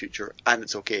utopian future and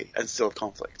it's okay and still have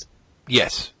conflict.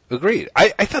 Yes, agreed. I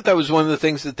thought that was one of the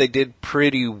things that they did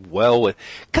pretty well with,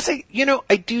 because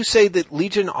I do say that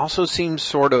Legion also seems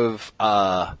sort of,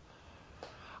 I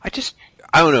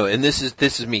don't know, and this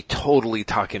is me totally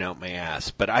talking out my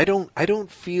ass, but I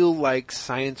don't feel like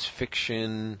science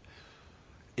fiction.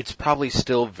 It's probably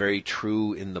still very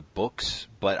true in the books,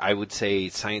 but I would say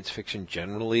science fiction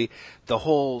generally, the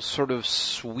whole sort of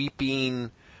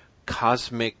sweeping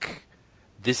cosmic,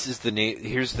 this is the name,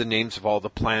 here's the names of all the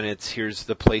planets, here's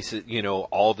the places,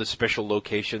 all the special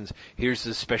locations, here's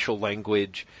the special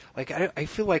language. Like, I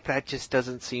feel like that just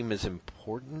doesn't seem as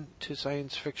important to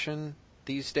science fiction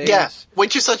these days. Yeah,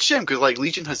 which is such a shame, because, like,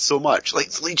 Legion has so much.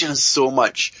 Like, Legion has so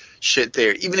much shit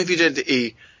there. Even if you did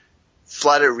a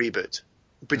flat-out reboot,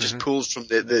 but just pulls from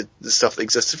the stuff that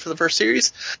existed for the first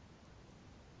series.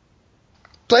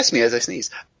 Bless me as I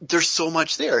sneeze. There's so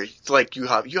much there. Like, you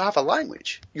have a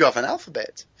language. You have an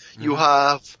alphabet. You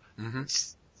have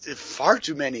far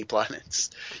too many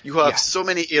planets. You have so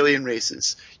many alien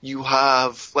races. You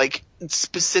have, like,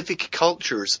 specific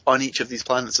cultures on each of these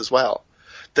planets as well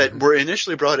that were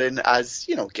initially brought in as,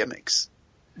 gimmicks.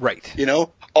 Right.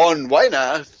 On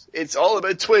Wynath, it's all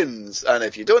about twins, and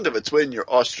if you don't have a twin, you're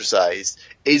ostracized.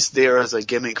 Is there as a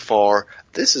gimmick for,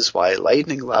 this is why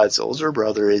Lightning Lad's older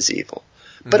brother is evil.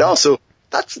 But also,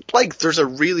 that's, like, there's a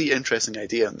really interesting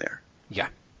idea in there. Yeah.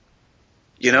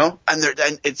 And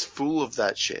it's full of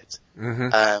that shit.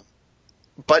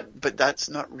 But that's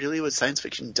not really what science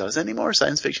fiction does anymore.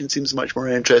 Science fiction seems much more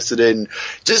interested in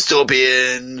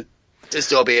dystopian.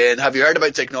 Have you heard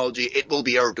about technology? It will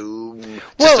be our doom.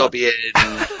 Well,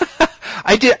 dystopian.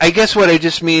 I guess what I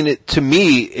just mean to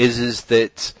me is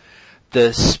that the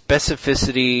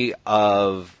specificity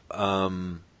of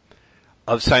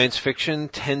science fiction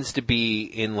tends to be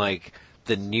in, like,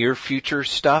 the near future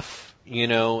stuff,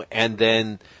 and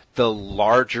then the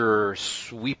larger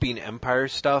sweeping empire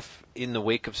stuff in the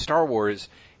wake of Star Wars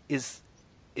is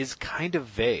kind of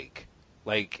vague.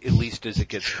 Like, at least as it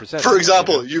gets presented. For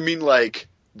example, you mean like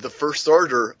the First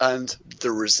Order and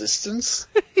the Resistance?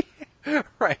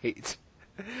 Right.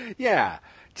 Yeah.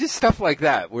 Just stuff like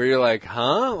that, where you're like,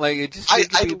 huh? Like, it just I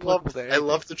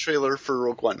love the trailer for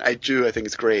Rogue One. I do. I think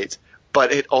it's great.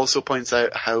 But it also points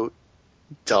out how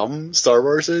dumb Star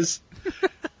Wars is.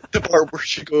 The part where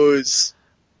she goes,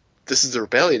 this is the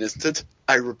rebellion, isn't it?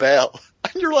 I rebel.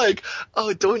 And you're like,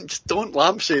 oh, don't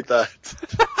lampshade that.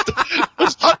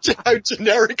 Just watch how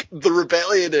generic the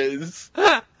rebellion is.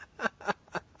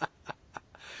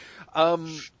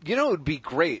 It would be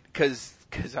great, because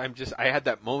I had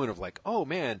that moment of like, oh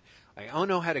man, I don't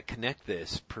know how to connect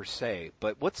this per se,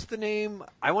 but what's the name?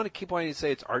 I want to keep wanting to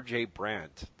say it's R.J.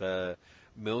 Brandt, the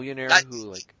millionaire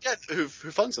who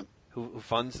funds them. Who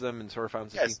funds them and sort of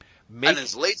founds the team. And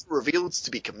is later revealed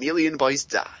to be Chameleon Boy's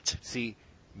dad. See,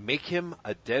 make him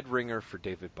a dead ringer for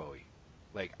David Bowie.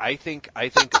 Like, I think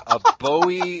a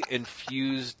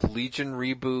Bowie-infused Legion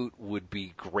reboot would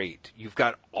be great. You've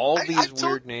got all these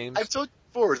weird names. I've told you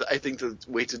before that I think the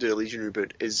way to do a Legion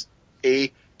reboot is,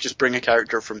 just bring a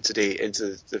character from today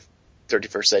into the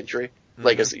 31st century.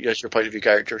 Like, as your point of view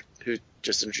character who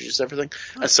just introduced everything.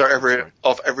 And start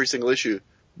every single issue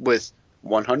with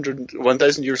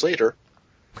 1,000 years later.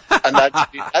 And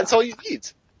that's all you need.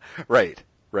 Right.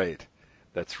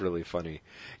 That's really funny.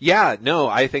 Yeah, no,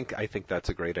 I think that's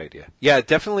a great idea. Yeah,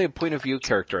 definitely a point of view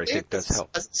character I think does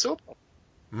help. So,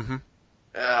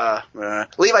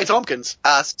 Levi Tompkins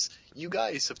asks, you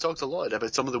guys have talked a lot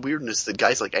about some of the weirdness that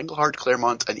guys like Englehart,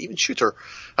 Claremont, and even Shooter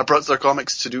have brought to their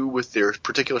comics to do with their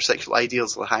particular sexual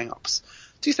ideals or hang-ups.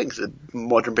 Do you think that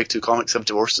modern Big Two comics have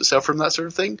divorced itself from that sort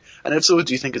of thing? And if so,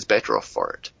 do you think it's better off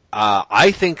for it?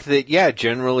 I think that,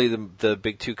 generally the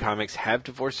Big Two comics have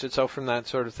divorced itself from that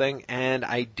sort of thing, and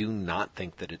I do not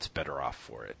think that it's better off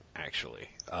for it, actually.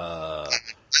 I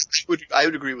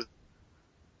would agree with.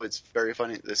 It's very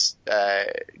funny. We're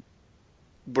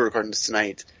recording this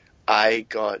tonight. I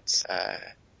got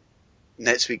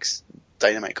next week's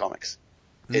Dynamite Comics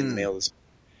in the mail,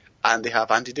 and they have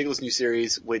Andy Diggle's new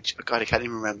series, which, God, I can't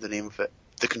even remember the name of it.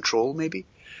 The Control, maybe?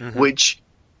 Which,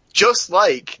 just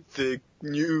like the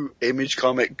new Image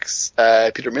Comics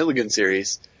Peter Milligan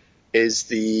series, is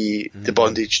the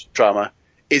bondage drama,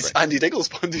 is Andy Diggle's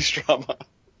bondage drama.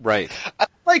 Right. I'm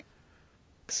like,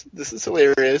 this is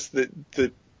hilarious.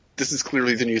 This is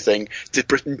clearly the new thing. Did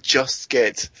Britain just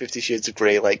get 50 Shades of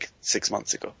Grey like 6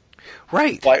 months ago?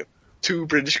 Right. Why 2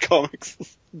 British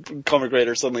comic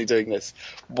writers suddenly doing this?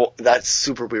 Well, that's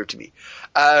super weird to me.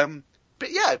 But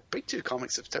yeah, Big Two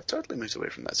comics have totally moved away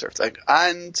from that sort of thing.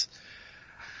 And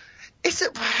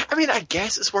I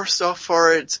guess it's worse off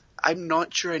for it. I'm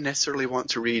not sure I necessarily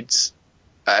want to read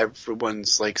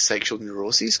everyone's like sexual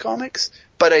neuroses comics,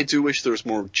 but I do wish there was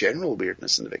more general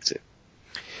weirdness in the big two.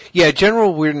 Yeah,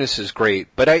 general weirdness is great,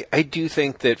 but I do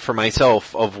think that for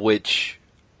myself, of which,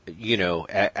 you know,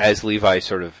 as Levi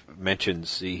sort of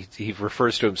mentions, he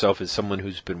refers to himself as someone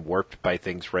who's been warped by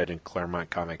things read in Claremont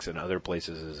comics and other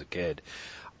places as a kid.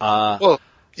 Well,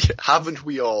 haven't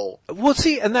we all? Well,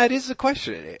 see, and that is the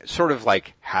question. Sort of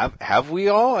like, have we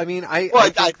all? I mean, I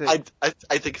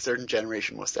think a certain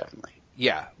generation most definitely.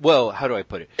 Yeah. Well, how do I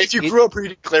put it? If you grew up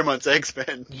reading Claremont's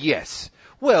X-Men. Yes.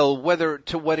 Well,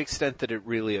 to what extent that it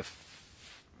really,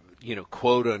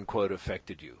 quote unquote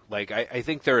affected you. Like, I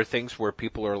think there are things where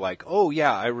people are like, oh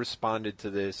yeah, I responded to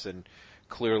this and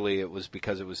clearly it was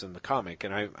because it was in the comic.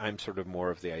 And I'm sort of more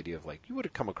of the idea of like, you would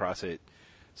have come across it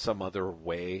some other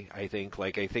way, I think.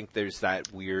 Like, I think there's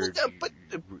that weird...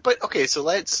 But okay, so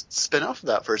let's spin off of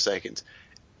that for a second.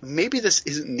 Maybe this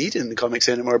isn't needed in the comics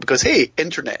anymore because, hey,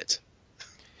 internet.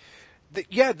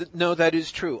 No, that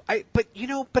is true.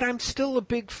 But I'm still a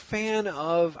big fan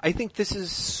of, I think this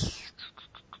is,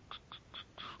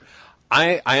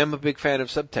 I am a big fan of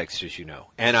subtext, as you know.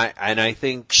 And I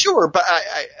think... Sure, but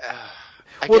I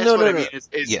guess what I mean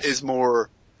is more,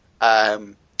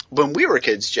 when we were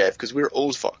kids, Jeff, because we were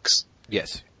old fucks.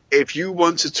 Yes. If you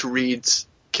wanted to read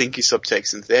kinky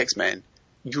subtext into the X-Men,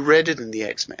 you read it in the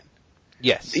X-Men.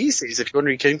 Yes. These days, if you want to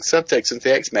read kinky subtext into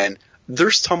the X-Men,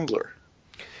 there's Tumblr.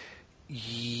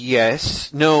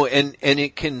 Yes. No, and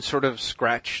it can sort of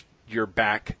scratch your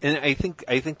back. And I think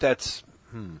that's,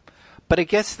 But I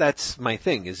guess that's my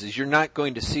thing, is you're not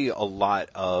going to see a lot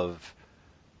of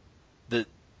the...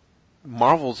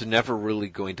 Marvel's never really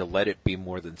going to let it be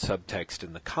more than subtext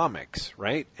in the comics,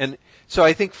 right? And so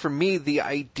I think for me, the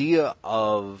idea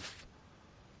of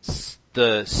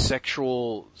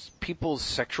people's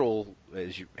sexual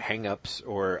hang-ups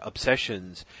or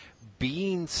obsessions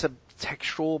being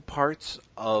subtextual parts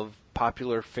of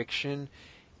popular fiction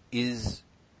is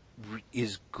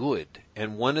good.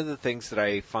 And one of the things that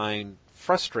I find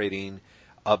frustrating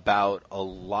about a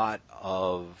lot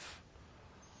of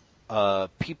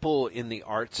people in the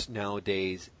arts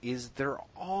nowadays is they're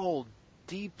all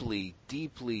deeply,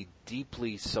 deeply,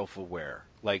 deeply self-aware.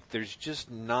 Like, there's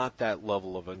just not that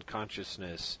level of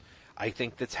unconsciousness, I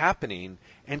think, that's happening.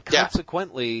 And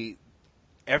consequently,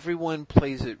 everyone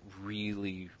plays it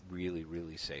really, really,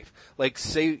 really safe. Like,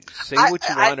 say what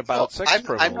you want about sex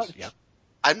criminals.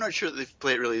 I'm not sure that they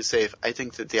play it really safe. I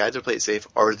think that they either play it safe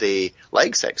or they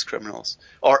like sex criminals.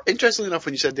 Or, interestingly enough,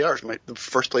 when you said the arts, the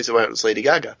first place I went was Lady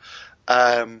Gaga.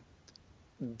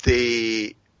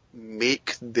 They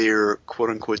make their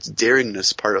quote-unquote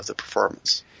daringness part of the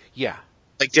performance. Yeah.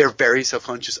 Like, they're very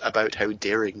self-conscious about how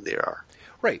daring they are.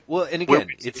 Right. Well, and again,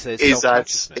 it's a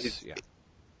self-consciousness.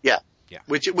 Yeah.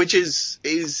 Which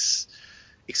is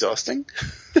exhausting.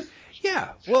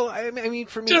 Yeah. Well, I mean,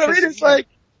 for me... Do you know what I mean? It's like...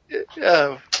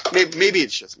 Yeah, maybe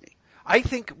it's just me. I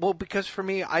think, because for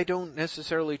me, I don't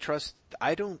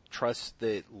trust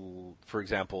that, for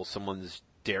example, someone's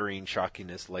daring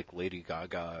shockiness like Lady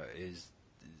Gaga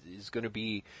is going to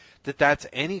be, that's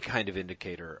any kind of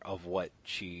indicator of what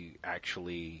she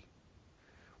actually,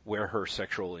 where her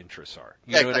sexual interests are.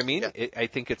 You know what I mean? Yeah. I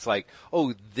think it's like,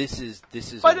 oh, this is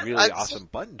a really awesome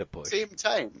button to push. At the same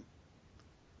time,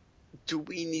 do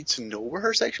we need to know where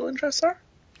her sexual interests are?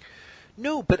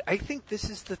 No, but I think this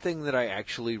is the thing that I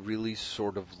actually really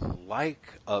sort of like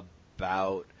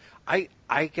about... I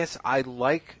guess I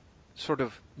like sort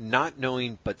of not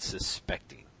knowing but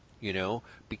suspecting,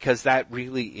 because that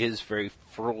really is very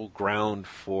fertile ground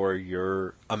for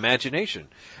your imagination.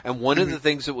 And one of the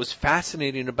things that was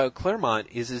fascinating about Claremont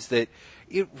is that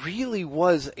it really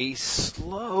was a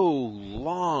slow,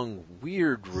 long,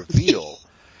 weird reveal.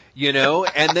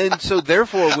 And then, so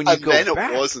therefore, when you go back... And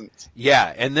then it wasn't.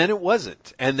 Yeah, and then it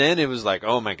wasn't. And then it was like,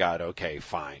 oh my God, okay,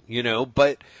 fine.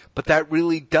 But that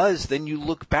really does, then you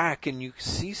look back and you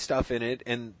see stuff in it,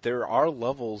 and there are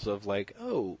levels of like,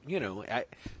 oh, I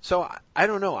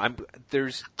don't know,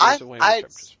 there's a way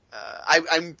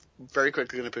I'm very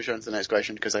quickly going to push on to the next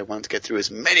question, because I want to get through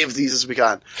as many of these as we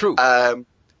can. True.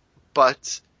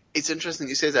 But it's interesting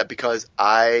you say that, because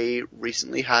I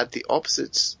recently had the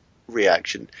opposites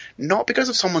reaction, not because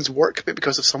of someone's work, but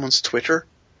because of someone's Twitter,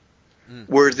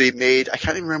 where they made, I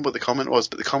can't even remember what the comment was,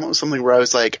 but the comment was something where I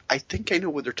was like, I think I know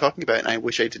what they're talking about, and I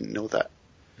wish I didn't know that.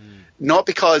 Not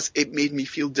because it made me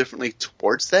feel differently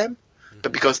towards them,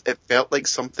 but because it felt like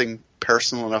something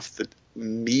personal enough that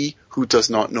me, who does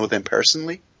not know them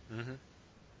personally,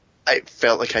 I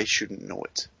felt like I shouldn't know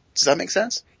it. Does that make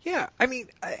sense? Yeah, I mean,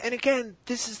 and again,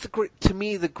 this is to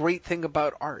me, the great thing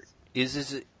about art.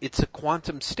 Is it's a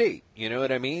quantum state, you know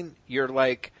what I mean? You're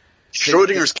like,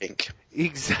 Schrodinger's kink.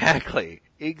 Exactly.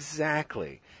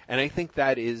 And I think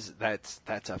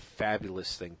that's a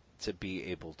fabulous thing to be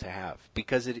able to have,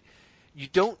 because you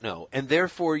don't know, and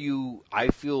therefore I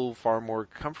feel far more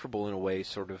comfortable in a way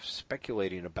sort of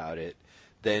speculating about it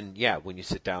than when you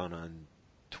sit down on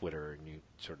Twitter and you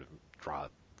sort of draw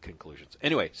conclusions.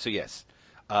 Anyway, so yes.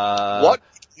 What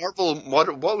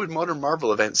would modern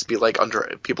Marvel events be like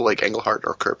under people like Englehart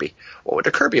or Kirby? What would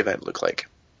a Kirby event look like?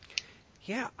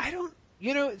 Yeah, I don't.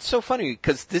 It's so funny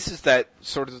because this is that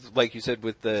sort of, like you said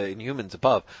with the Inhumans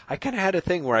above. I kind of had a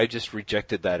thing where I just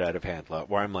rejected that out of hand,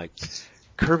 where I'm like,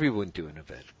 Kirby wouldn't do an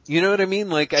event. You know what I mean?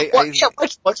 Like,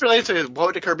 what's related to what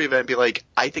would a Kirby event be like?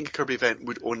 I think a Kirby event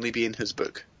would only be in his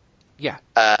book. Yeah.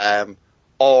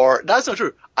 Or that's not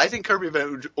true. I think Kirby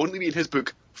event would only be in his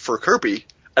book for Kirby,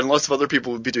 and lots of other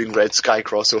people would be doing Red Sky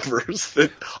crossovers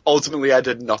that ultimately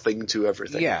added nothing to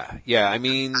everything. Yeah. I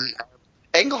mean,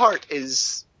 Englehart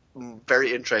is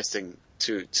very interesting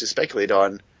to speculate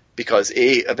on because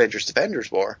A, Avengers Defenders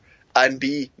War, and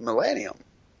B, Millennium.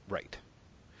 Right.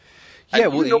 Yeah,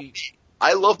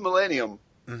 I love Millennium.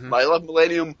 Mm-hmm. I love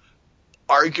Millennium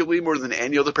arguably more than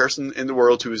any other person in the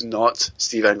world who is not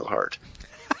Steve Englehart.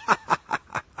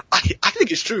 I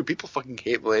think it's true. People fucking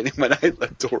hate Millennium, and I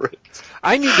adore it.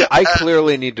 I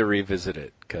clearly need to revisit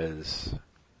it, because...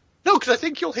 No, because I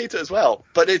think you'll hate it as well.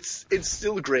 But it's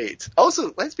still great.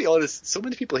 Also, let's be honest, so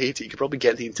many people hate it, you could probably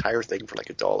get the entire thing for like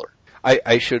 $1.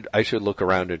 I should look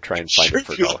around and try and find it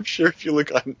for $1. I'm sure if you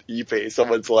look on eBay,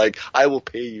 someone's like, I will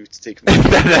pay you to take me.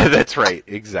 That's right,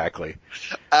 exactly.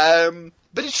 But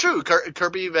it's true.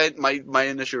 Kirby event, my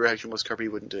initial reaction was Kirby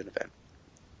wouldn't do an event.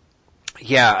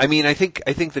 Yeah, I mean, I think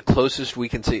the closest we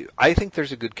can see, I think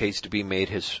there's a good case to be made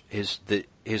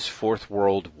his Fourth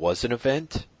World was an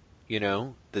event,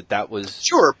 that was...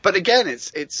 Sure, but again,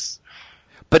 it's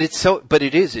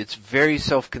very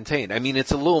self-contained. I mean,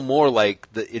 it's a little more like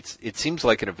it seems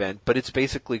like an event, but it's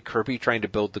basically Kirby trying to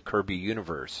build the Kirby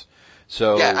universe.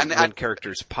 So when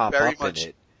characters pop up in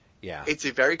it, it's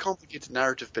a very complicated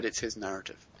narrative, but it's his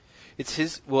narrative. It's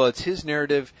his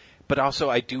narrative, but also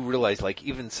I do realize, like,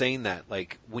 even saying that,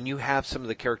 like, when you have some of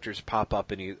the characters pop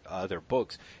up in other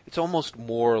books, it's almost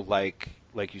more like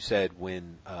you said,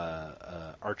 when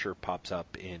Archer pops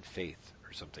up in Faith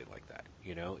or something like that.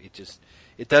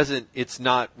 It's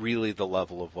not really the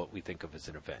level of what we think of as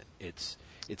an event. It's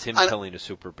him telling a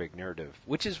super big narrative,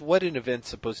 which is what an event's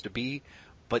supposed to be,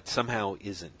 but somehow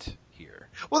isn't here.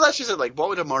 Well, that's just it. Like, what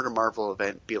would a modern Marvel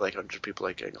event be like under people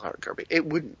like Englehart and Kirby? It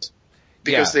wouldn't.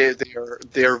 Because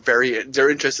they're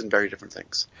interested in very different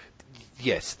things.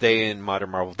 Yes, they in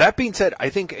modern Marvel. That being said, I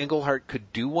think Englehart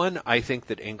could do one. I think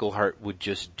that Englehart would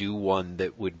just do one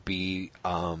that would be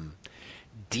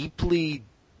deeply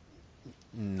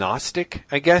Gnostic,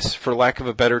 I guess, for lack of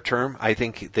a better term. I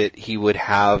think that he would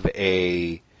have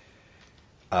it's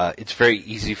very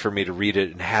easy for me to read it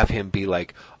and have him be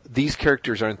like, these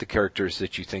characters aren't the characters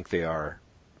that you think they are.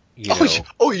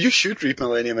 You should read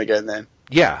Millennium again then.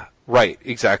 Yeah. Right,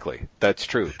 exactly. That's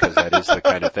true, because that is the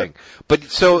kind of thing. But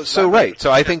so right.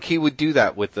 So I think he would do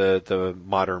that with the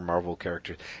modern Marvel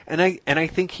characters. And I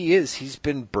think he is. He's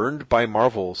been burned by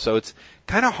Marvel, so it's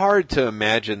kind of hard to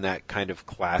imagine that kind of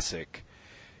classic.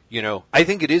 I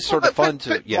think it is sort of fun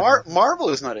to... Marvel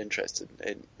is not interested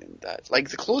in that. Like,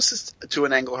 the closest to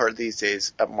an Englehart these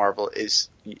days at Marvel is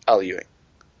Al Ewing.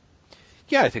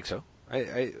 Yeah, I think so.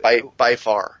 By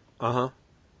far. Uh-huh.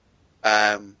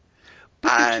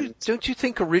 But don't you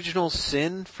think Original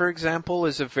Sin, for example,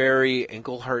 is a very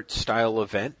Englehart style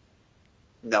event?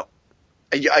 No.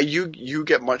 You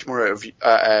get much more out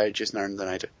of Jason Aaron than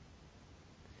I do.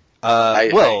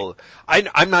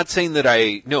 I'm not saying that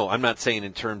I'm not saying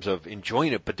in terms of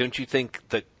enjoying it, but don't you think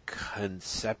the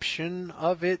conception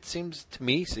of it seems a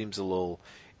little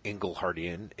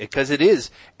Englehartian? Because it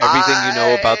is everything you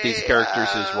know about these characters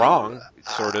is wrong.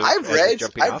 Sort of.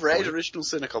 I've read Original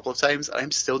Sin a couple of times, and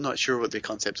I'm still not sure what the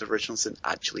concept of Original Sin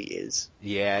actually is.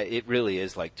 Yeah, it really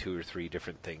is like 2 or 3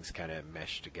 different things kind of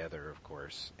meshed together, of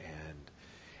course,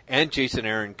 and Jason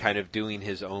Aaron kind of doing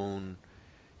his own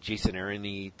Jason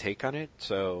Aaron-y take on it.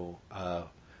 So,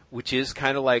 which is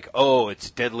kind of like,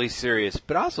 it's deadly serious,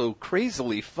 but also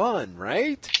crazily fun,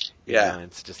 right? Yeah.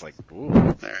 It's just like,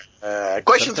 ooh.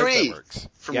 Question 3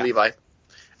 from Levi.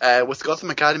 With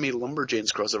Gotham Academy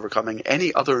Lumberjanes crossover coming,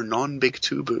 any other non-Big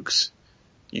 2 books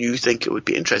you think it would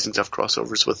be interesting to have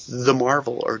crossovers with the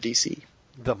Marvel or DC?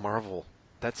 The Marvel.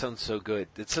 That sounds so good.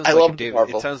 It sounds Marvel.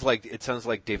 It sounds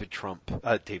like David Trump.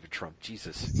 David Trump.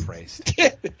 Jesus Christ.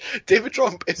 David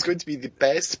Trump is going to be the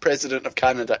best president of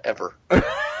Canada ever.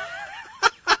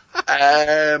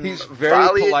 He's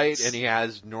very polite and he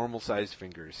has normal-sized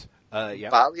fingers. Yeah.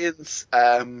 Valiant's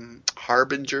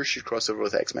Harbinger should cross over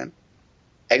with X-Men.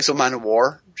 Exo Man of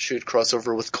War should cross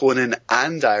over with Conan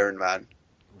and Iron Man.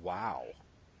 Wow.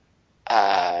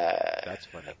 That's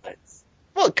funny.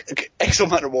 Well, Exo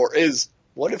Man of War is,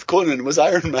 what if Conan was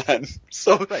Iron Man?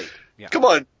 So, Right. Yeah. come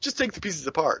on, just take the pieces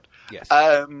apart. Yes.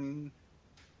 I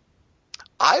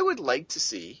would like to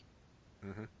see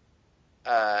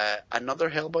another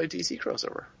Hellboy DC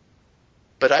crossover.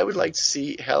 But I would like to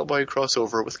see Hellboy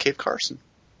crossover with Cave Carson.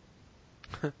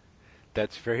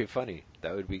 That's very funny.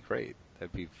 That would be great.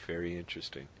 That'd be very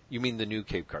interesting. You mean the new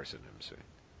Cave Carson, I'm saying.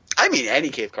 I mean, any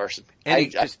Cave Carson.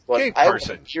 Cave Carson.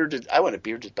 I want a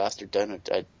bearded bastard down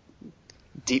a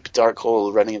deep dark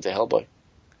hole running into Hellboy.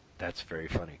 That's very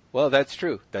funny. Well, that's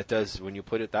true. That does, when you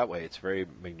put it that way, it's very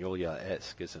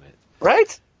Magnolia-esque, isn't it?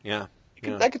 Right? Yeah.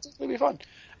 That could totally be fun.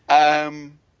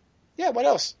 Yeah, what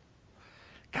else?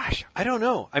 Gosh, I don't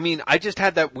know. I mean, I just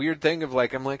had that weird thing of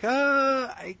like, I'm like,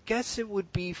 I guess it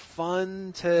would be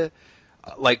fun to,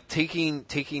 like, taking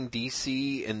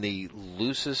DC in the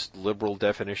loosest liberal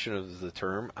definition of the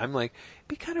term. I'm like, it'd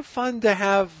be kind of fun to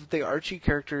have the Archie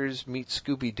characters meet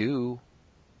Scooby-Doo.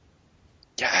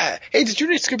 Yeah. Hey, did you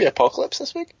read Scooby Apocalypse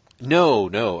this week? No,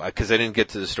 because I didn't get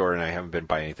to the store and I haven't been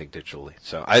buying anything digitally.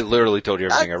 So I literally told you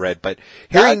everything I read. But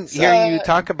hearing you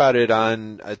talk about it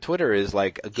on Twitter is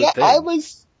like a good thing.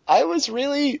 I was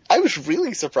really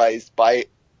surprised by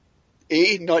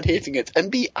A, not hating it, and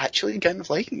B, actually kind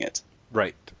of liking it.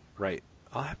 Right.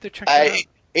 I'll have to check it out.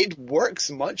 It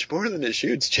works much more than it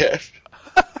should, Jeff.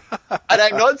 And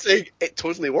I'm not saying it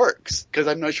totally works, because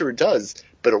I'm not sure it does,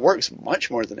 but it works much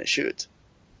more than it should.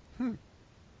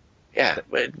 Yeah,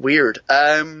 weird.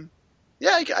 Yeah,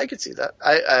 I could see that.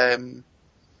 I'm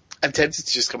tempted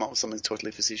to just come up with something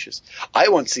totally facetious. I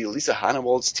want to see Lisa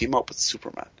Hannawald's team up with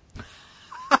Superman.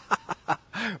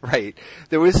 Right.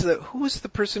 There was who was the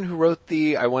person who wrote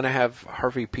I want to have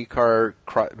Harvey Pekar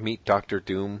meet Dr.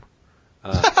 Doom?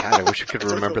 God, I wish I could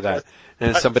remember that.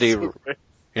 And somebody,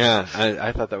 yeah,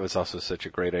 I thought that was also such a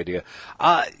great idea.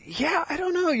 Yeah, I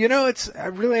don't know. I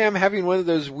really am having one of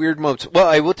those weird moments. Well,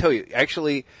 I will tell you,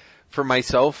 actually, for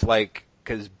myself, like,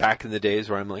 cause back in the days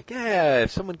where I'm like, yeah,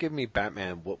 if someone gave me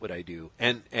Batman, what would I do?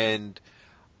 And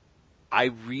I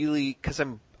really, cause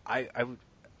I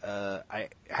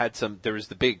had there was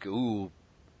the big,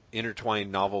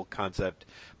 intertwined novel concept,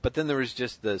 but then there was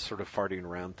just the sort of farting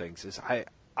around things.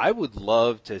 I would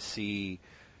love to see,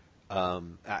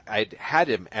 I'd had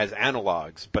him as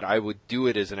analogs, but I would do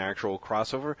it as an actual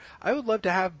crossover. I would love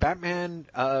to have Batman,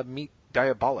 meet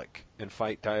Diabolic and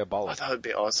fight Diabolic. Oh, that would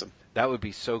be awesome. That would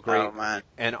be so great. Oh, man.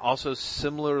 And also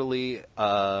similarly,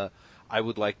 I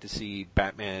would like to see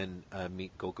Batman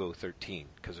meet Go-Go 13,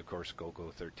 because of course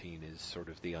Go-Go 13 is sort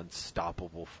of the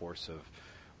unstoppable force of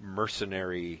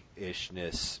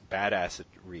mercenary-ishness,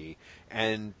 badassery,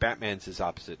 and Batman's his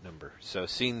opposite number. So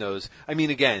seeing those, I mean,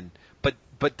 again,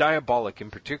 but Diabolic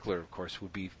in particular, of course,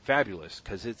 would be fabulous,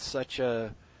 because it's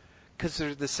because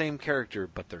they're the same character,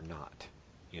 but they're not,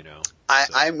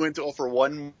 I'm going to offer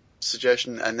one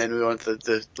suggestion, and then we want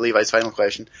the Levi's final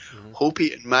question.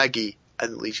 Hopi and Maggie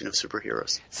and the Legion of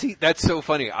Superheroes. See, that's so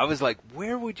funny. I was like,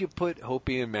 where would you put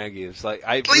Hopi and Maggie? It's like,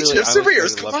 Legion of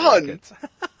Superheroes, come on!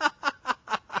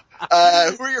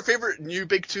 Who are your favorite new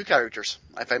Big Two characters?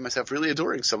 I find myself really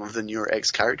adoring some of the newer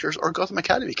X characters or Gotham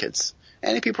Academy kids.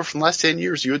 Any people from the last 10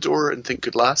 years you adore and think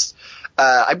could last?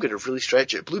 I'm going to really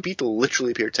stretch it. Blue Beetle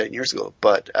literally appeared 10 years ago,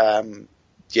 but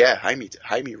yeah,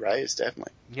 Jaime Reyes,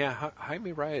 definitely. Yeah,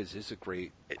 Jaime Reyes is a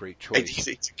great choice.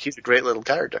 He's a great little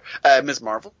character. Ms.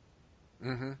 Marvel.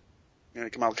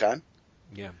 Kamal Khan.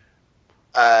 Yeah.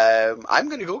 I'm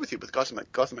going to go with you with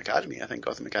Gotham Academy. I think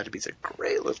Gotham Academy is a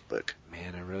great little book.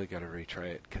 Man, I really got to retry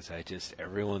it, because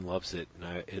everyone loves it,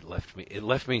 and it left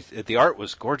me, the art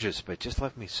was gorgeous, but just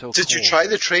left me so Did you try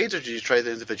the trade, or did you try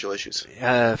the individual issues?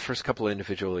 First couple of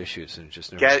individual issues, and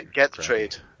just never get the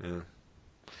trade. Yeah.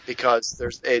 Because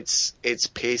it's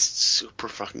paced super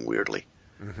fucking weirdly.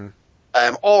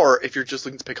 Or if you're just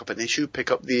looking to pick up an issue, pick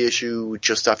up the issue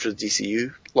just after the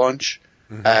DCU launch,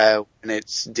 and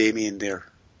it's Damian there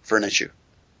for an issue.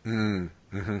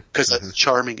 Because that's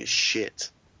charming as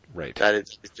shit. Right. That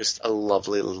is just a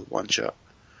lovely little one shot.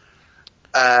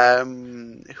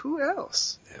 Who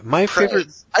else? My favorite.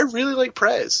 I really like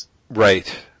Prez.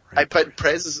 Right. But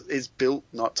Prez is built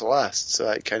not to last, so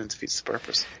it kind of defeats the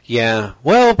purpose. Yeah.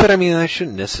 Well, but I mean, I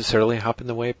shouldn't necessarily hop in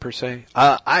the way per se.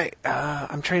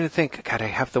 I'm trying to think. God, I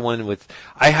have the one with.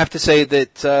 I have to say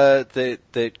that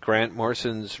that Grant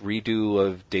Morrison's redo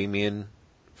of Damian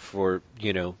for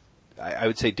I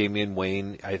would say Damian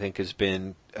Wayne, I think, has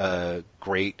been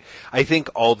great. I think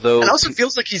although it also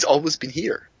feels like he's always been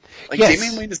here. Like, Yes.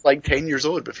 Damian Wayne is like 10 years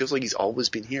old, but feels like he's always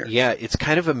been here. Yeah, it's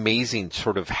kind of amazing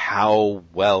sort of how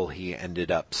well he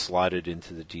ended up slotted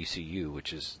into the DCU,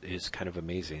 which is kind of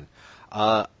amazing.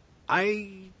 I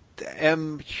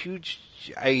am huge.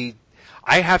 I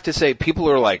have to say, people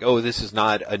are like, oh, this is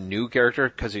not a new character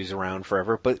because he's around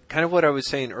forever. But kind of what I was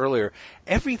saying earlier,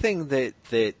 everything that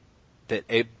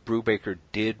Ed Brubaker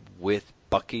did with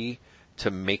Bucky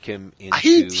to make him into...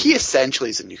 He essentially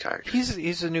is a new character.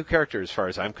 He's a new character as far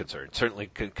as I'm concerned.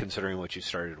 Certainly considering what you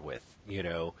started with,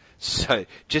 so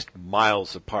just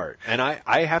miles apart. And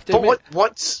I have to admit... But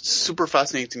what's super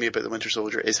fascinating to me about the Winter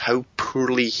Soldier is how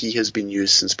poorly he has been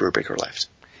used since Brubaker left.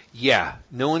 Yeah,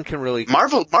 no one can really...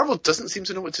 Marvel doesn't seem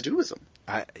to know what to do with him.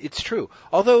 It's true.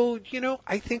 Although,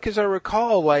 I think as I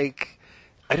recall, I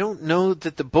don't know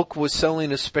that the book was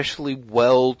selling especially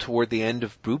well toward the end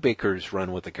of Brubaker's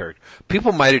run with the character.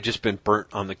 People might have just been burnt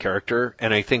on the character,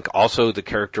 and I think also the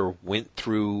character went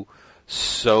through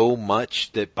so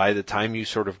much that by the time you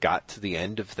sort of got to the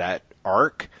end of that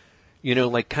arc,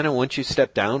 kind of once you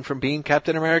step down from being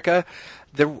Captain America,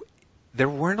 there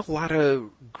weren't a lot of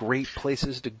great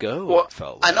places to go, it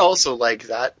felt like. And also,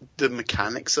 the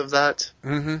mechanics of that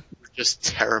were just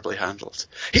terribly handled.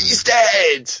 He's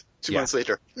dead! 2 months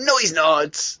later. No, he's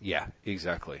not! Yeah,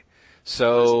 exactly.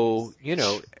 So,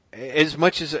 as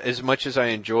much as I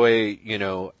enjoy,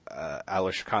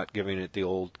 Alice Scott giving it the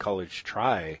old college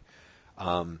try,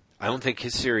 I don't think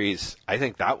his series, I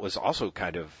think that was also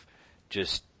kind of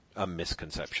just a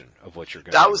misconception of what you're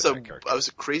going to do with that character. That was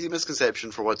a crazy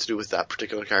misconception for what to do with that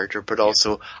particular character, but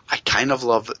also I kind of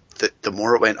love that the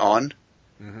more it went on,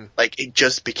 it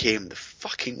just became the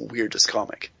fucking weirdest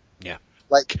comic. Yeah.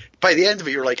 By the end of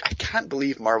it, you're like, I can't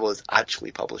believe Marvel is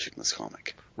actually publishing this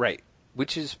comic. Right.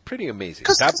 Which is pretty amazing.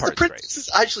 Because that part's the princess is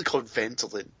actually called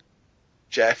Ventolin,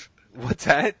 Jeff. What's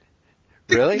that?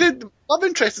 Really? The love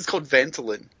interest is called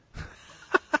Ventolin.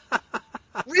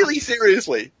 Really,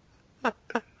 seriously.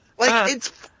 It's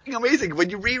fucking amazing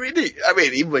when you reread it. I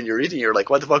mean, even when you're reading it, you're like,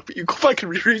 what the fuck? But you go back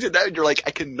and reread it now and you're like,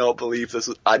 I cannot believe this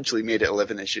actually made it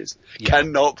 11 issues. Yeah.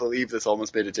 Cannot believe this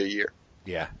almost made it to a year.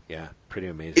 Yeah, pretty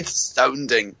amazing. It's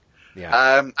astounding.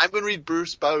 Yeah. I'm going to read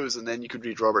Bruce Bowes and then you could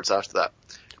read Roberts after that.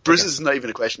 Bruce is not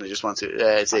even a question, I just want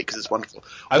to say it because it's wonderful.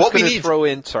 I was going to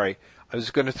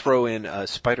throw in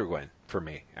Spider-Gwen for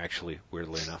me, actually,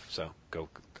 weirdly enough, so go.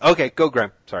 Okay, go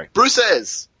Graham, sorry. Bruce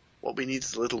says, what we need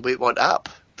is a little Wait What app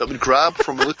that would grab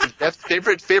from a list of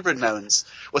Jeff's favorite nouns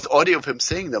with audio of him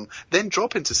saying them, then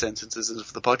drop into sentences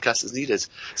if the podcast is needed.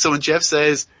 So when Jeff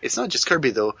says, it's not just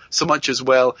Kirby though, so much as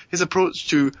well, his approach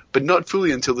to, but not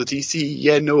fully until the DC,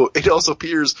 yeah, no, it also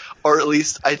appears, or at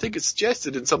least I think it's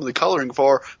suggested in some of the colouring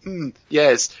for,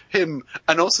 yes, him,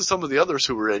 and also some of the others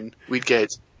who were in, we'd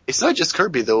get, it's not just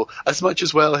Kirby though, as much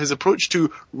as well, his approach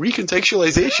to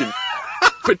recontextualization.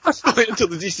 But not fully until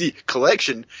the DC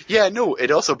collection. Yeah, no, it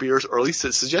also appears, or at least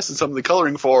it's suggested some of the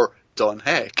colouring for Don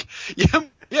Heck. Yeah,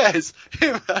 yes,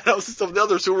 him, and also some of the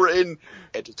others who were in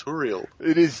editorial.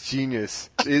 It is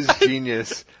genius. It is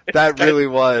genius. That really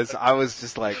was. I was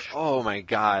just like, oh my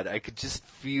god, I could just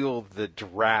feel the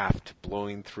draft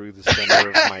blowing through the center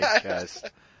of my chest.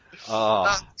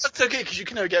 Oh. That's okay, because you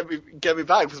can now get me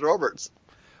back with Roberts.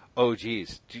 Oh,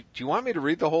 geez. Do you want me to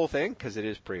read the whole thing? Because it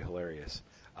is pretty hilarious.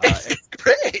 It's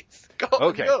great.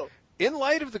 Okay. Go. In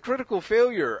light of the critical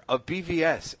failure of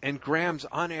BVS and Graham's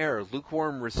on-air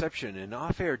lukewarm reception and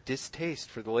off-air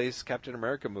distaste for the latest Captain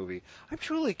America movie, I'm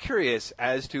truly curious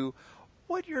as to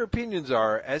what your opinions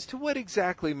are as to what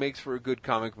exactly makes for a good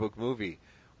comic book movie.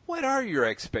 What are your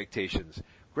expectations?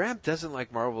 Graham doesn't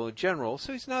like Marvel in general,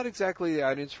 so he's not exactly the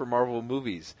audience for Marvel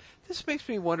movies. This makes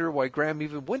me wonder why Graham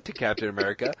even went to Captain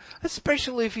America,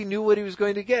 especially if he knew what he was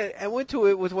going to get and went to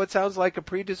it with what sounds like a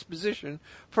predisposition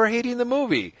for hating the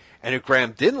movie. And if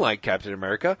Graham didn't like Captain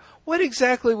America, what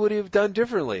exactly would he have done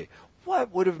differently?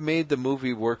 What would have made the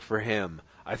movie work for him?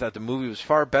 I thought the movie was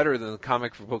far better than the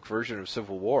comic book version of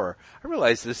Civil War. I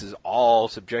realize this is all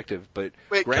subjective, but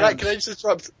wait, can I just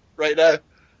interrupt right now?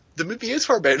 The movie is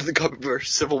far better than the comic book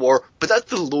Civil War, but that's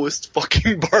the lowest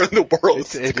fucking bar in the world.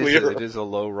 It is a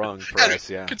low rung for us,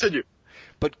 yeah. Continue.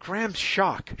 But Graham's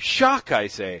shock, I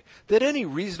say, that any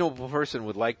reasonable person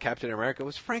would like Captain America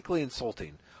was frankly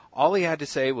insulting. All he had to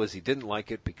say was he didn't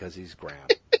like it because he's Graham.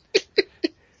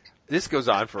 This goes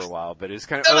on for a while, but it's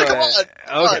kind of... No, come on.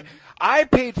 Okay. I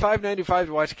paid $5.95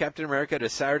 to watch Captain America at a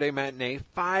Saturday matinee,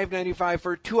 $5.95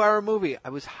 for a 2-hour movie. I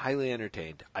was highly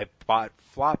entertained. I bought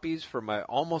floppies for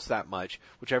almost that much,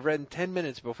 which I've read in 10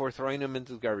 minutes before throwing them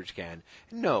into the garbage can.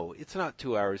 No, it's not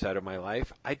 2 hours out of my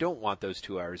life. I don't want those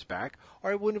 2 hours back,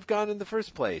 or I wouldn't have gone in the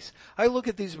first place. I look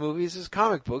at these movies as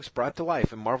comic books brought to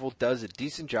life, and Marvel does a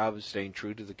decent job of staying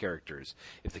true to the characters.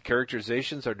 If the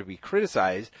characterizations are to be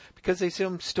criticized because they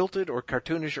seem stilted or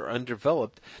cartoonish or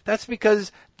undeveloped, that's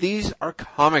because these are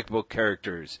comic book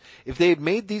characters. If they had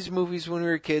made these movies when we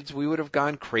were kids, we would have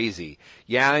gone crazy.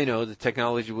 Yeah, I know the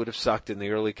technology would have sucked, and the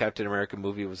early Captain America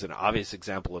movie was an obvious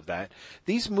example of that.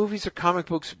 These movies are comic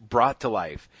books brought to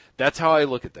life. That's how I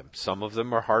look at them. Some of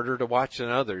them are harder to watch than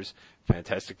others.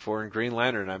 Fantastic Four and Green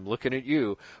Lantern, I'm looking at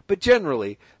you. But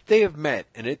generally, they have met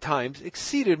and at times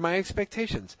exceeded my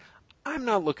expectations. I'm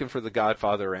not looking for The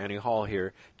Godfather or Annie Hall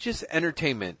here, just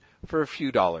entertainment for a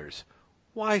few dollars.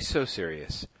 Why so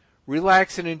serious?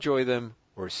 Relax and enjoy them,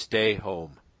 or stay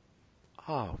home.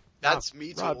 Oh, that's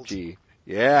me Rob told. G.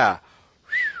 Yeah.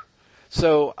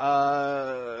 So,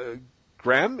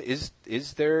 Graham, do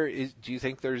you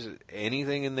think there's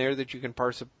anything in there that you can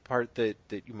parse apart that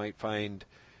you might find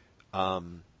a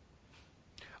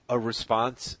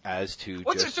response as to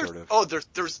sort of? Oh,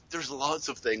 there's lots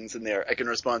of things in there I can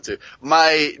respond to.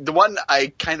 The one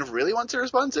I kind of really want to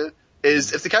respond to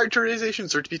is if the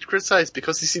characterizations are to be criticized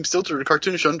because they seem stilted or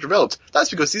cartoonish or undeveloped,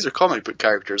 that's because these are comic book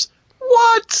characters.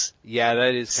 What? Yeah,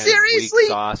 that is kind Seriously? of weak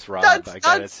sauce, Rob, I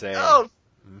gotta say. Oh,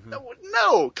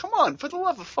 no, come on, for the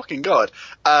love of fucking God.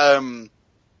 The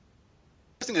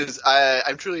thing is,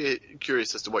 I'm truly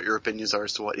curious as to what your opinions are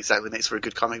as to what exactly makes for a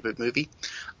good comic book movie.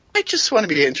 I just want to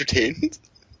be entertained.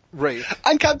 Right.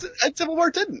 And Civil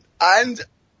War didn't. And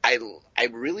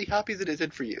I'm really happy that it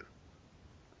did for you.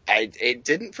 It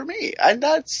didn't for me. And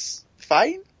that's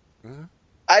fine. Mm-hmm.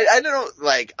 I don't know,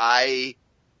 like, I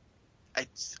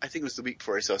think it was the week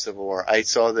before I saw Civil War. I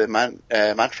saw the Man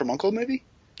from U.N.C.L.E. movie.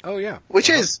 Oh, yeah. Which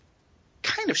is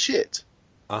kind of shit.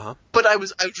 Uh-huh. But I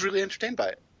was really entertained by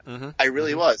it. Mm-hmm. I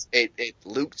really was. It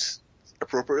looked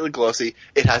appropriately glossy.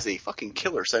 It has a fucking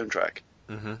killer soundtrack.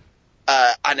 Mm-hmm.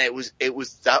 And it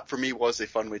was that for me was a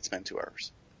fun way to spend 2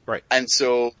 hours. Right. And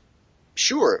so,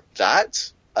 sure,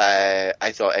 I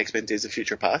thought X-Men Days of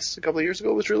Future Past a couple of years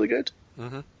ago was really good.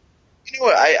 Mm-hmm. You know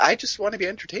what? I just want to be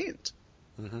entertained.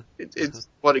 Mm-hmm. It's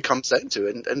what it comes down to,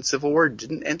 and Civil War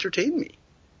didn't entertain me.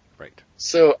 Right.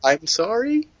 So I'm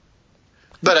sorry,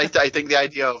 but I think the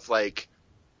idea of like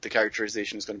the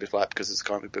characterization is going to be flat because it's a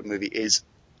comic book movie is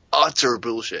utter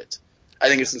bullshit. I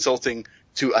think it's insulting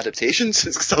to adaptations,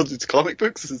 it's insulting to comic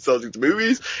books, it's insulting to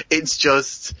movies. It's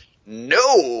just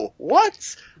no.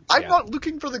 What? I'm not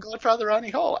looking for the Godfather Annie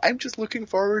Hall. I'm just looking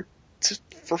forward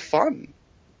for fun.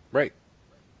 Right.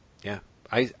 Yeah.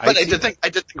 I did think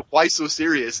Why So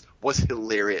Serious was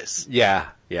hilarious. Yeah,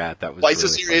 that was Why really So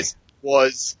Serious funny.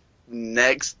 Was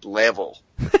next level.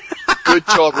 Good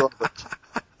job, Robert.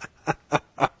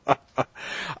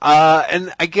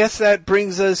 And I guess that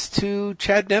brings us to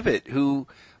Chad Nevitt, who,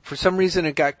 for some reason,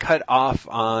 it got cut off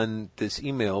on this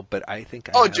email, but I think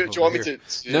I have do you want me to?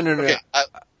 No.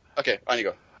 Okay, on you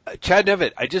go. Chad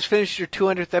Nevitt, I just finished your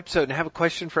 200th episode and have a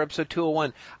question for episode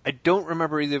 201. I don't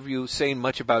remember either of you saying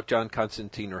much about John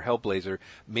Constantine or Hellblazer.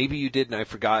 Maybe you did and I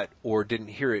forgot or didn't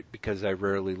hear it because I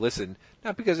rarely listen.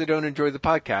 Not because I don't enjoy the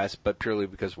podcast, but purely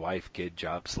because wife, kid,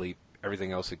 job, sleep,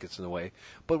 everything else that gets in the way.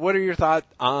 But what are your thoughts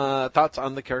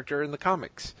on the character in the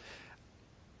comics?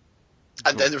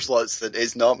 And then there's lots that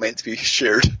is not meant to be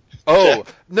shared. Oh,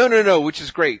 no, which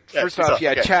is great. First off,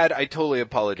 okay. Chad, I totally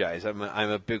apologize. I'm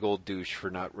a big old douche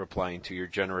for not replying to your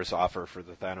generous offer for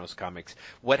the Thanos comics.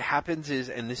 What happens is,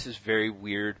 and this is very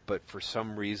weird, but for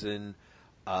some reason,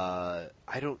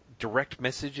 direct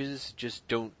messages just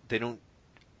don't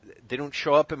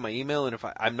show up in my email, and if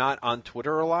I'm not on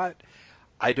Twitter a lot,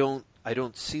 I don't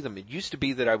see them. It used to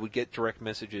be that I would get direct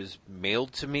messages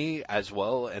mailed to me as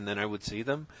well, and then I would see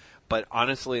them. But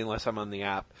honestly, unless I'm on the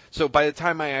app. So by the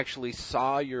time I actually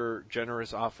saw your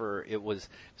generous offer, it was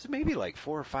maybe like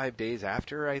 4 or 5 days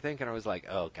after, I think. And I was like,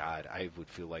 oh, God, I would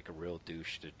feel like a real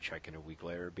douche to check in a week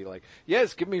later and be like,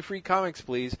 yes, give me free comics,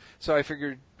 please. So I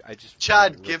figured I just...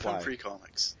 Chad, give him free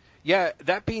comics. Yeah,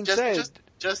 that being said...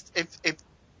 Just if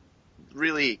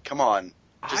really, come on.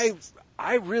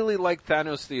 I really like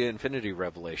Thanos the Infinity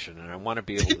Revelation, and I want to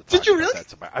be able to talk did you about really?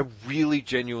 that. I really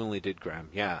genuinely did, Graham.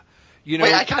 Yeah. Wait,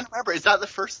 I can't remember. Is that the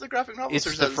first of the graphic novels?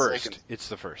 It's the first. It's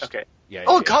the first. Okay. Yeah.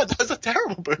 God, that's a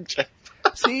terrible book, Jeff.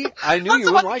 See, I knew you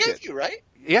wouldn't like it. You, right?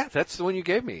 Yeah, that's the one you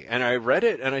gave me, and I read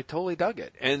it, and I totally dug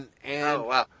it. And oh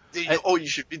wow. You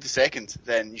should read the second.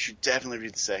 Then you should definitely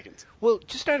read the second. Well,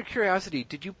 just out of curiosity,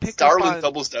 did you pick Starlin up on...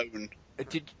 doubles down.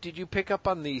 Did you pick up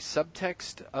on the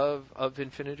subtext of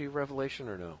Infinity Revelation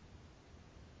or no?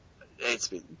 It's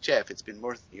been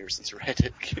more than a year since I read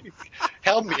it.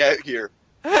 Help me out here.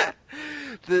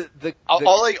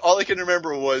 All I can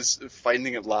remember was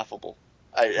finding it laughable.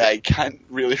 I can't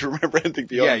really remember anything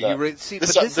beyond that. The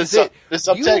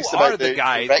subtext about the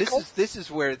guy. retcons? This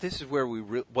is where we.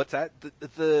 What's that? No.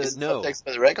 Subtext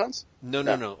about the retcons?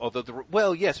 No.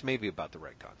 Although yes, maybe about the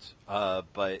retcons.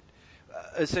 But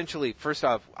essentially, first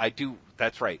off,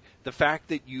 that's right. The fact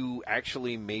that you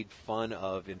actually made fun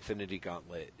of Infinity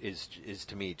Gauntlet is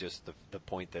to me just the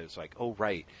point that it's like, oh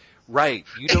right.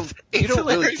 You don't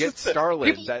really get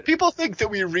Starlin. People think that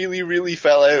we really, really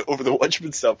fell out over the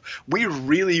Watchmen stuff. We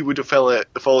really would have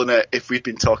fallen out if we'd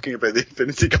been talking about the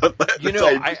Infinity Gauntlet at the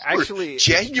time. I actually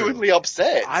genuinely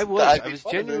upset. I was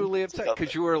genuinely upset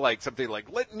because you were like something like,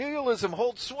 let nihilism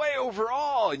hold sway over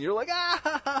all, and you're like,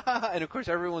 ah, and of course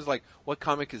everyone's like, what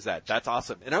comic is that? That's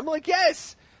awesome. And I'm like,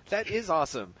 yes, that is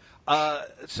awesome.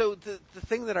 So the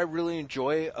thing that I really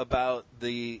enjoy about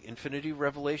the Infinity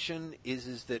Revelation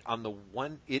is that on the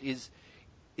one, it's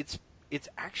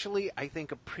actually, I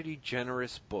think, a pretty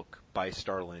generous book by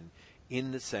Starlin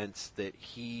in the sense that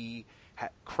he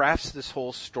crafts this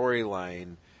whole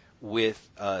storyline with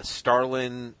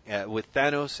Starlin, with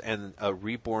Thanos and a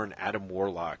reborn Adam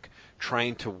Warlock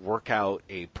trying to work out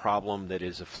a problem that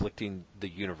is afflicting the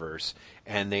universe,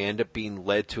 and they end up being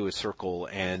led to a circle,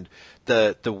 and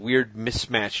the weird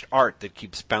mismatched art that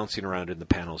keeps bouncing around in the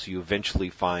panels you eventually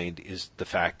find is the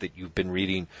fact that you've been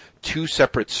reading two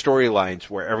separate storylines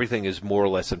where everything is more or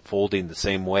less unfolding the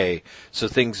same way. So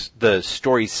the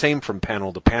story's same from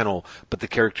panel to panel, but the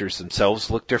characters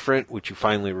themselves look different, which you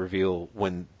finally reveal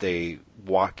when they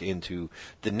walk into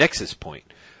the Nexus point.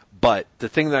 But the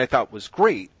thing that I thought was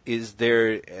great is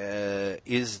there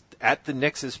is at the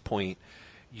Nexus point,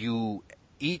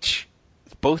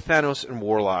 both Thanos and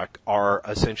Warlock are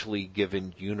essentially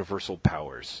given universal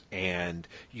powers, and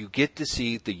you get to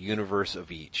see the universe of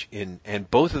each,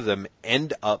 and both of them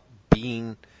end up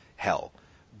being hell.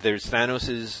 There's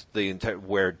Thanos's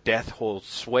where death holds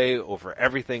sway over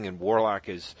everything, and Warlock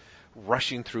is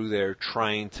rushing through there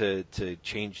trying to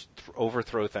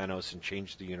overthrow Thanos and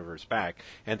change the universe back.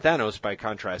 And Thanos, by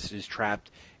contrast, is trapped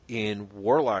in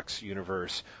Warlock's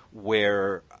universe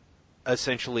where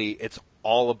essentially it's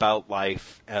all about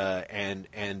life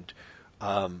and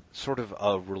sort of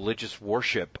a religious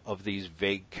worship of these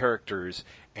vague characters,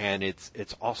 and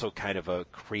it's also kind of a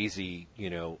crazy,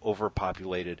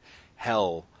 overpopulated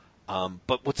hell.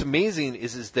 But what's amazing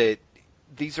is that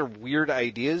these are weird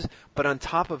ideas, but on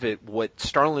top of it, what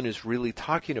Starlin is really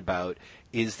talking about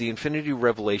is the Infinity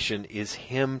Revelation is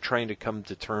him trying to coming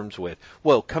to terms with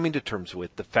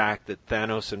the fact that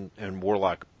Thanos and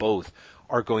Warlock both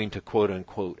are going to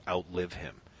quote-unquote outlive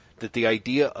him. That the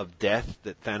idea of death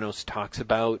that Thanos talks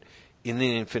about in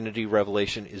the Infinity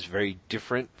Revelation is very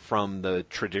different from the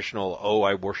traditional,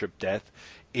 I worship death.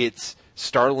 It's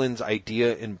Starlin's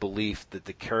idea and belief that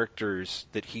the characters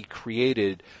that he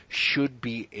created should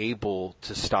be able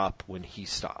to stop when he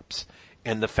stops.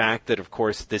 And the fact that, of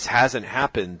course, this hasn't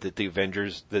happened, that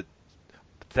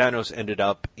Thanos ended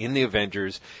up in the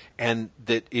Avengers, and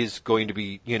that is going to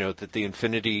be, that the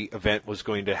Infinity event was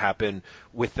going to happen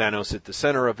with Thanos at the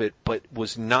center of it, but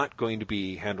was not going to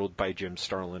be handled by Jim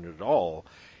Starlin at all.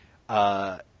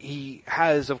 He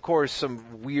has, of course,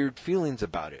 some weird feelings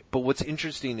about it. But what's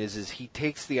interesting is he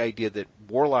takes the idea that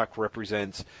Warlock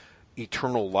represents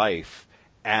eternal life,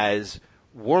 as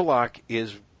Warlock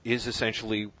is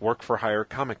essentially work-for-hire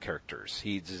comic characters.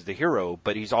 He's the hero,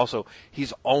 but he's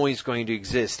always going to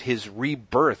exist. His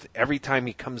rebirth, every time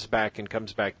he comes back and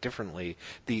comes back differently,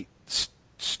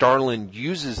 Starlin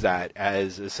uses that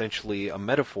as essentially a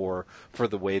metaphor for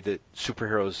the way that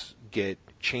superheroes get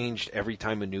changed every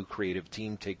time a new creative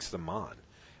team takes them on.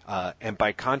 And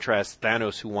by contrast,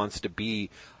 Thanos, who wants to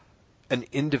be an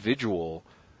individual.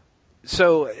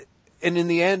 So, and in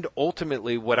the end,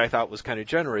 ultimately, what I thought was kind of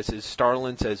generous is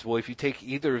Starlin says, well, if you take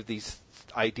either of these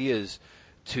ideas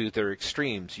to their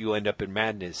extremes, you end up in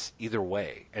madness either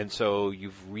way. And so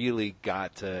you've really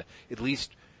got to, at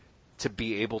least to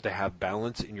be able to have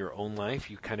balance in your own life,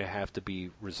 you kind of have to be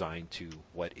resigned to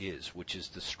what is, which is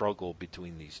the struggle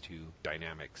between these two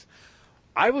dynamics.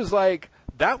 I was like,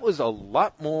 that was a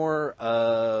lot more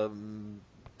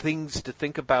things to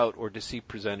think about or to see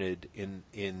presented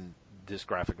in this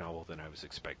graphic novel than I was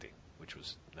expecting, which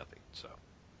was nothing. So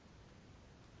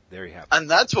there you have it. And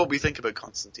that's what we think about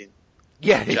Constantine.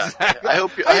 Yeah, exactly.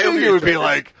 I knew you would be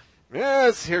like,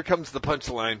 Yes, here comes the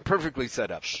punchline, perfectly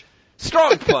set up.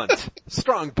 Strong punt.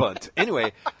 Strong punt.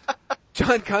 Anyway,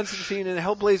 John Constantine and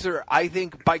Hellblazer, I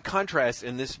think, by contrast,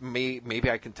 and this maybe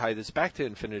I can tie this back to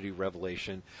Infinity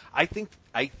Revelation. I think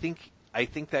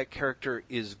that character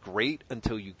is great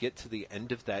until you get to the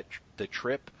end of the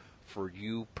trip for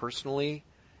you personally,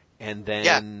 and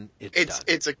then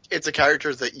it's a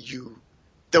character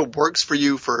that works for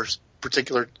you for a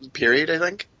particular period, I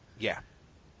think. Yeah.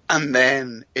 And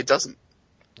then it doesn't.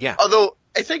 Yeah. Although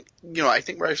I think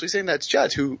we're actually saying that's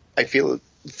Chad, who I feel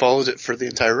followed it for the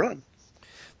entire run.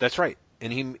 That's right,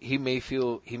 and he may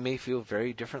feel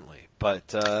very differently.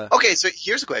 But okay, so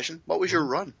here's a question: what was your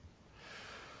run?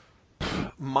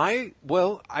 I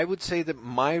would say that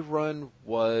my run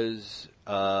was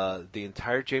the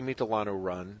entire Jamie Delano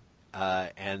run,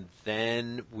 and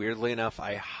then weirdly enough,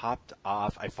 I hopped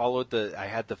off. I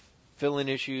had the fill-in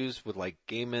issues with like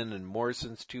Gaiman and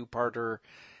Morrison's two-parter.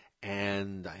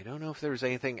 And I don't know if there was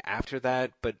anything after that,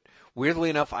 but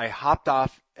weirdly enough, I hopped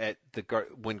off at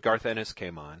when Garth Ennis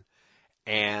came on,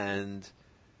 and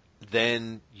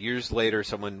then years later,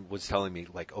 someone was telling me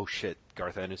like, "Oh shit,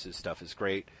 Garth Ennis' stuff is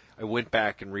great." I went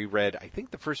back and reread, I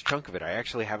think, the first chunk of it. I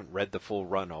actually haven't read the full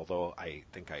run, although I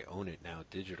think I own it now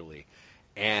digitally.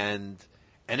 And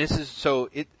this is so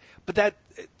it, but that.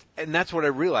 And that's what I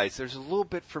realized. There's a little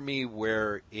bit for me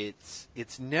where it's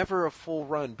never a full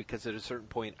run, because at a certain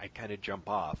point I kind of jump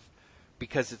off,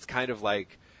 because it's kind of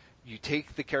like you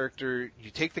take the character,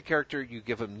 you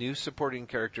give him new supporting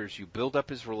characters, you build up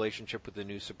his relationship with the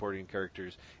new supporting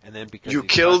characters, and then because you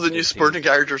kill the new supporting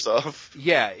characters off.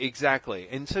 Yeah, exactly.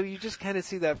 And so you just kind of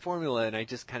see that formula, and I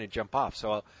just kind of jump off.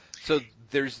 So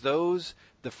there's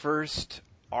the first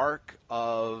arc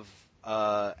of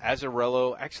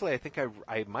Azzarello. Actually, I think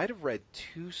I might have read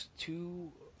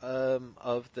two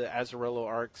of the Azzarello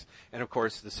arcs, and of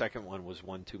course the second one was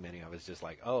one too many. I was just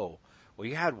like, oh, well,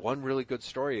 you had one really good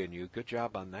story in you. Good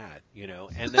job on that,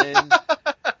 And then,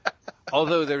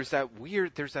 although there's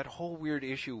that whole weird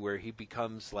issue where he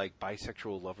becomes like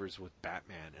bisexual lovers with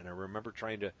Batman, and I remember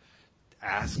trying to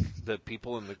ask the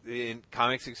people in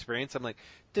comics experience, I'm like,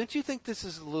 don't you think this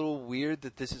is a little weird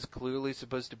that this is clearly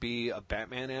supposed to be a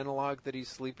Batman analog that he's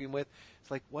sleeping with?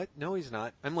 It's like, what? No, he's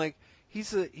not. I'm like,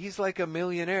 he's like a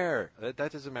millionaire. That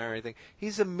doesn't matter anything.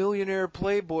 He's a millionaire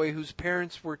playboy whose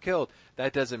parents were killed.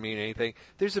 That doesn't mean anything.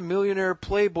 There's a millionaire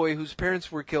playboy whose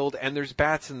parents were killed, and there's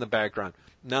bats in the background.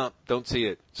 No, don't see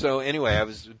it. So anyway, I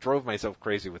drove myself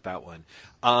crazy with that one.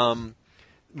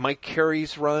 Mike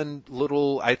Carey's run,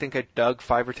 I think I dug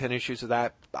 5 or 10 issues of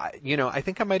that. I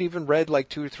think I might even read like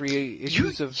 2 or 3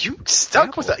 issues of. You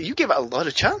stuck with that. You gave it a lot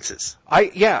of chances.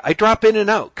 I drop in and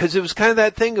out, because it was kind of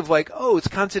that thing of like, oh, it's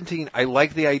Constantine. I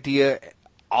like the idea.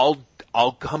 I'll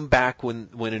come back when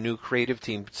a new creative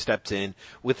team steps in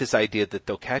with this idea that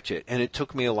they'll catch it. And it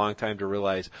took me a long time to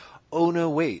realize, oh no,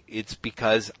 wait, it's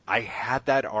because I had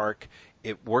that arc.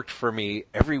 It worked for me.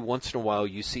 Every once in a while,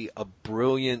 you see a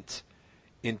brilliant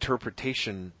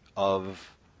interpretation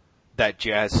of that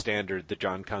jazz standard, the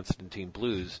John Constantine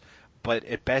blues, but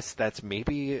at best that's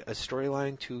maybe a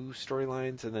storyline, 2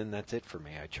 storylines, and then that's it for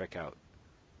me. I check out.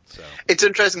 So it's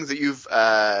interesting that you've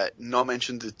not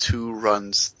mentioned the 2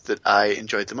 runs that I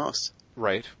enjoyed the most.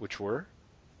 Right, which were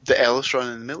the Ellis run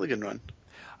and the Milligan run.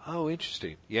 Oh,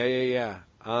 interesting. Yeah.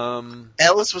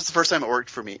 Ellis was the first time it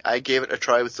worked for me. I gave it a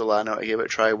try with Delano. I gave it a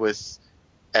try with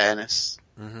Ennis.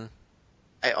 Mm-hmm.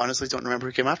 I honestly don't remember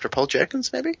who came after. Paul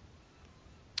Jenkins, maybe?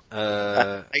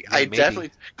 I maybe. Definitely,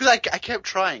 because I kept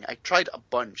trying. I tried a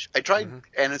bunch. I tried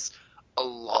Ennis a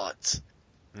lot.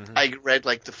 Mm-hmm. I read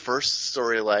like the first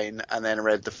storyline, and then I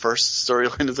read the first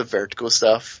storyline of the Vertigo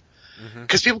stuff.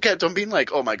 Because people kept on being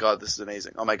like, oh my god, this is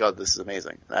amazing. Oh my god, this is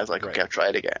amazing. And I was like, okay, I'll try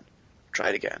it again.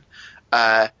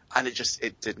 And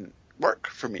it didn't work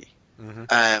for me.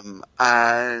 Mm-hmm.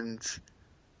 And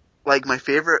like my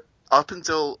favorite up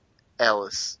until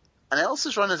Ellis, and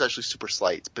Ellis's run is actually super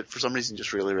slight, but for some reason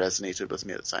just really resonated with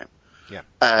me at the time. Yeah.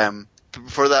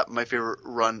 Before that, my favorite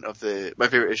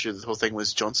issue of the whole thing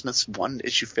was John Smith's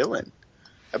 1-issue fill-in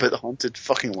about the haunted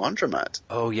fucking laundromat.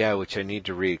 Oh yeah, which I need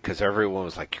to read, because everyone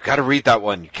was like, you gotta read that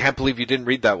one. You can't believe you didn't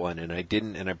read that one. And I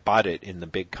didn't, and I bought it in the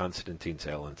big Constantine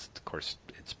sale, and of course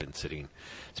it's been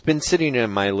sitting in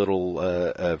my little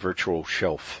virtual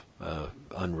shelf,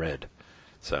 unread.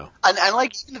 So and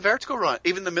like even the Vertigo run,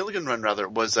 even the Milligan run rather,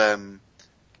 was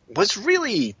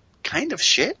really kind of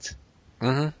shit.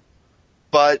 Mm-hmm.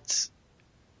 But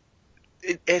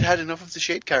it had enough of the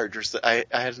Shade characters that I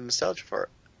had a nostalgia for it.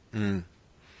 Mm.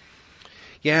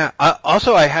 Yeah.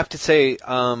 Also, I have to say,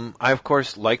 I of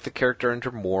course like the character under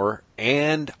Moore,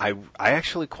 And I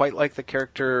actually quite like the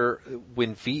character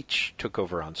when Veitch took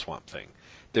over on Swamp Thing.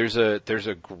 There's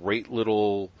a great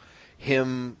little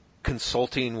him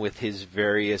consulting with his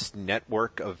various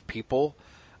network of people,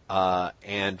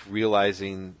 and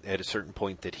realizing at a certain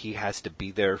point that he has to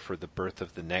be there for the birth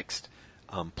of the next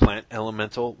plant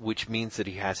elemental, which means that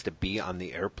he has to be on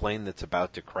the airplane that's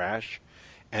about to crash.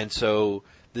 And so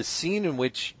the scene in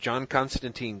which John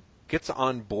Constantine gets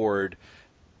on board,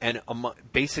 and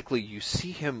basically you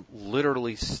see him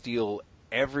literally steal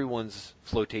everyone's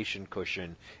flotation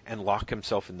cushion and lock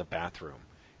himself in the bathroom.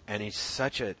 And he's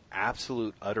such an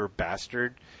absolute utter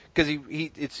bastard, because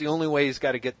it's the only way he's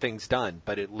got to get things done,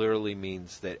 but it literally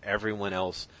means that everyone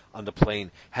else on the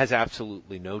plane has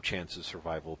absolutely no chance of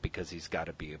survival because he's got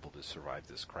to be able to survive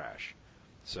this crash.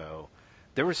 So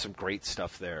there was some great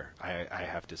stuff there, I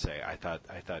have to say. I thought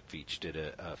Veitch did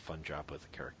a fun job with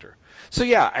the character. So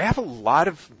yeah, I have a lot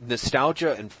of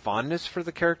nostalgia and fondness for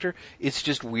the character. It's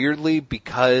just weirdly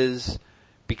because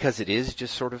it is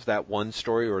just sort of that one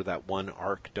story or that one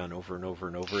arc done over and over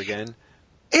and over again.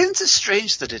 Isn't it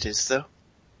strange that it is, though?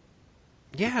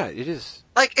 Yeah, it is.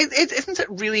 Like, isn't it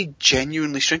really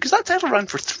genuinely strange? Because that title ran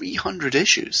for 300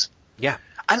 issues. Yeah.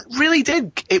 And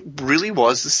it really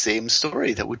was the same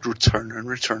story that would return and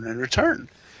return and return.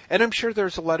 And I'm sure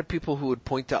there's a lot of people who would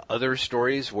point to other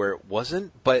stories where it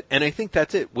wasn't, and I think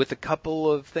that's it, with a couple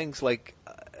of things like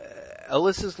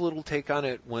Ellis's little take on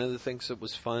it. One of the things that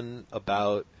was fun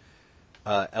about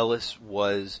Ellis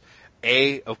was,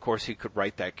 A, of course he could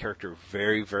write that character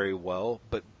very, very well,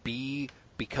 but B,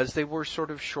 because they were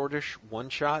sort of shortish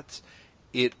one-shots,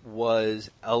 it was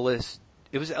Ellis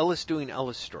doing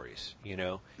Ellis stories, you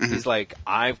know? Mm-hmm. He's like,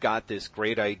 I've got this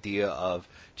great idea of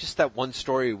just that one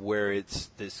story where it's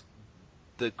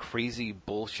the crazy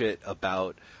bullshit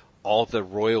about all the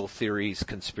royal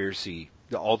conspiracy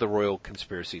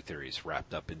theories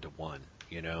wrapped up into one,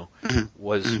 you know? Mm-hmm.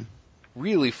 Was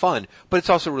really fun, but it's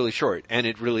also really short, and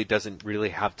it really doesn't really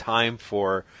have time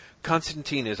for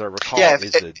Constantine, as I recall,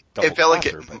 is a double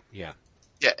crosser, but yeah.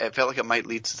 Yeah, it felt like it might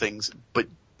lead to things, but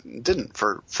didn't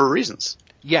for reasons.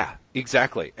 Yeah,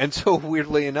 exactly. And so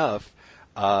weirdly enough,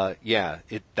 that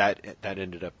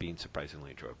ended up being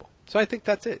surprisingly enjoyable. So I think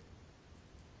that's it.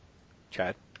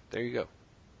 Chad, there you go.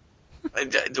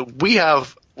 We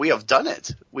have done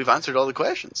it. We've answered all the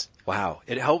questions. Wow.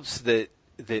 It helps that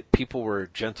people were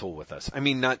gentle with us. I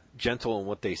mean, not gentle in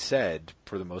what they said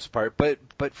for the most part, but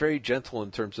very gentle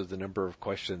in terms of the number of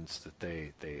questions that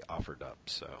they offered up.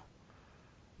 So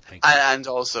thank you. And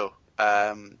also,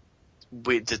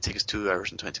 it did take us 2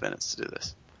 hours and 20 minutes to do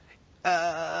this.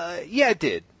 Yeah, it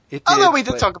did. Although we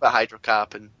did talk about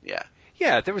HydroCap and yeah.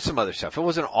 Yeah, there was some other stuff. It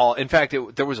wasn't all. In fact,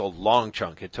 there was a long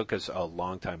chunk. It took us a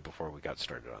long time before we got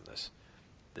started on this.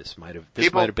 This might have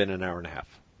been an hour and a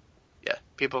half. Yeah,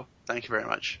 people, thank you very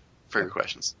much for your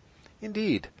questions.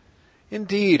 Indeed.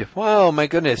 Wow, my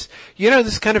goodness.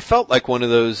 This kind of felt like one of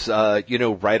those,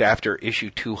 right after issue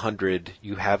 200,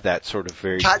 you have that sort of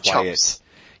very quiet.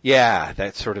 Yeah,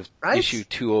 that sort of right? Issue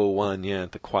 201, yeah,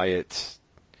 the quiet,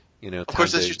 Of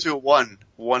course, issue 201,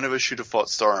 one of us should have fought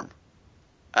Storm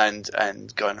and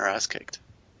gotten her ass kicked.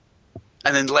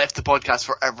 And then left the podcast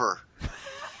forever.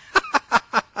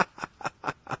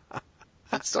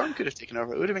 And Storm could have taken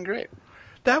over. It would have been great.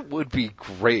 That would be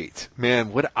great.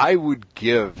 Man, what I would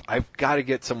give, I've got to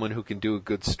get someone who can do a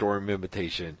good Storm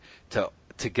imitation to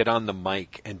get on the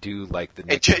mic and do like the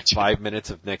next 5 minutes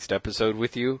of next episode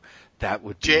with you. That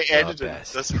would be the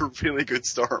best. That's a really good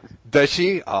Storm. Does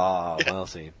she? Oh, yeah. Well,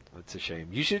 see, that's a shame.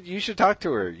 You should talk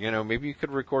to her. Maybe you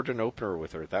could record an opener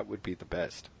with her. That would be the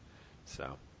best.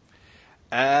 So,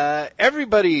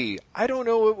 everybody, I don't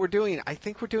know what we're doing. I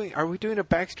think are we doing a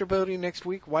Baxter building next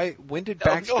week? When did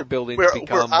Baxter building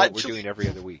become what we're doing every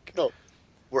other week? No,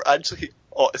 we're actually,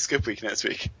 a skip week next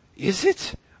week. Is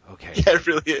it? Okay. Yeah, it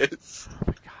really is. Oh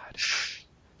my god.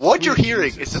 What you're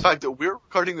hearing is the fact that we're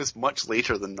recording this much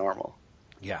later than normal.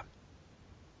 Yeah.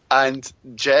 And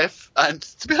Jeff, and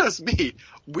to be honest, me,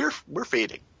 we're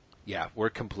fading. Yeah, we're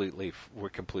completely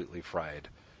fried.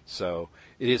 So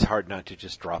it is hard not to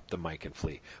just drop the mic and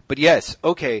flee. But yes,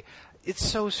 okay, it's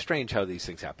so strange how these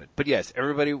things happen. But yes,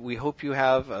 everybody, we hope you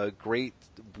have a great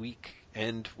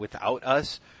weekend without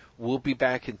us. We'll be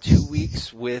back in 2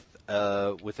 weeks with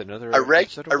another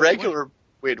regular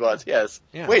Wait What? Yes.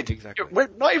 Yeah, wait, exactly. We're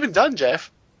not even done,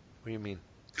 Jeff. What do you mean?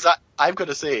 Because I've got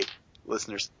to say,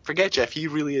 listeners, forget Jeff. He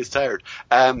really is tired.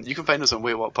 You can find us on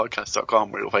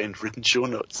waitwhatpodcast.com where you'll find written show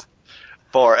notes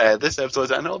for this episode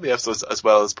and all the episodes, as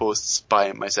well as posts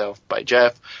by myself, by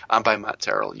Jeff, and by Matt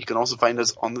Terrell. You can also find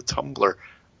us on the Tumblr,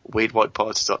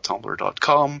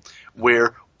 waitwhatpod.tumblr.com,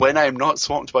 where when I'm not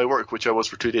swamped by work, which I was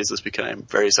for 2 days this week, and I'm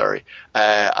very sorry,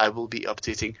 I will be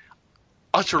updating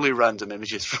utterly random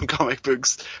images from comic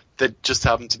books that just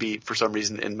happen to be, for some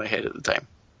reason, in my head at the time.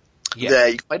 Yes.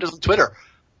 You can find us on Twitter,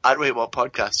 at Wait What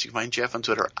Podcast. You can find Jeff on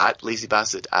Twitter, at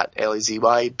LazyBastard, at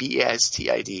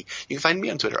LazyBastid. You can find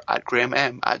me on Twitter, at Graham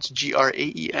M, at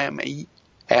GraemEm.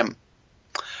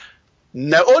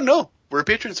 Now, oh no, we're a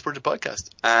Patreon-supported podcast,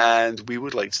 and we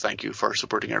would like to thank you for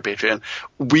supporting our Patreon.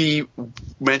 We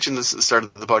mentioned this at the start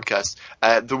of the podcast.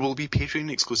 There will be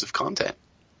Patreon-exclusive content,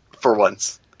 for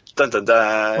once. Dun dun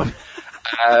dun.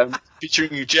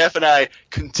 Featuring Jeff and I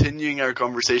continuing our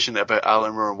conversation about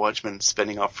Alan Moore and Watchmen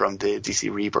spinning off from the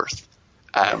DC Rebirth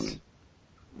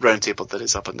roundtable that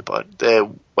is up on the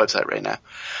website right now.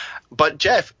 But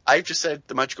Jeff, I've just said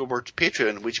the magical word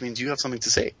Patreon, which means you have something to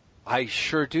say. I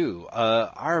sure do.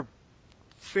 Our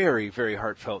very, very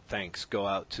heartfelt thanks go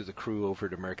out to the crew over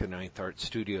at American Ninth Art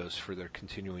Studios for their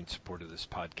continuing support of this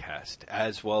podcast,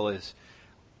 as well as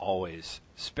always,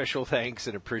 special thanks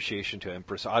and appreciation to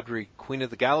Empress Audrey, Queen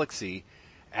of the Galaxy,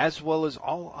 as well as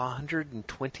all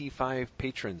 125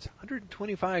 patrons,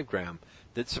 125, Graham,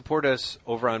 that support us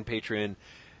over on Patreon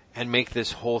and make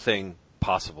this whole thing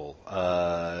possible.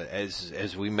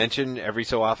 As we mention every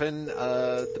so often,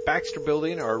 the Baxter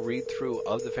Building, our read-through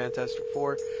of the Fantastic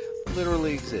Four,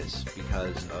 literally exists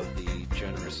because of the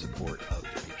generous support of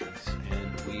the patrons.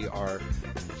 And we are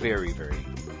very, very,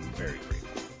 very grateful.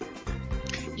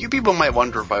 You people might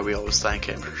wonder why we always thank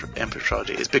Empress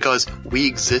Audrey. It's because we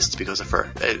exist because of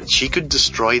her. She could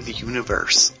destroy the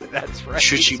universe. That's right.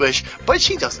 Should she wish. But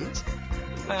she doesn't.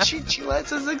 She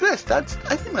lets us exist. I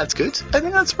think that's good. I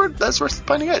think that's worth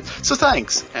finding out. So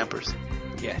thanks, Empress.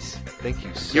 Yes. Thank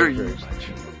you so very much.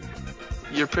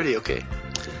 You're pretty okay.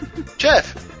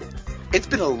 Jeff, it's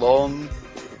been a long,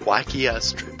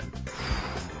 wacky-ass trip.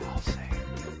 I'll say.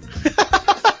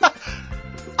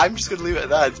 I'm just going to leave it at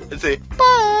that and say, bye!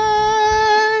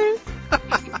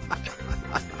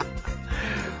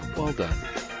 Well done.